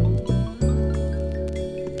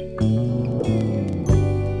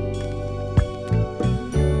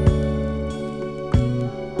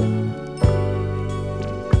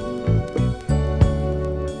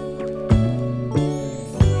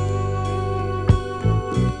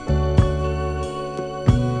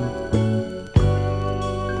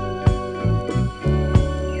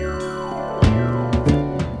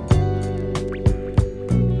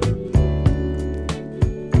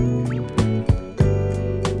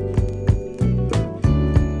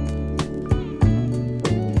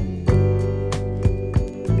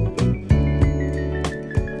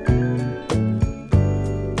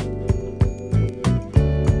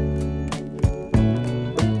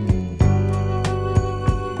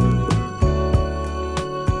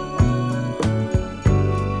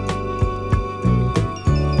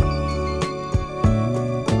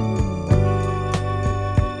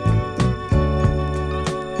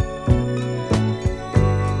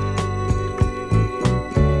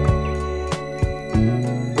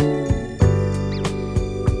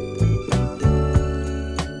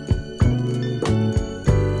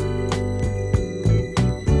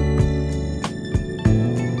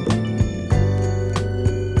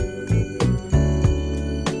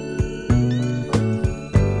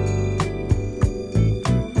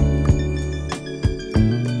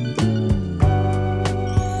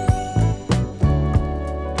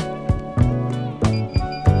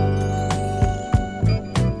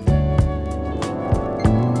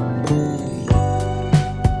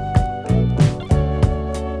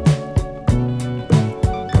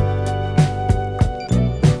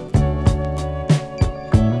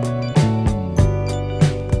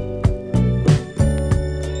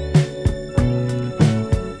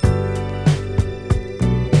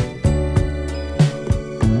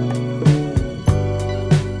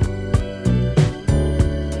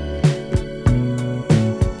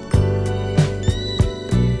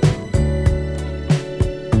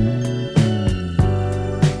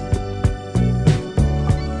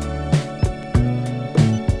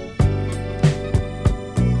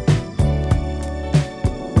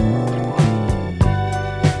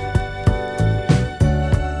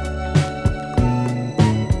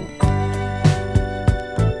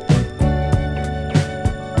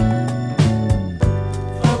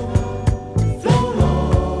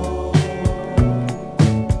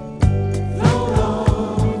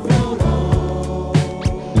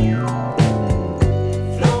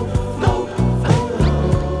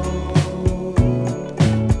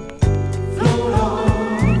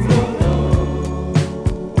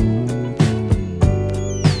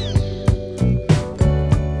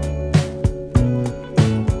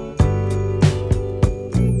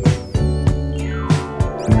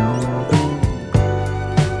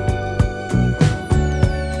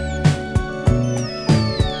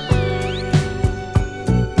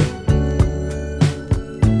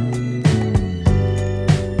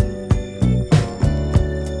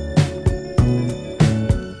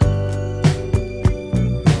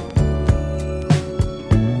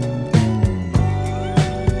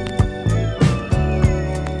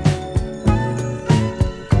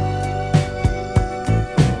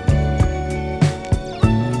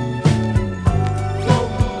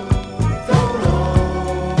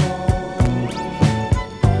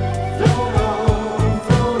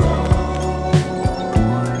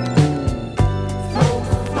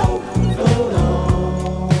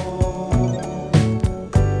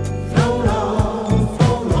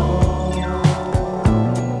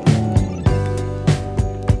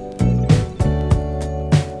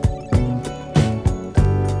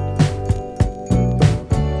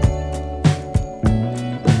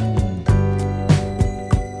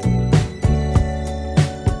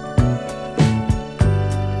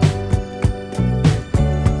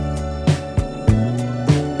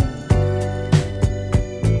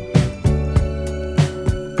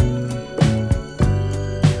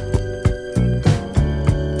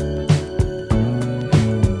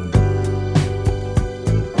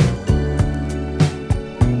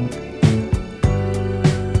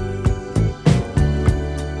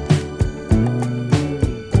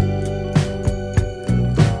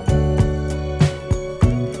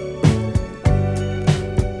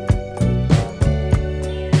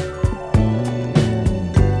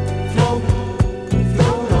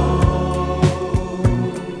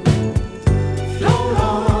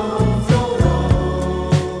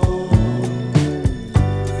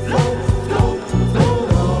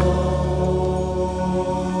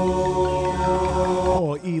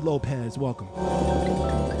 Jimmy Lopez, welcome.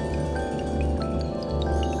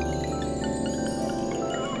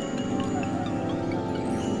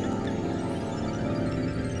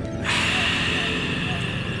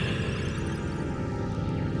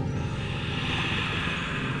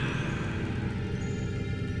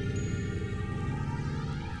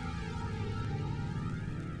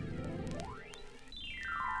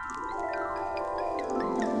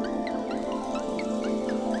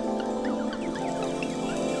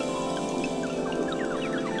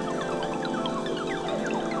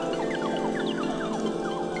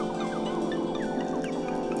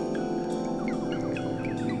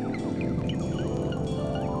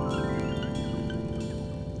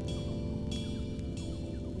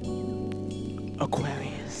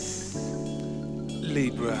 Aquarius,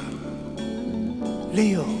 Libra,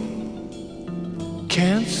 Leo,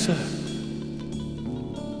 Cancer,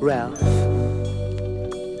 Ralph,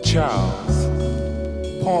 Charles,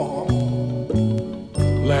 Paul,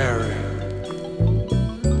 Larry.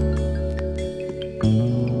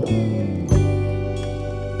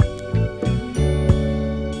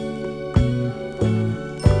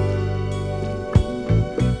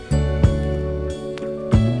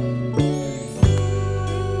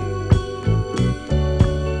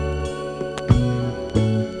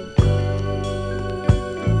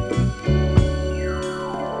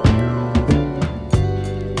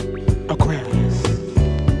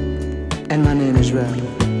 And my name is Ralph.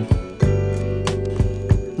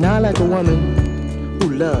 Now I like a woman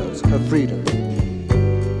who loves her freedom.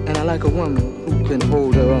 And I like a woman who can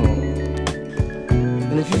hold her own.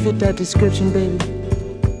 And if you fit that description, baby,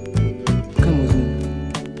 come with me.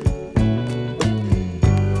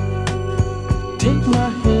 Take my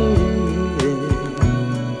hand.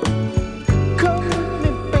 Come with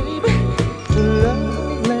me, baby, to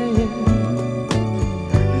love land.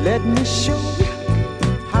 Let me show you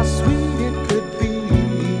how sweet it could be,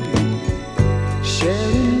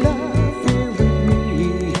 sharing love here with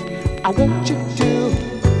me. I want you to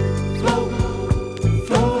float,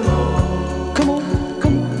 float on. Come on,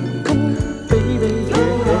 come on, come on, baby.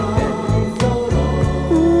 Float on, float on.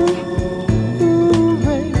 Ooh, ooh,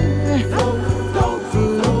 baby. Float, float,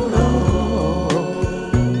 float on.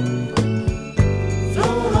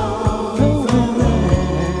 Float on, float on.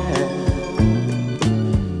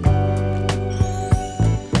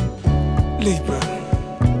 Libra.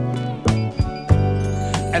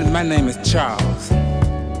 And my name is Charles.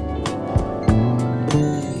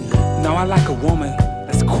 Now I like a woman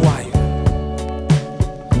that's quiet.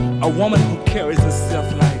 A woman who carries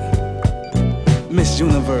herself like Miss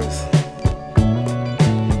Universe.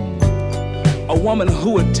 A woman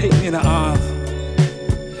who would take me in her arms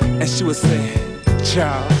and she would say,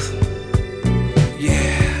 Charles,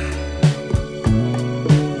 yeah.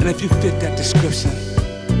 And if you fit that description,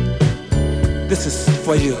 this is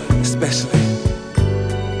for you, especially.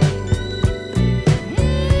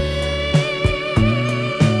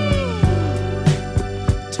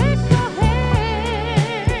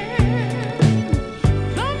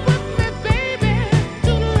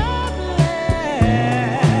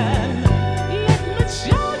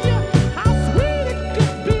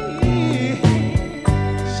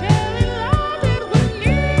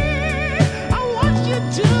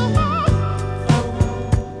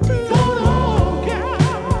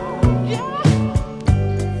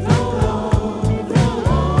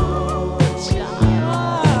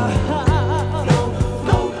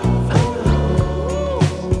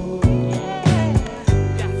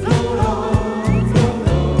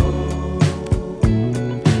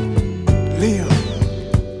 Leo.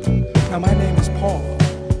 Now my name is Paul.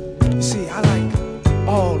 You see, I like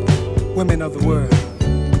all women of the world.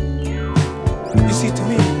 You see, to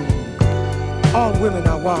me, all women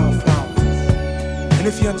are wildflowers. And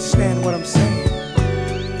if you understand what I'm saying,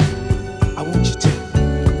 I want you to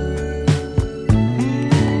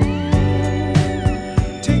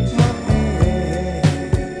take my hand.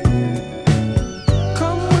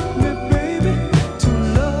 Come with me, baby, to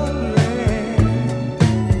love land.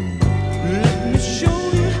 Let me show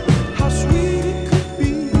you how sweet it could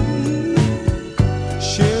be,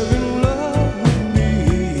 sharing love with me.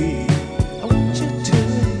 I want you to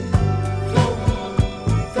float,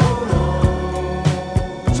 float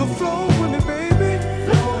on. So float with me, baby.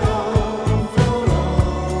 Float on, float on.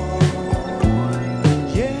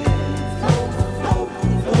 Yeah, float, float,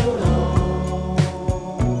 float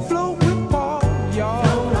on. Float with Paul, y'all.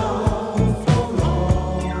 Float on, float on.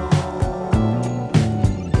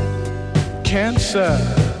 Cancer.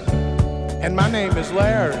 And my name is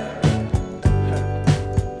Larry.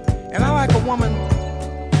 And I like a woman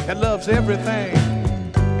that loves everything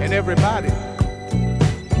and everybody.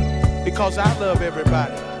 because I love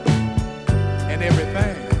everybody and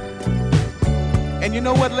everything. And you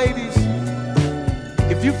know what, ladies?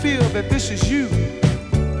 If you feel that this is you,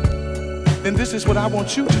 then this is what I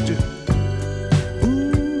want you to do.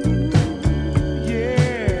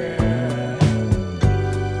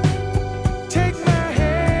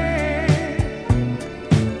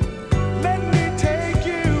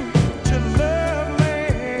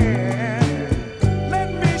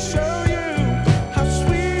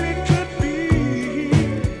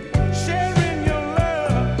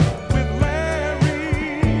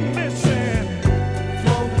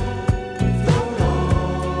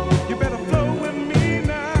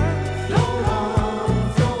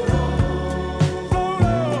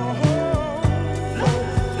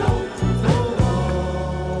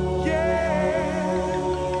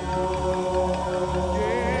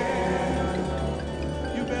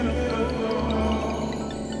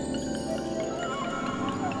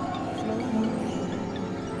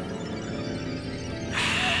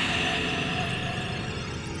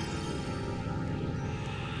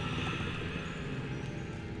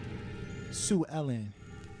 Sue Ellen,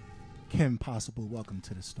 Kim Possible, welcome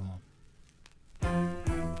to the storm.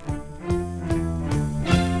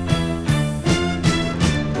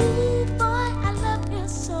 Ooh, boy, I love you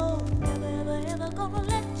so. Never, ever, ever gonna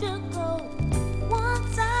let you go.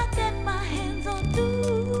 Once I get my hands on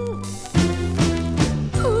you.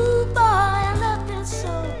 Ooh, boy, I love you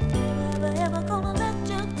so. Never, ever, ever gonna let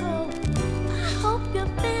you go. I hope you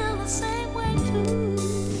feel the same way too.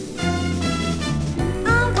 I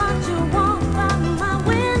watch you walk by my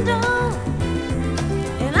window,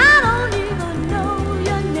 and I don't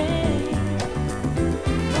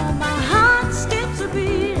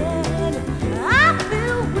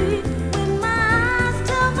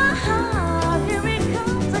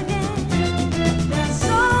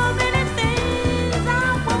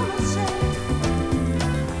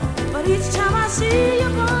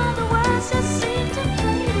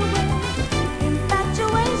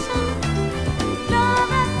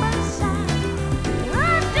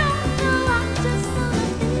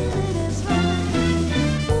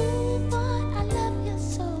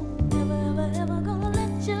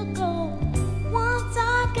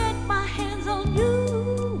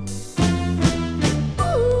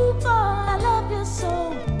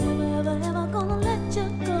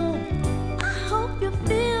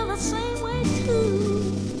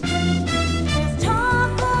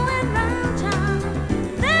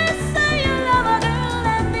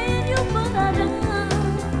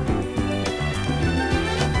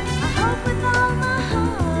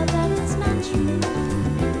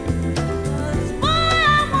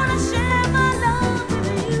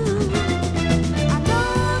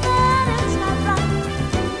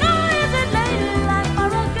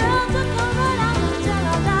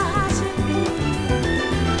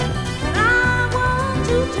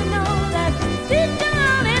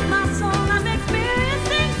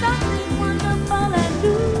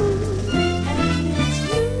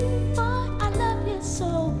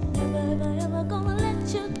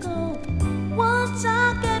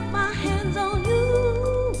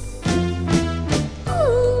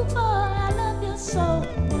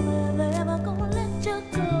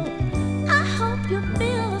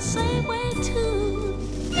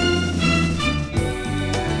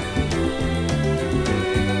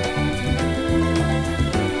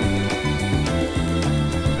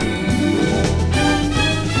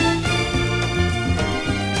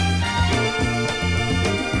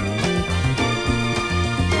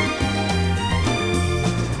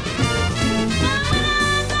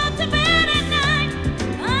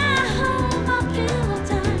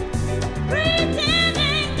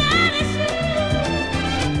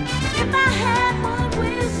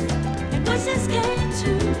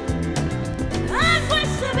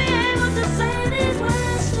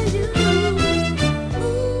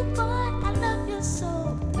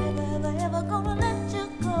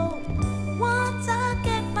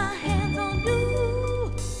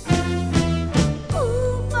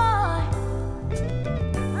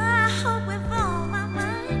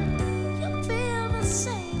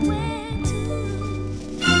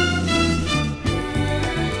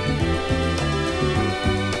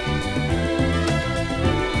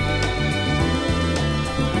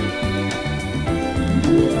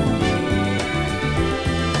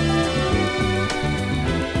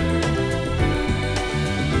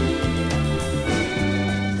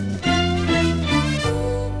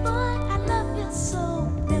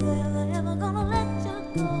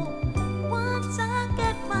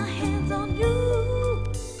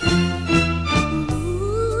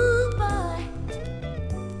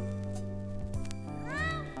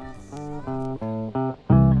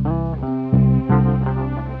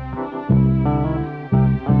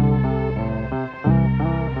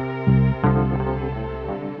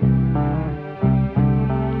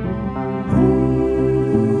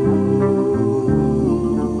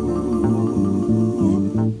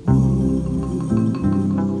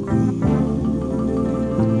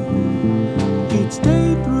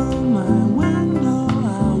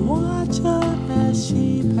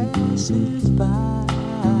passes by.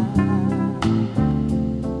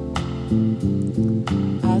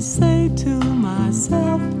 I say to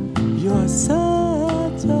myself, you're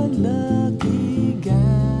such a lucky guy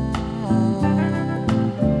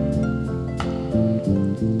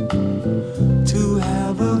to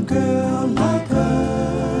have a girl like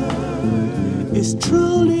her. It's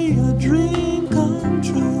truly a dream come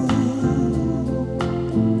true.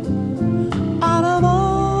 Out of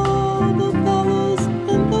all the fellas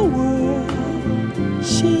in the world,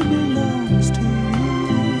 she belongs to you.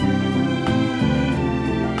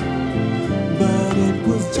 But it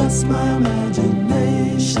was just my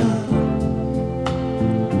imagination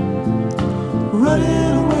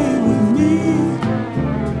running away with me.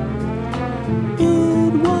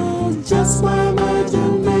 It was just my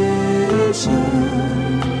imagination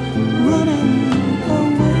running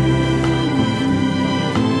away with me.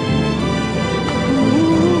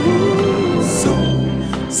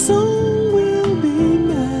 Soon we'll be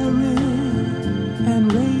married and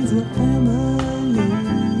raise a family.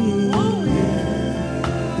 Oh, yeah.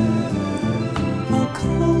 A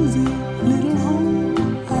cozy little home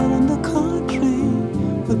out in the country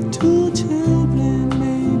with 2 children,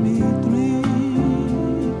 maybe 3.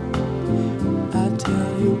 I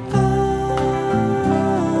tell you, I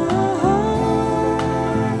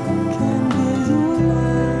can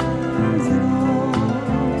visualize it all.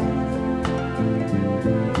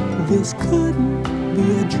 This couldn't be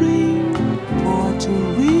a dream, for too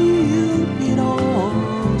real it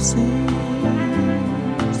all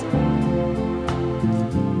seems.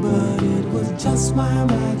 But it was just my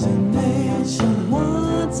imagination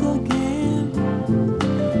once again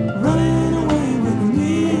running away with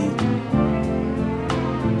me.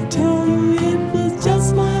 I tell you, it was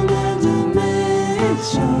just my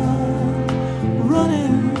imagination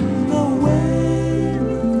running away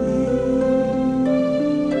with me.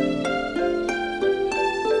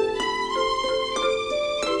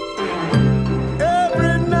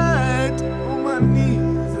 Every night on my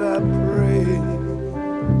knees I pray,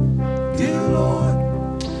 dear Lord,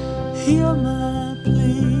 Hear my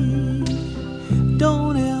plea.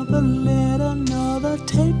 Don't ever let another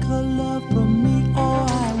take her love from me, or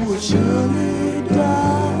I will surely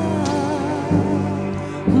die.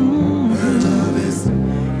 Her love is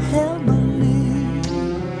heavenly.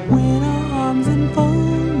 When her arms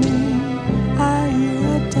enfold me, I hear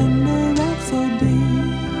a tender rhapsody.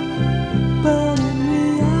 But in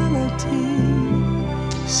reality,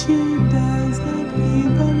 she doesn't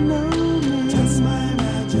even know me. Just my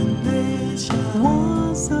imagination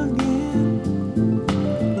once again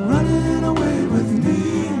running away with me.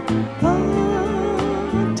 Oh,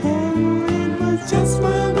 I tell you, it was just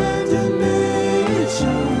my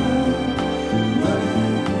imagination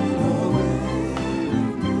running away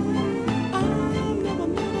with me. I've never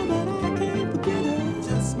met her, but I can't forget her.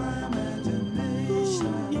 Just my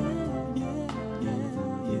imagination. Yeah, yeah,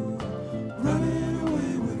 yeah, yeah. Running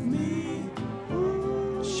away with me.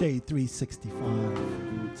 Shade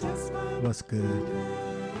 365. Just my What's good?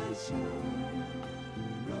 imagination.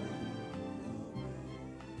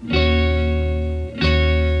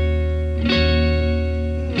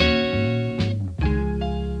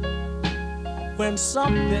 When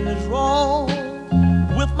something is wrong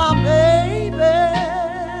with my baby,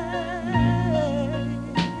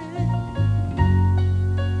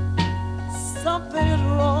 something is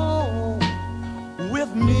wrong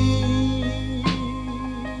with me.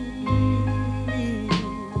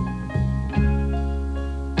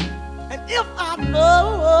 And if I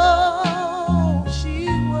know she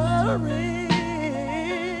worries,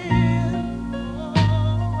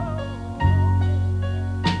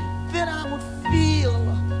 then I would feel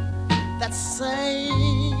that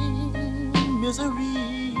same misery.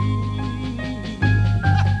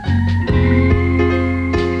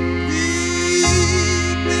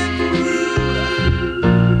 We've been through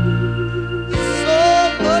so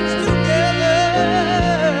much together.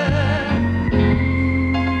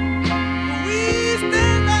 We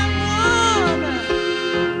stand by one,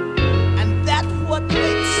 and that's what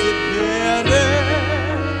makes it better.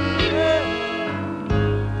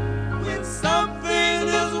 When something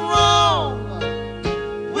is wrong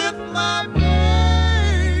with my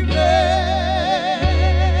baby,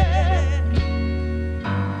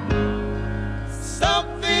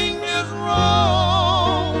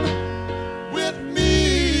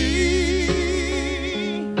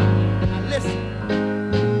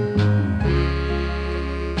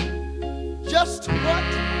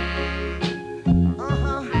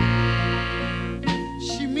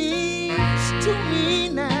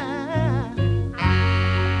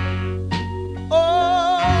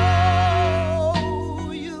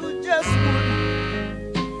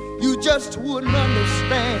 just wouldn't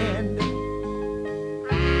understand.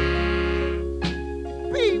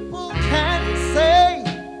 People can say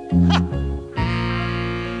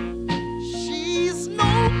she's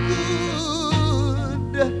no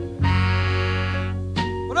good,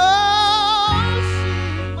 but oh,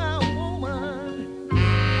 she's my woman,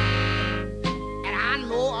 and I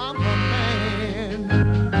know I'm her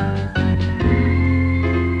man.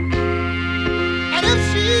 And if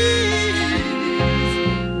she's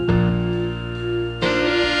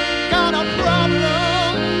got a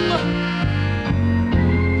problem,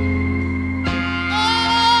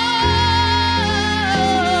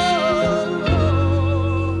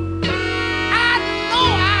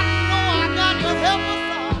 I got to help her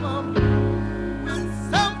solve 'em. When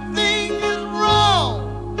something is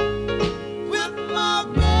wrong with my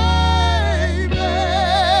baby,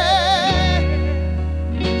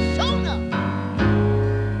 show now.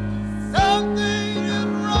 Something is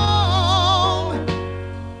wrong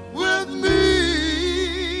with me.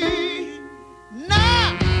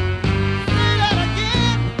 Now, say that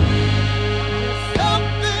again.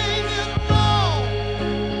 Something is wrong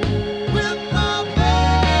with my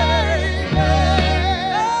baby.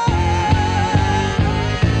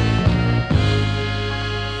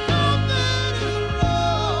 Something is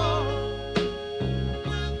wrong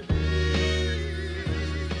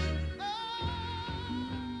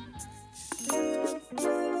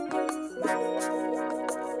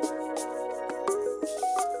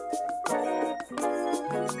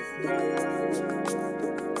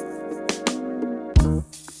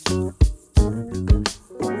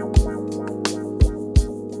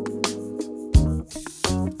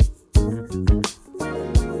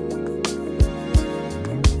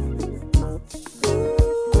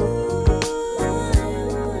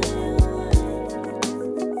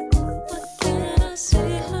Can I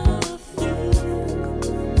say how I feel?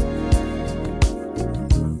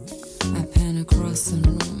 I pan across the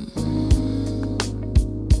room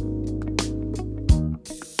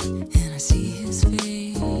and I see his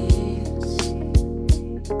face.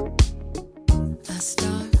 I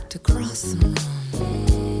start to cross the room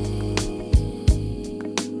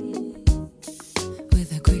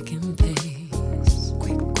with a quickened pace.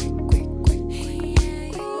 Quick, quick, quick, quick.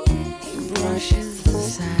 He brushes the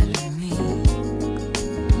side of me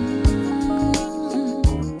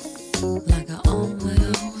like I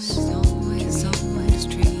always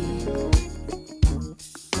dream.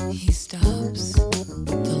 He stops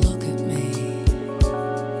to look at me.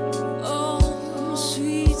 Oh,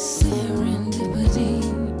 sweet serendipity.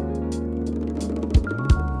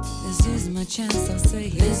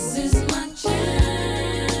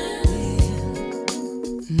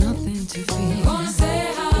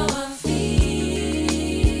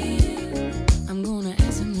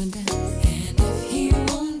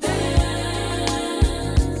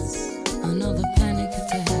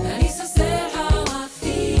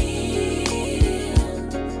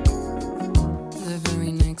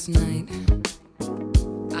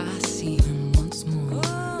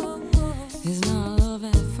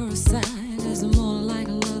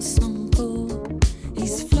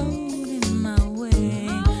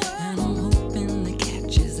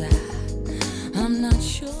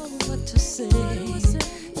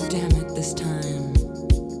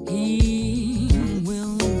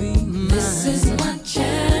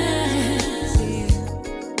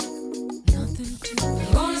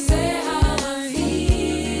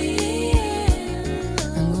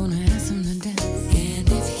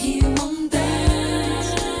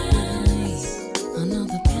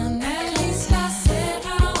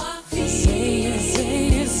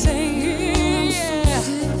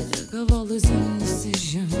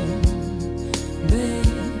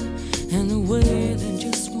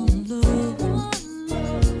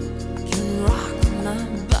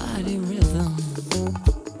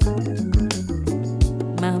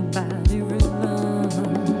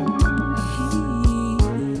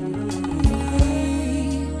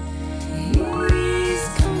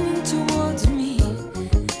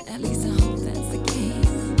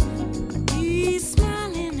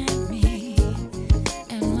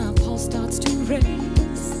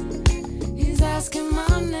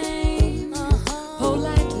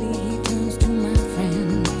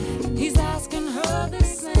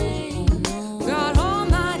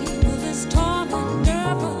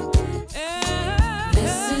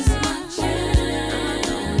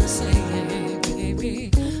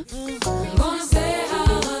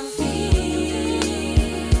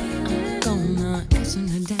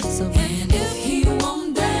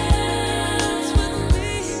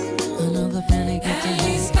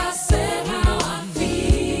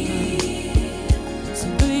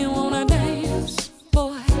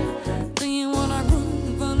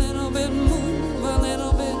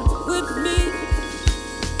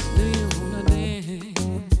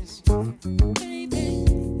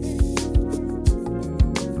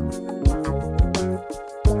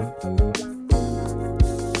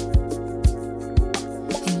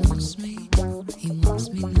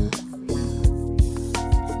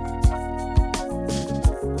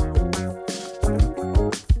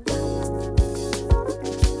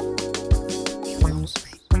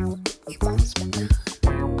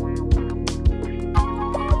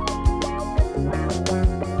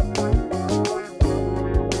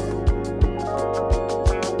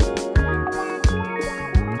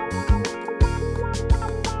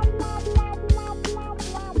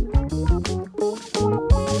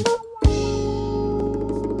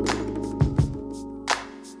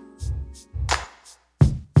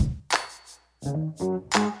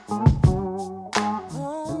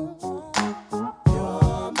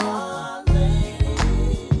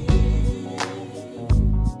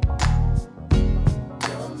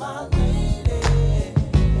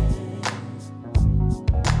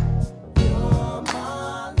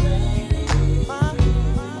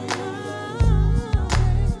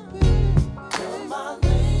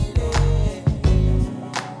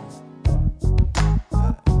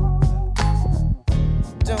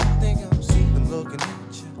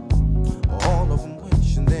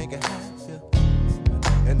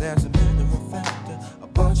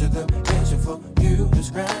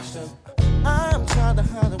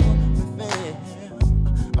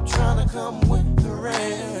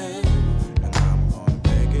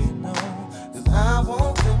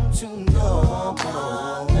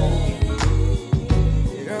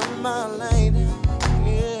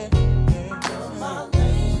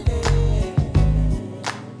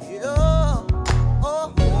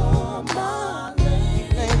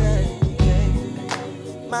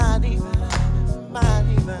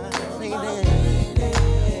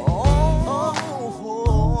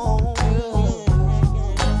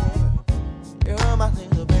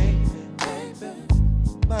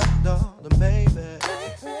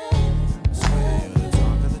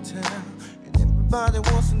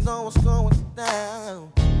 know what's going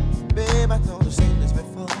down. Babe, I told you seen this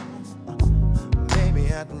before. Maybe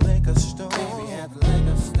at the liquor store. Maybe at the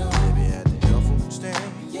liquor store. Maybe at the health food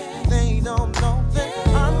stand. Yeah. They don't know that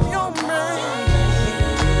I'm your man.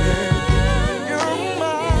 You're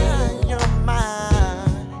mine, you're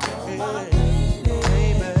mine.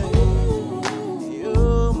 Baby,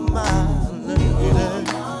 you're my lady.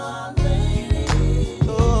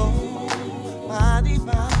 Oh, my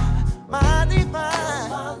divine, my divine.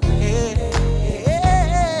 Yeah.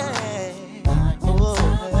 Oh,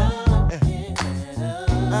 yeah.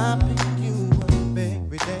 I pick you up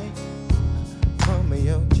every day from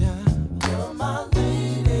your job. You're my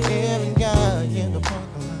lady. Every guy in the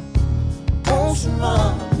parking lot wants to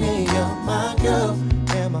run me. You're my girl,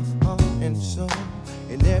 and my heart and soul.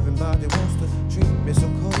 And everybody wants to treat me so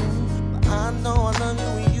cold. But I know I love you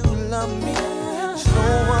and you love me. There's no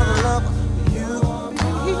other lover you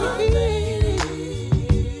and me.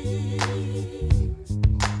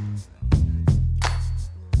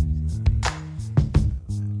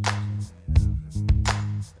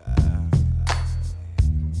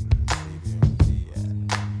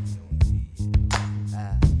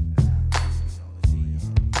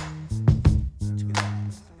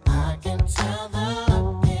 I can tell the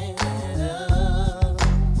look in her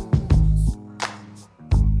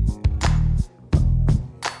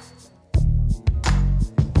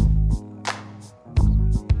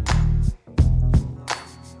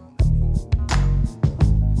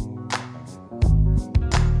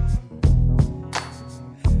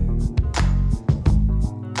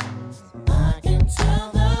I can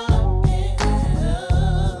tell the look in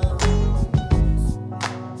her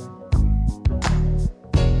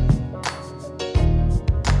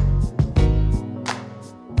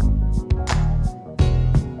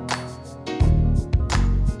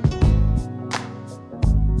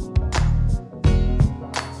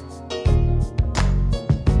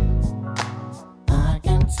I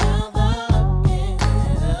can tell the look in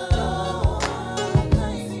her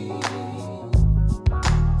lady.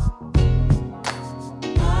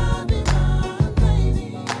 My divine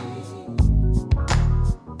lady.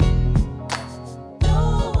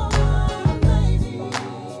 You're my lady.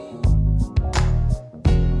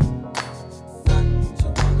 Such a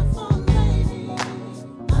wonderful lady.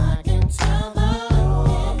 I can tell the look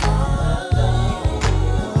in her lady.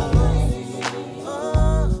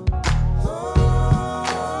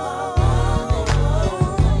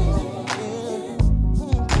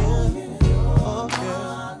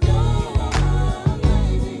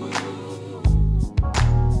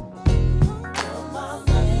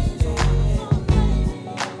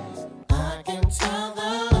 I can tell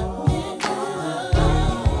the look in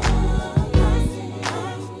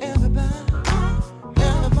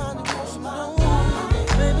everybody wants to know,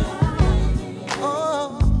 baby. Oh,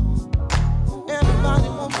 everybody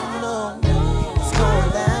wants to know what's going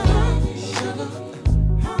down, sugar.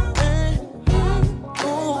 Hey,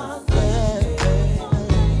 oh, yeah.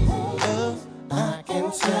 I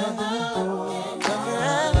can tell the look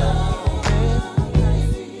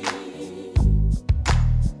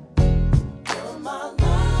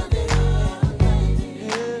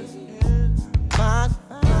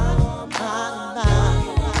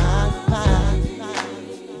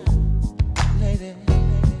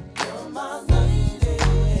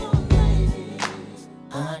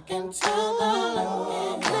I can tell the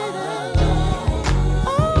look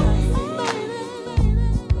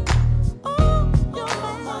I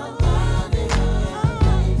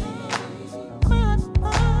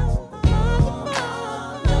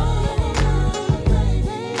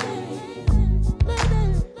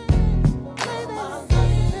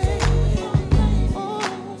can tell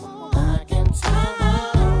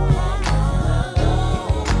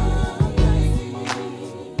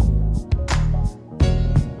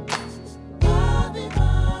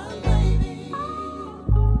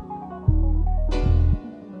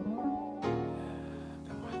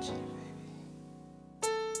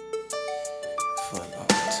for a long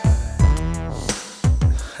time.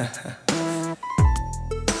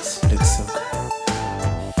 This looks so good.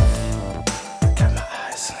 Got my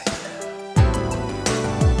eyes on you.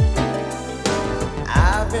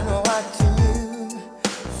 I've been watching you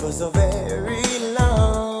for so very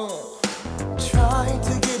long, trying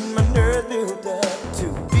to get my nerve built up to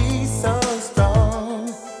be so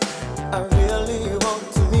strong. I really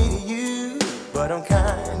want to meet you, but I'm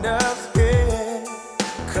kind of scared,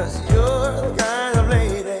 'cause you're the kind of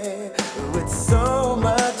lady with so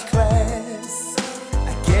much class.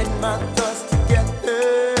 I get my thoughts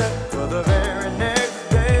together for the very next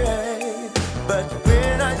day, but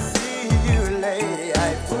when I see you, lady, I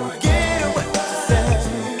forget what to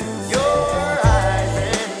say.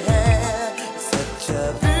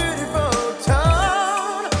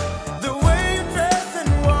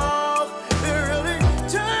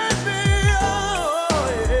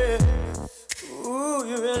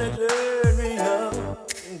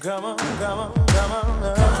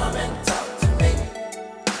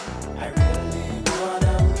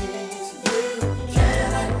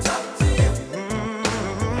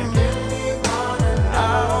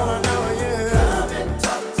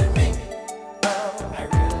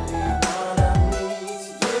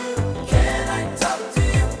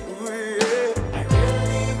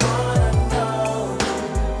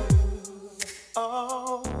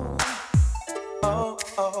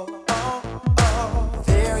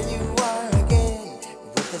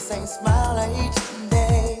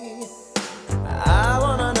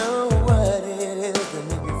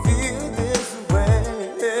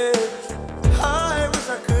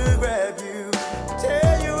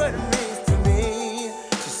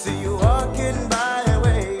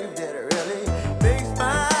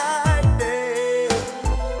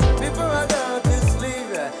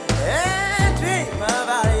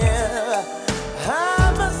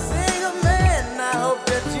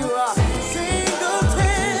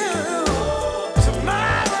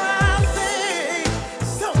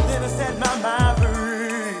 my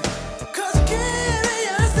free. 'Cause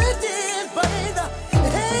curiosity is burning the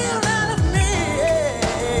hell out of me,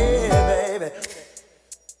 baby.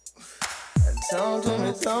 Talk to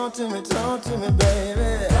me, talk to me, talk to me, baby.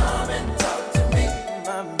 Come and talk to me,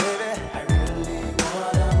 my baby. I really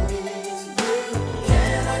wanna meet you.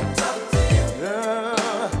 Can I talk to you,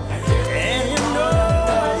 girl? And you know,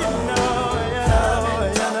 no,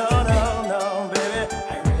 baby.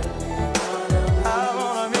 I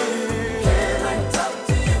wanna meet you. Can I talk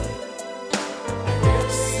to you?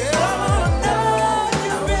 Say I wanna know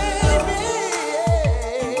you, baby.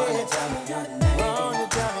 Wanna tell me your name? Wanna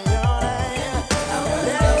tell me your name?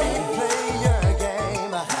 Let me play your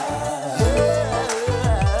game.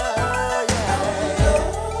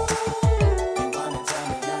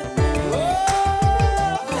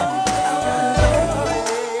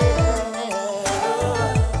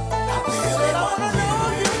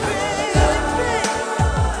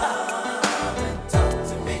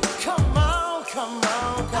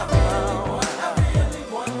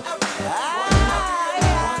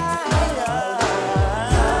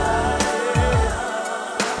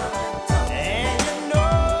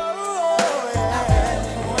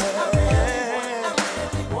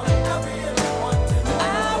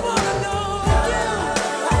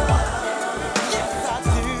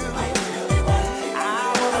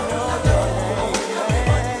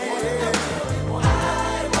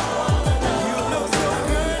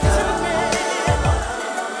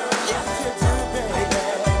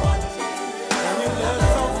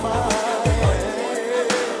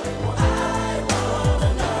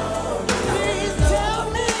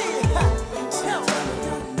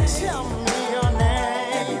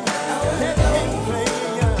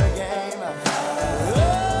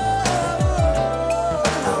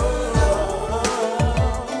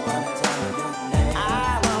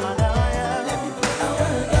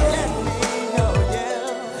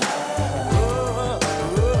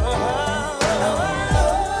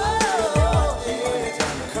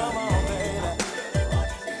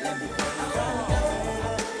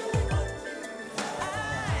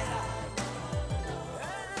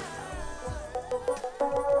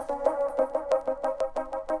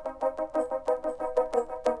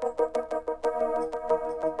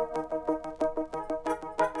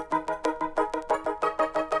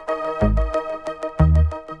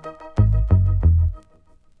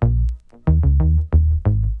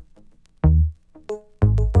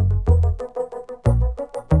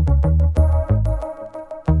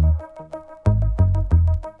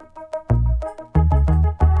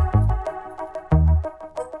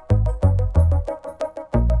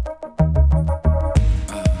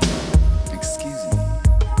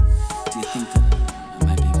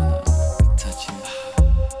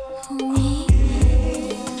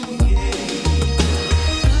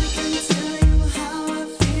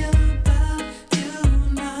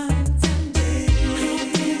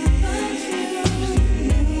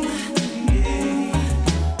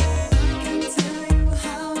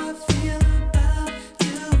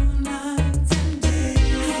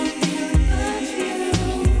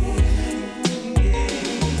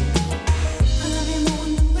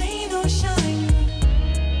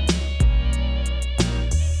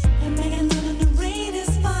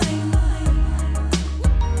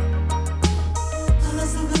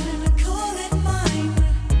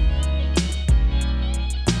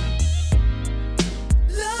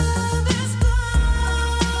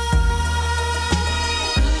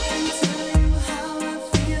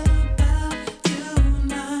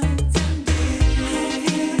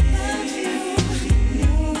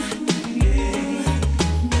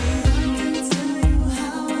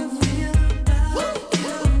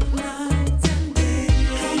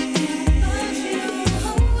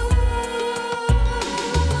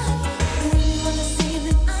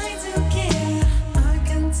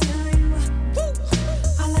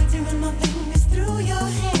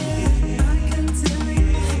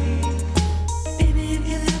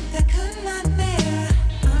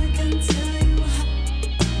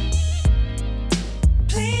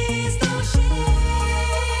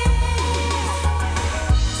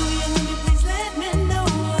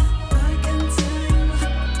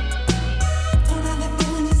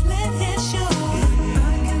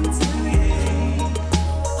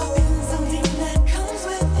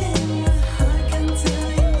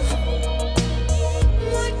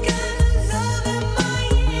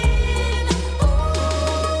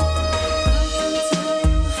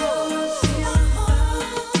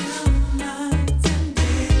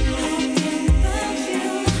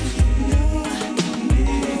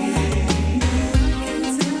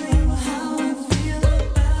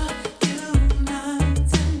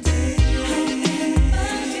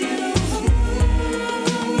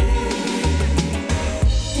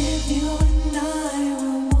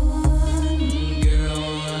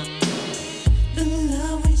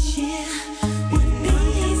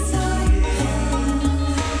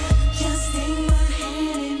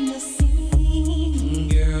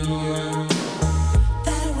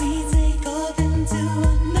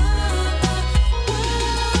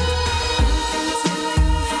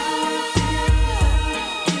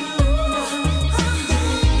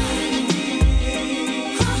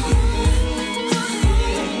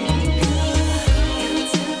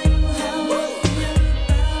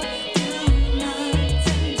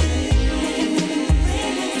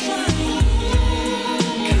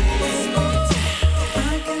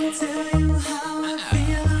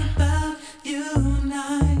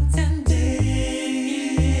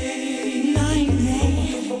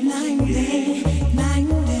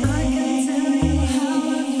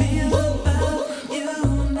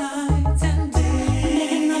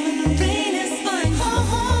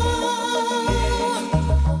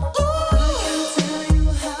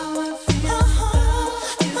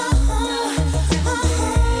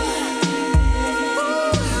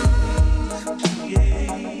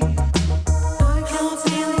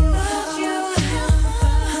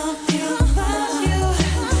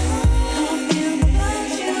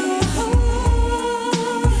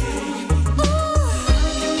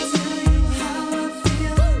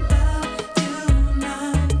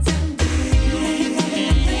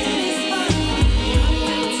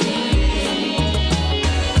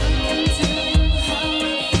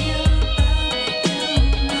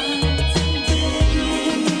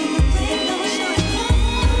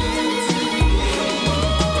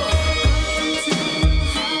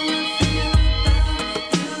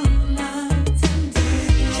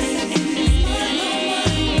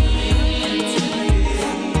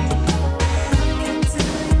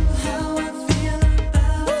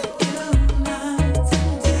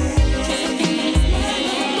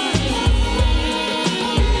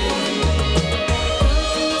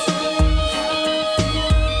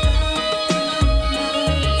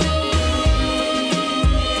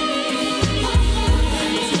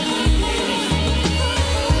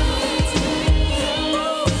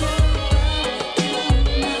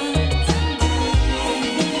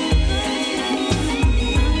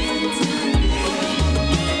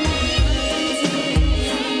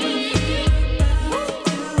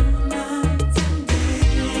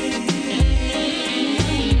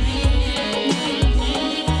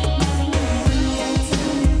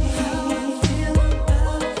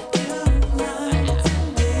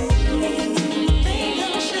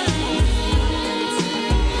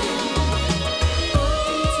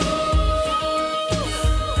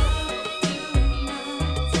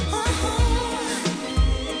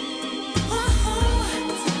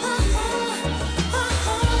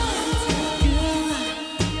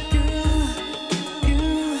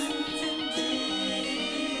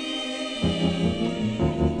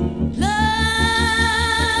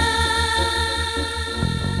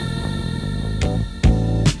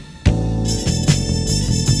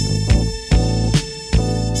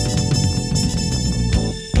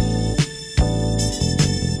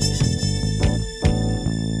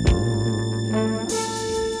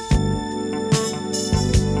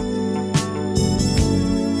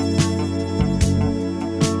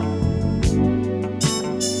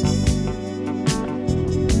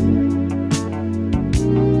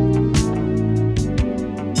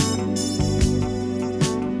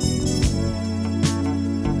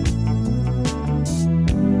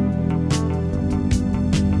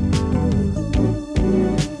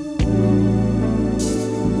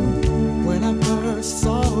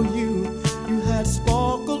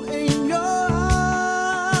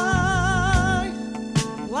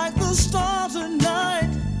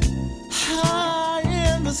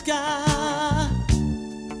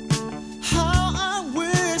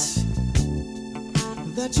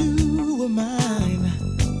 were mine.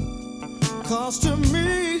 'Cause to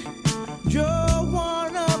me, you're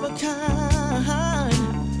one of a kind.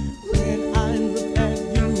 When I look at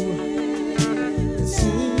you, it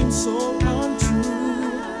seems so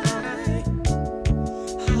untrue.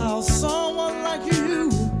 How someone like you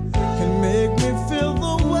can make me feel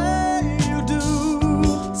the way you do.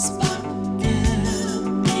 Sparkle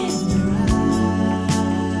in your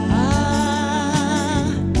eye.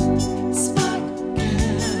 Sparkle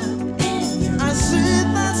in your eye. I see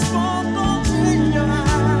that sparkle in your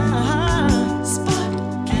eye.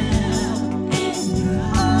 Sparkle in your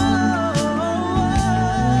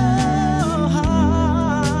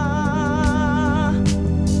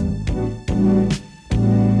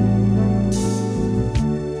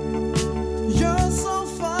You're so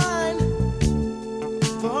fine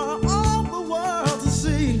for all the world to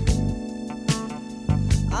see.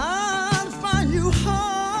 I find you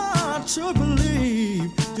hard to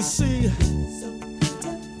believe, to see.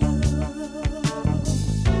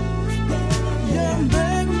 You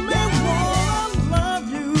make me wanna love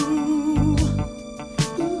you.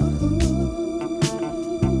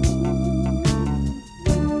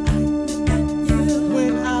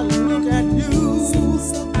 When I look at you,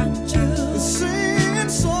 it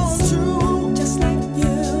seems so true. Just like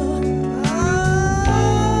you.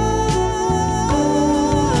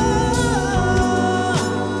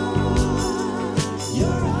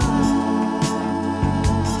 Your eyes,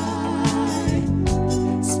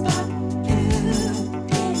 sparkle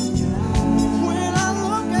in your eyes. When I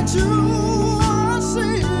look at you, I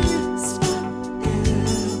see sparkle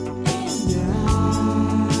in your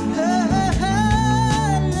eyes. Hey,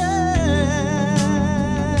 yeah.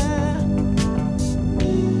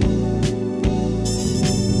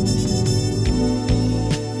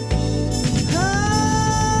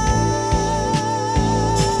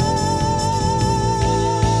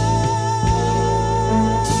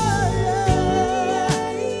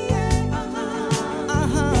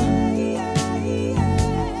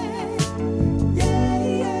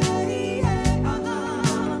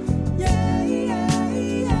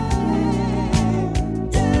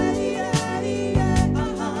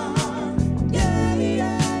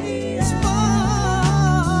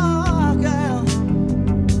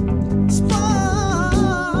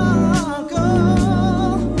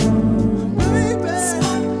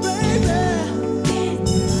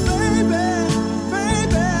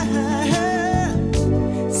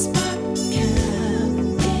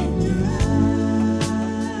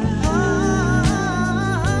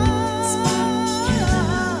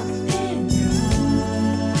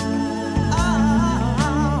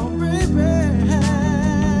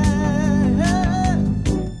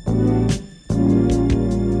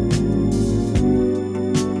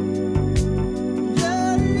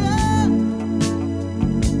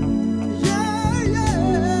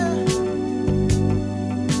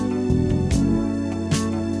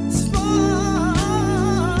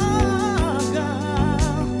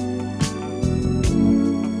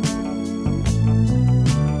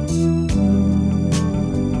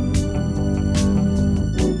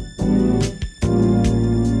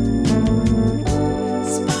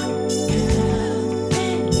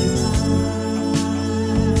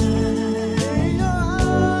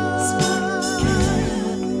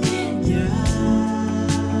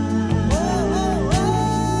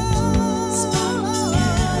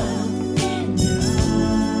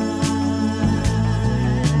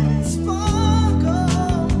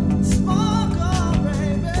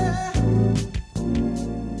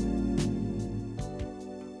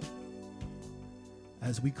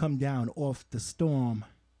 As we come down off the storm,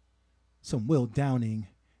 some Will Downing,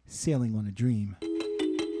 Sailing on a Dream.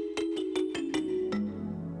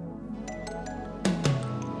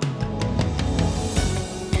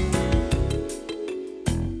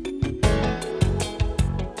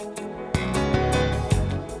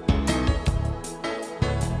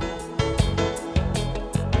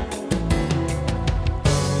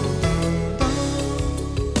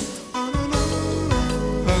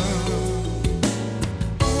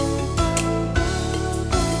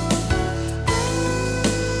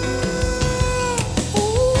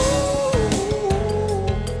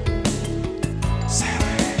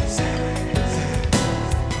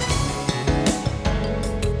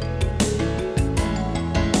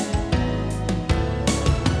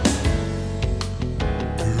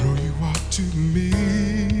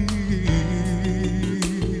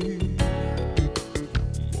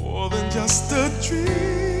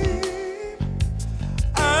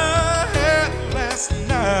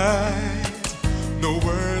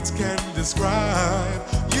 describe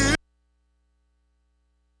you.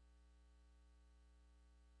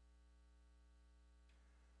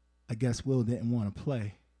 I guess Will didn't want to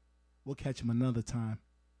play. We'll catch him another time.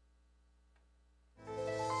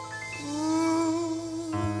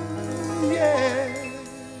 Ooh, yeah.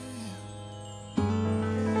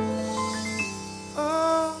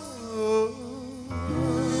 Oh.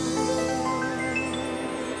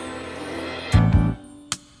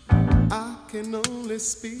 I can only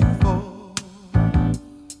speak for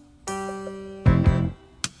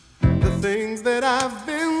the things that I've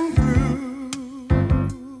been through.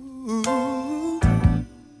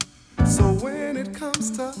 So when it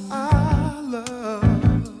comes to our love,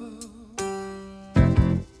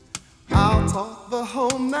 I'll talk the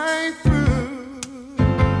whole night through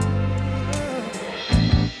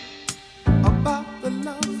about the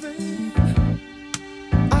loving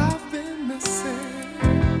I've been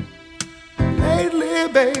missing lately,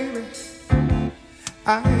 baby.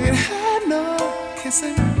 I ain't had no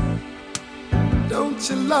kissing. Don't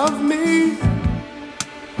you love me?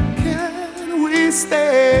 Can we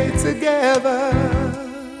stay together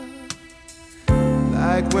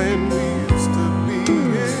like when we used to be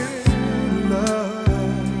in love?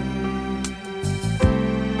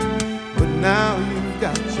 But now you've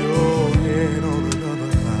got your head on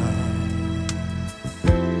another cloud.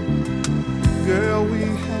 Girl, we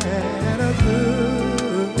had a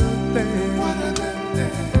good thing. What a good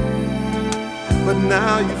thing. But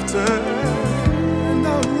now you've turned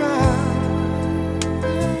around.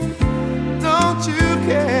 Don't you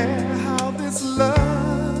care how this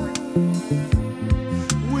love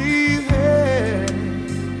we've had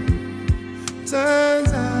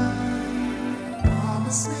turns out?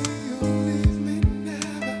 Promise me you'll leave me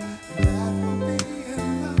never. That will be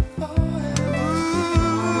enough forever.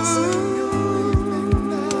 Promise me you'll leave me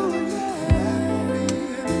never. That will be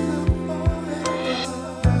enough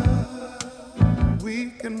forever. We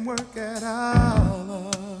can work at our love.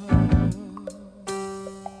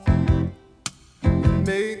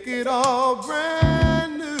 Make it all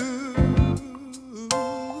brand new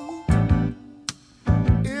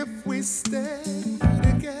if we stay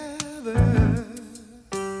together.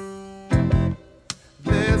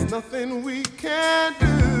 There's nothing we can't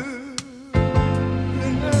do.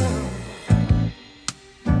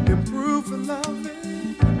 Improve the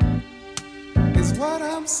loving is what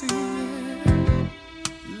I'm seeing.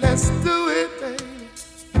 Let's do it, baby.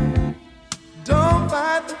 Don't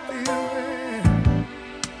fight the feeling.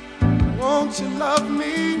 Won't you love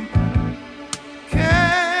me?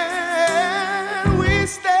 Can we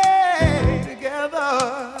stay together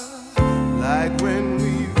like when we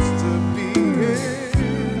used to be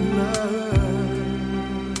in love?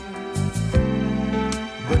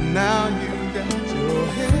 But now you got your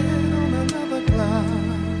head on another cloud.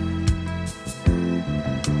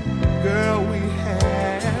 Girl, we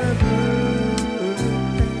had a good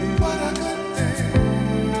day. What a good day.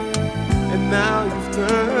 And now you've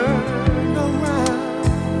turned.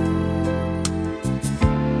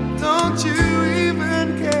 Don't you even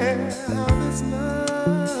care how this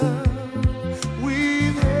love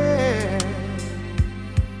we've had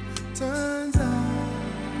turns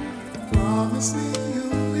out? Promise me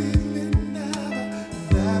you'll leave me never.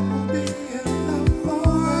 That will be enough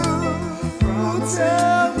forever. Promise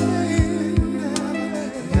tell me never.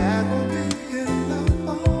 That will be enough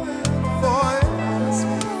forever. Promise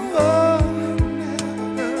me never.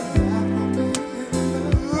 That will be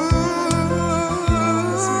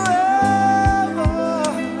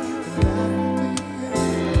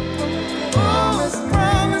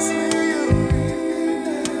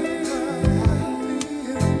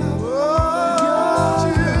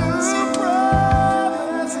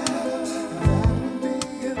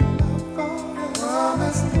promise.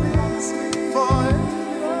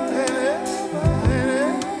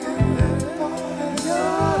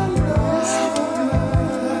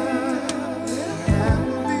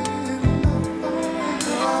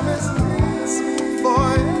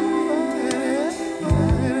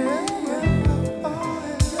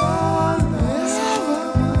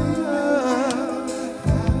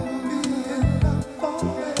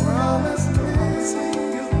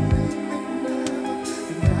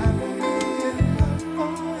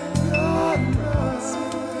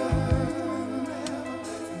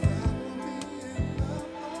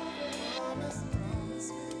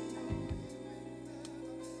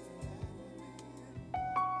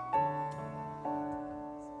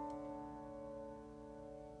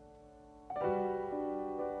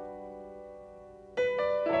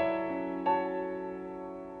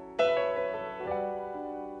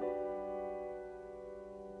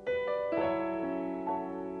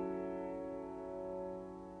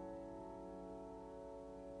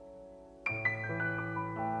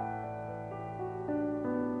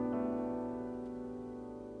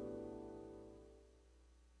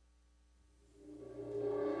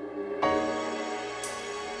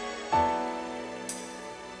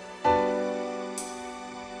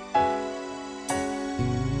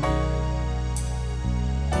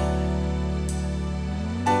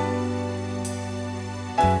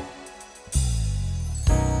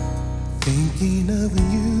 Thinking of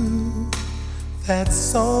you,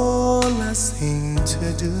 that's all I seem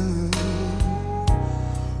to do.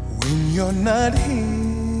 When you're not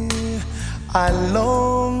here, I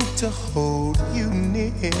long to hold you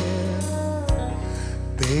near.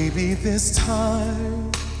 Baby, this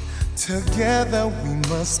time together we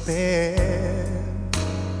must spend,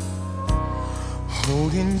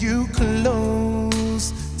 holding you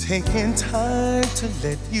close, taking time to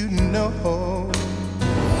let you know.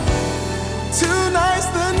 Tonight's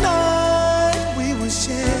the night we will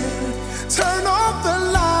share. Turn off the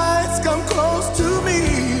lights, come close to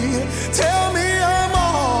me. Tell me I'm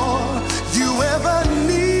all you ever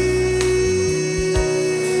need.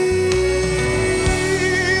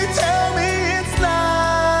 Tell me it's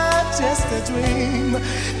not just a dream.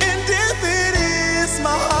 And if it is,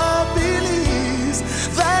 my heart believes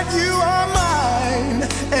that you are mine,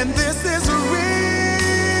 and this is real.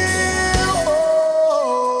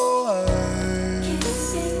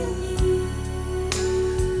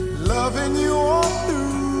 Loving you all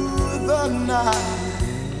through the night.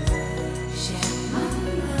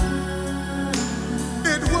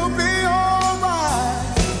 It will be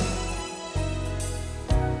alright.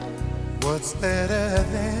 What's better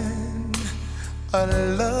than a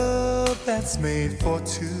love that's made for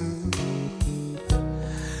two?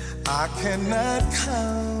 I cannot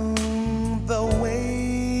count the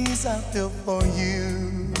ways I feel for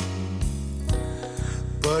you,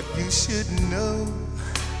 but you should know.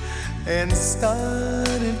 And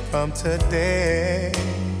starting from today,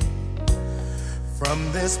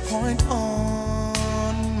 from this point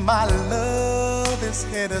on, my love is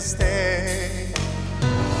here to stay.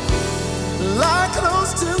 Lie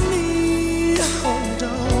close to me, hold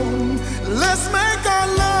on. Let's make our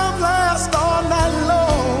love last all night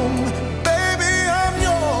long. Baby, I'm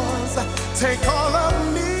yours, take all of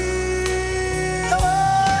me.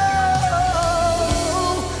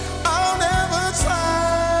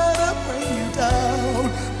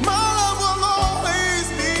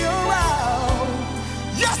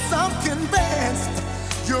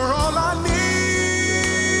 You're all I need.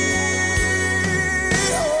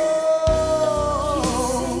 Oh,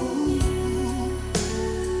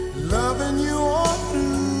 loving you all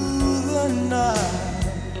through the night.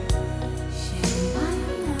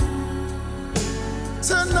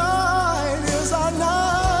 Tonight is our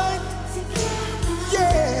night.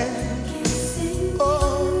 Yeah.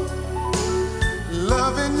 Oh,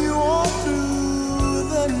 loving you all through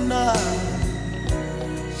the night.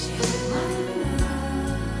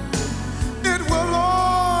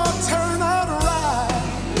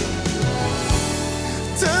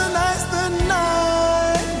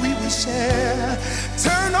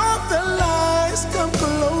 Turn off the lights, come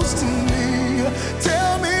close to me.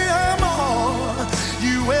 Tell me I'm all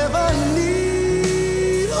you ever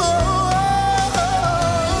need.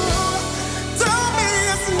 Tell me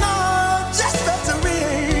it's not just a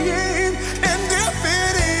dream. And if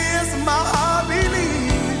it is, my heart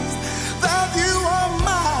believes that you are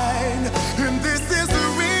mine. And this is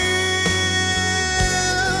real.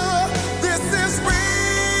 This is real.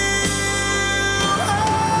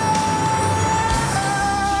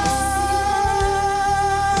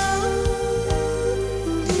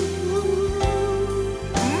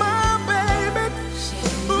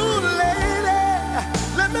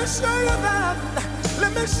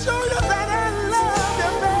 Let me show you that I love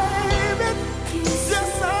you, baby.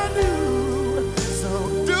 Yes, I do. So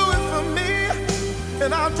do it for me,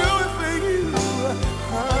 and I'll do it for you,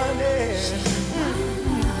 honey.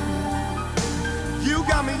 You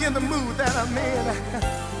got me in the mood that I'm in.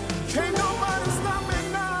 Can't nobody stop me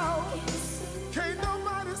now. Can't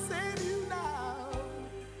nobody save you now.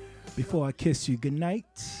 Before I kiss you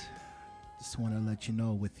goodnight, just want to let you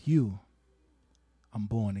know with you, I'm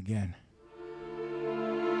born again.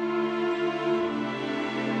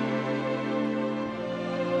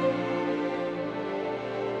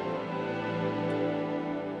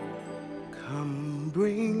 Come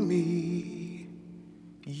bring me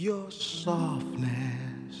your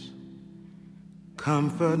softness.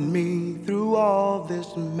 Comfort me through all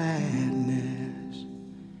this madness.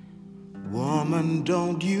 Woman,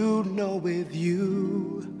 don't you know with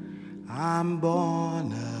you I'm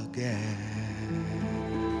born again.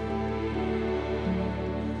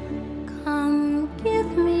 Come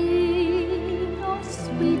give me your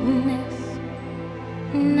sweetness.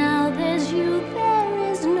 Now there's you,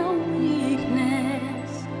 there is no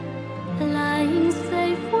weakness. Lying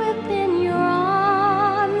safe within your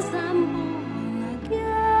arms, I'm born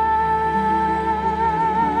again.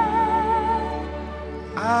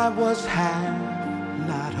 I was half,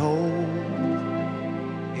 not whole.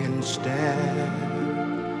 Instead,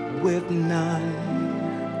 with none.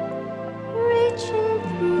 Reaching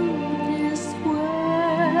through this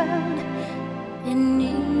world in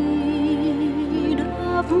need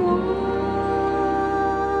of one.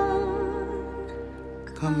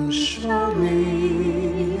 Come show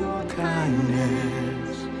me your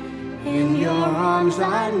kindness. In your arms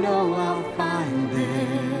I know I'll find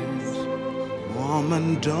this.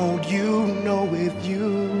 Woman, don't you know with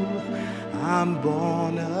you I'm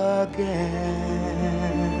born again.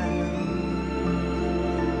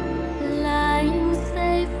 Lying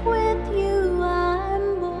safe with you,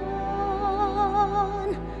 I'm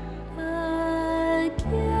born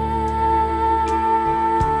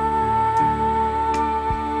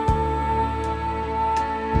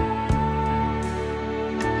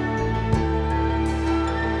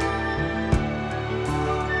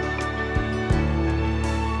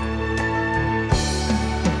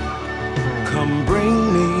Come bring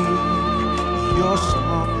me your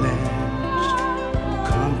softness.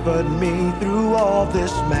 Comfort me through all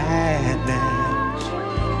this madness.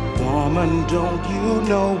 Woman, don't you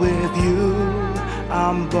know with you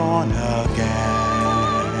I'm born again.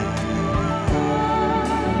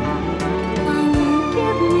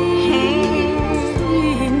 Give me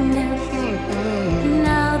sweetness.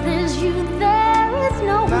 Now there's you, there is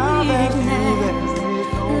no weakness.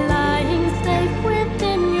 Lying safe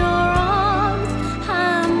within your arms,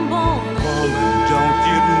 I'm born Woman, don't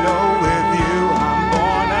you know with you I'm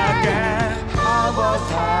born again. I was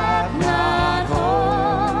half, not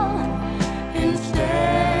whole, in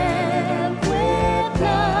step with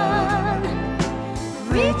none.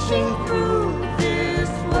 Reaching through this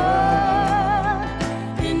world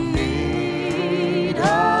in need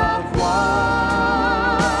of one.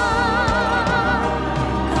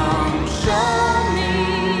 Come show me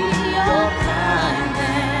your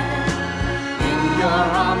kindness. In your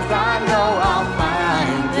arms I know I'll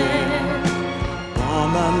find it.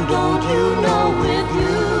 Woman, don't you know with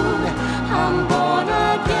you I'm born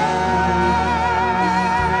again.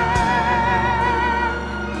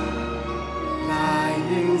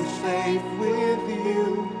 Lying safe with you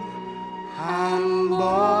I'm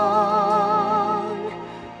born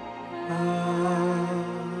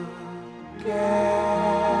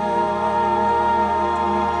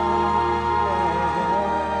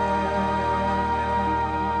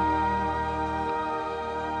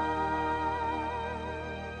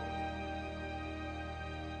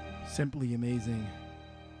Simply amazing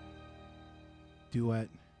duet.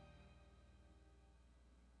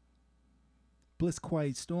 Bliss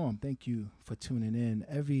Quiet Storm, thank you for tuning in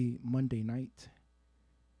every Monday night,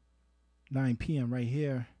 9 p.m. right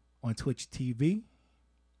here on Twitch TV,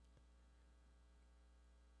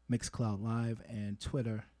 Mixcloud Live, and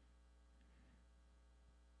Twitter.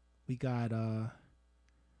 We got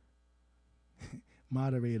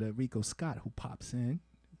moderator Rico Scott who pops in.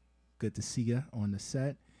 Good to see you on the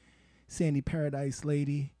set. Sandy Paradise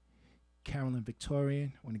Lady, Carolyn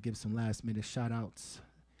Victorian. I want to give some last minute shout outs.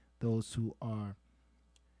 Those who are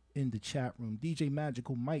in the chat room. DJ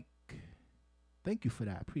Magical Mike, thank you for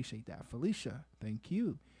that. Appreciate that. Felicia, thank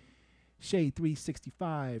you. Shade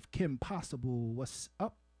 365, Kim Possible, what's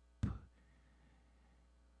up?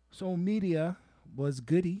 Soul Media was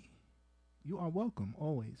goody. You are welcome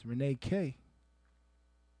always. Renee K.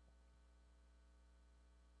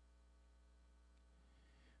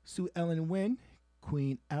 Sue Ellen Wynn,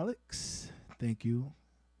 Queen Alex, thank you.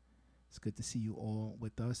 It's good to see you all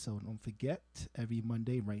with us. So don't forget, every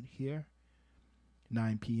Monday right here,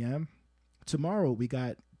 9 p.m. Tomorrow we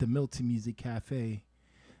got the Milton Music Cafe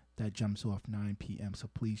that jumps off 9 p.m. So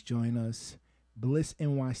please join us. Bliss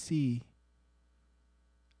NYC,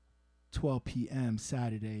 12 p.m.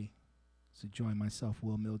 Saturday. So join myself,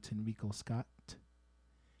 Will Milton, Rico Scott,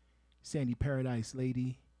 Sandy Paradise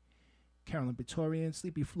Lady, Carolyn Victorian,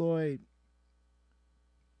 Sleepy Floyd,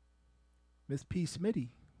 Miss P. Smitty.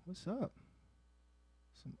 What's up?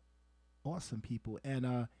 Some awesome people.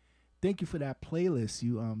 And thank you for that playlist.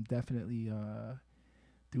 You definitely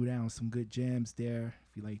threw down some good jams there.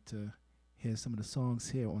 If you like to hear some of the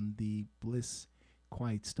songs here on the Bliss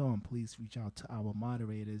Quiet Storm, please reach out to our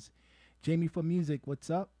moderators. Jamie for Music,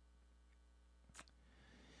 what's up?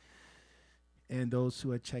 And those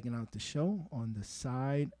who are checking out the show on the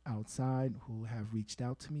side, outside, who have reached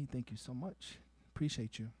out to me, thank you so much.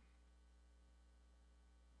 Appreciate you.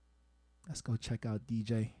 Let's go check out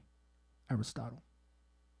DJ Aristotle.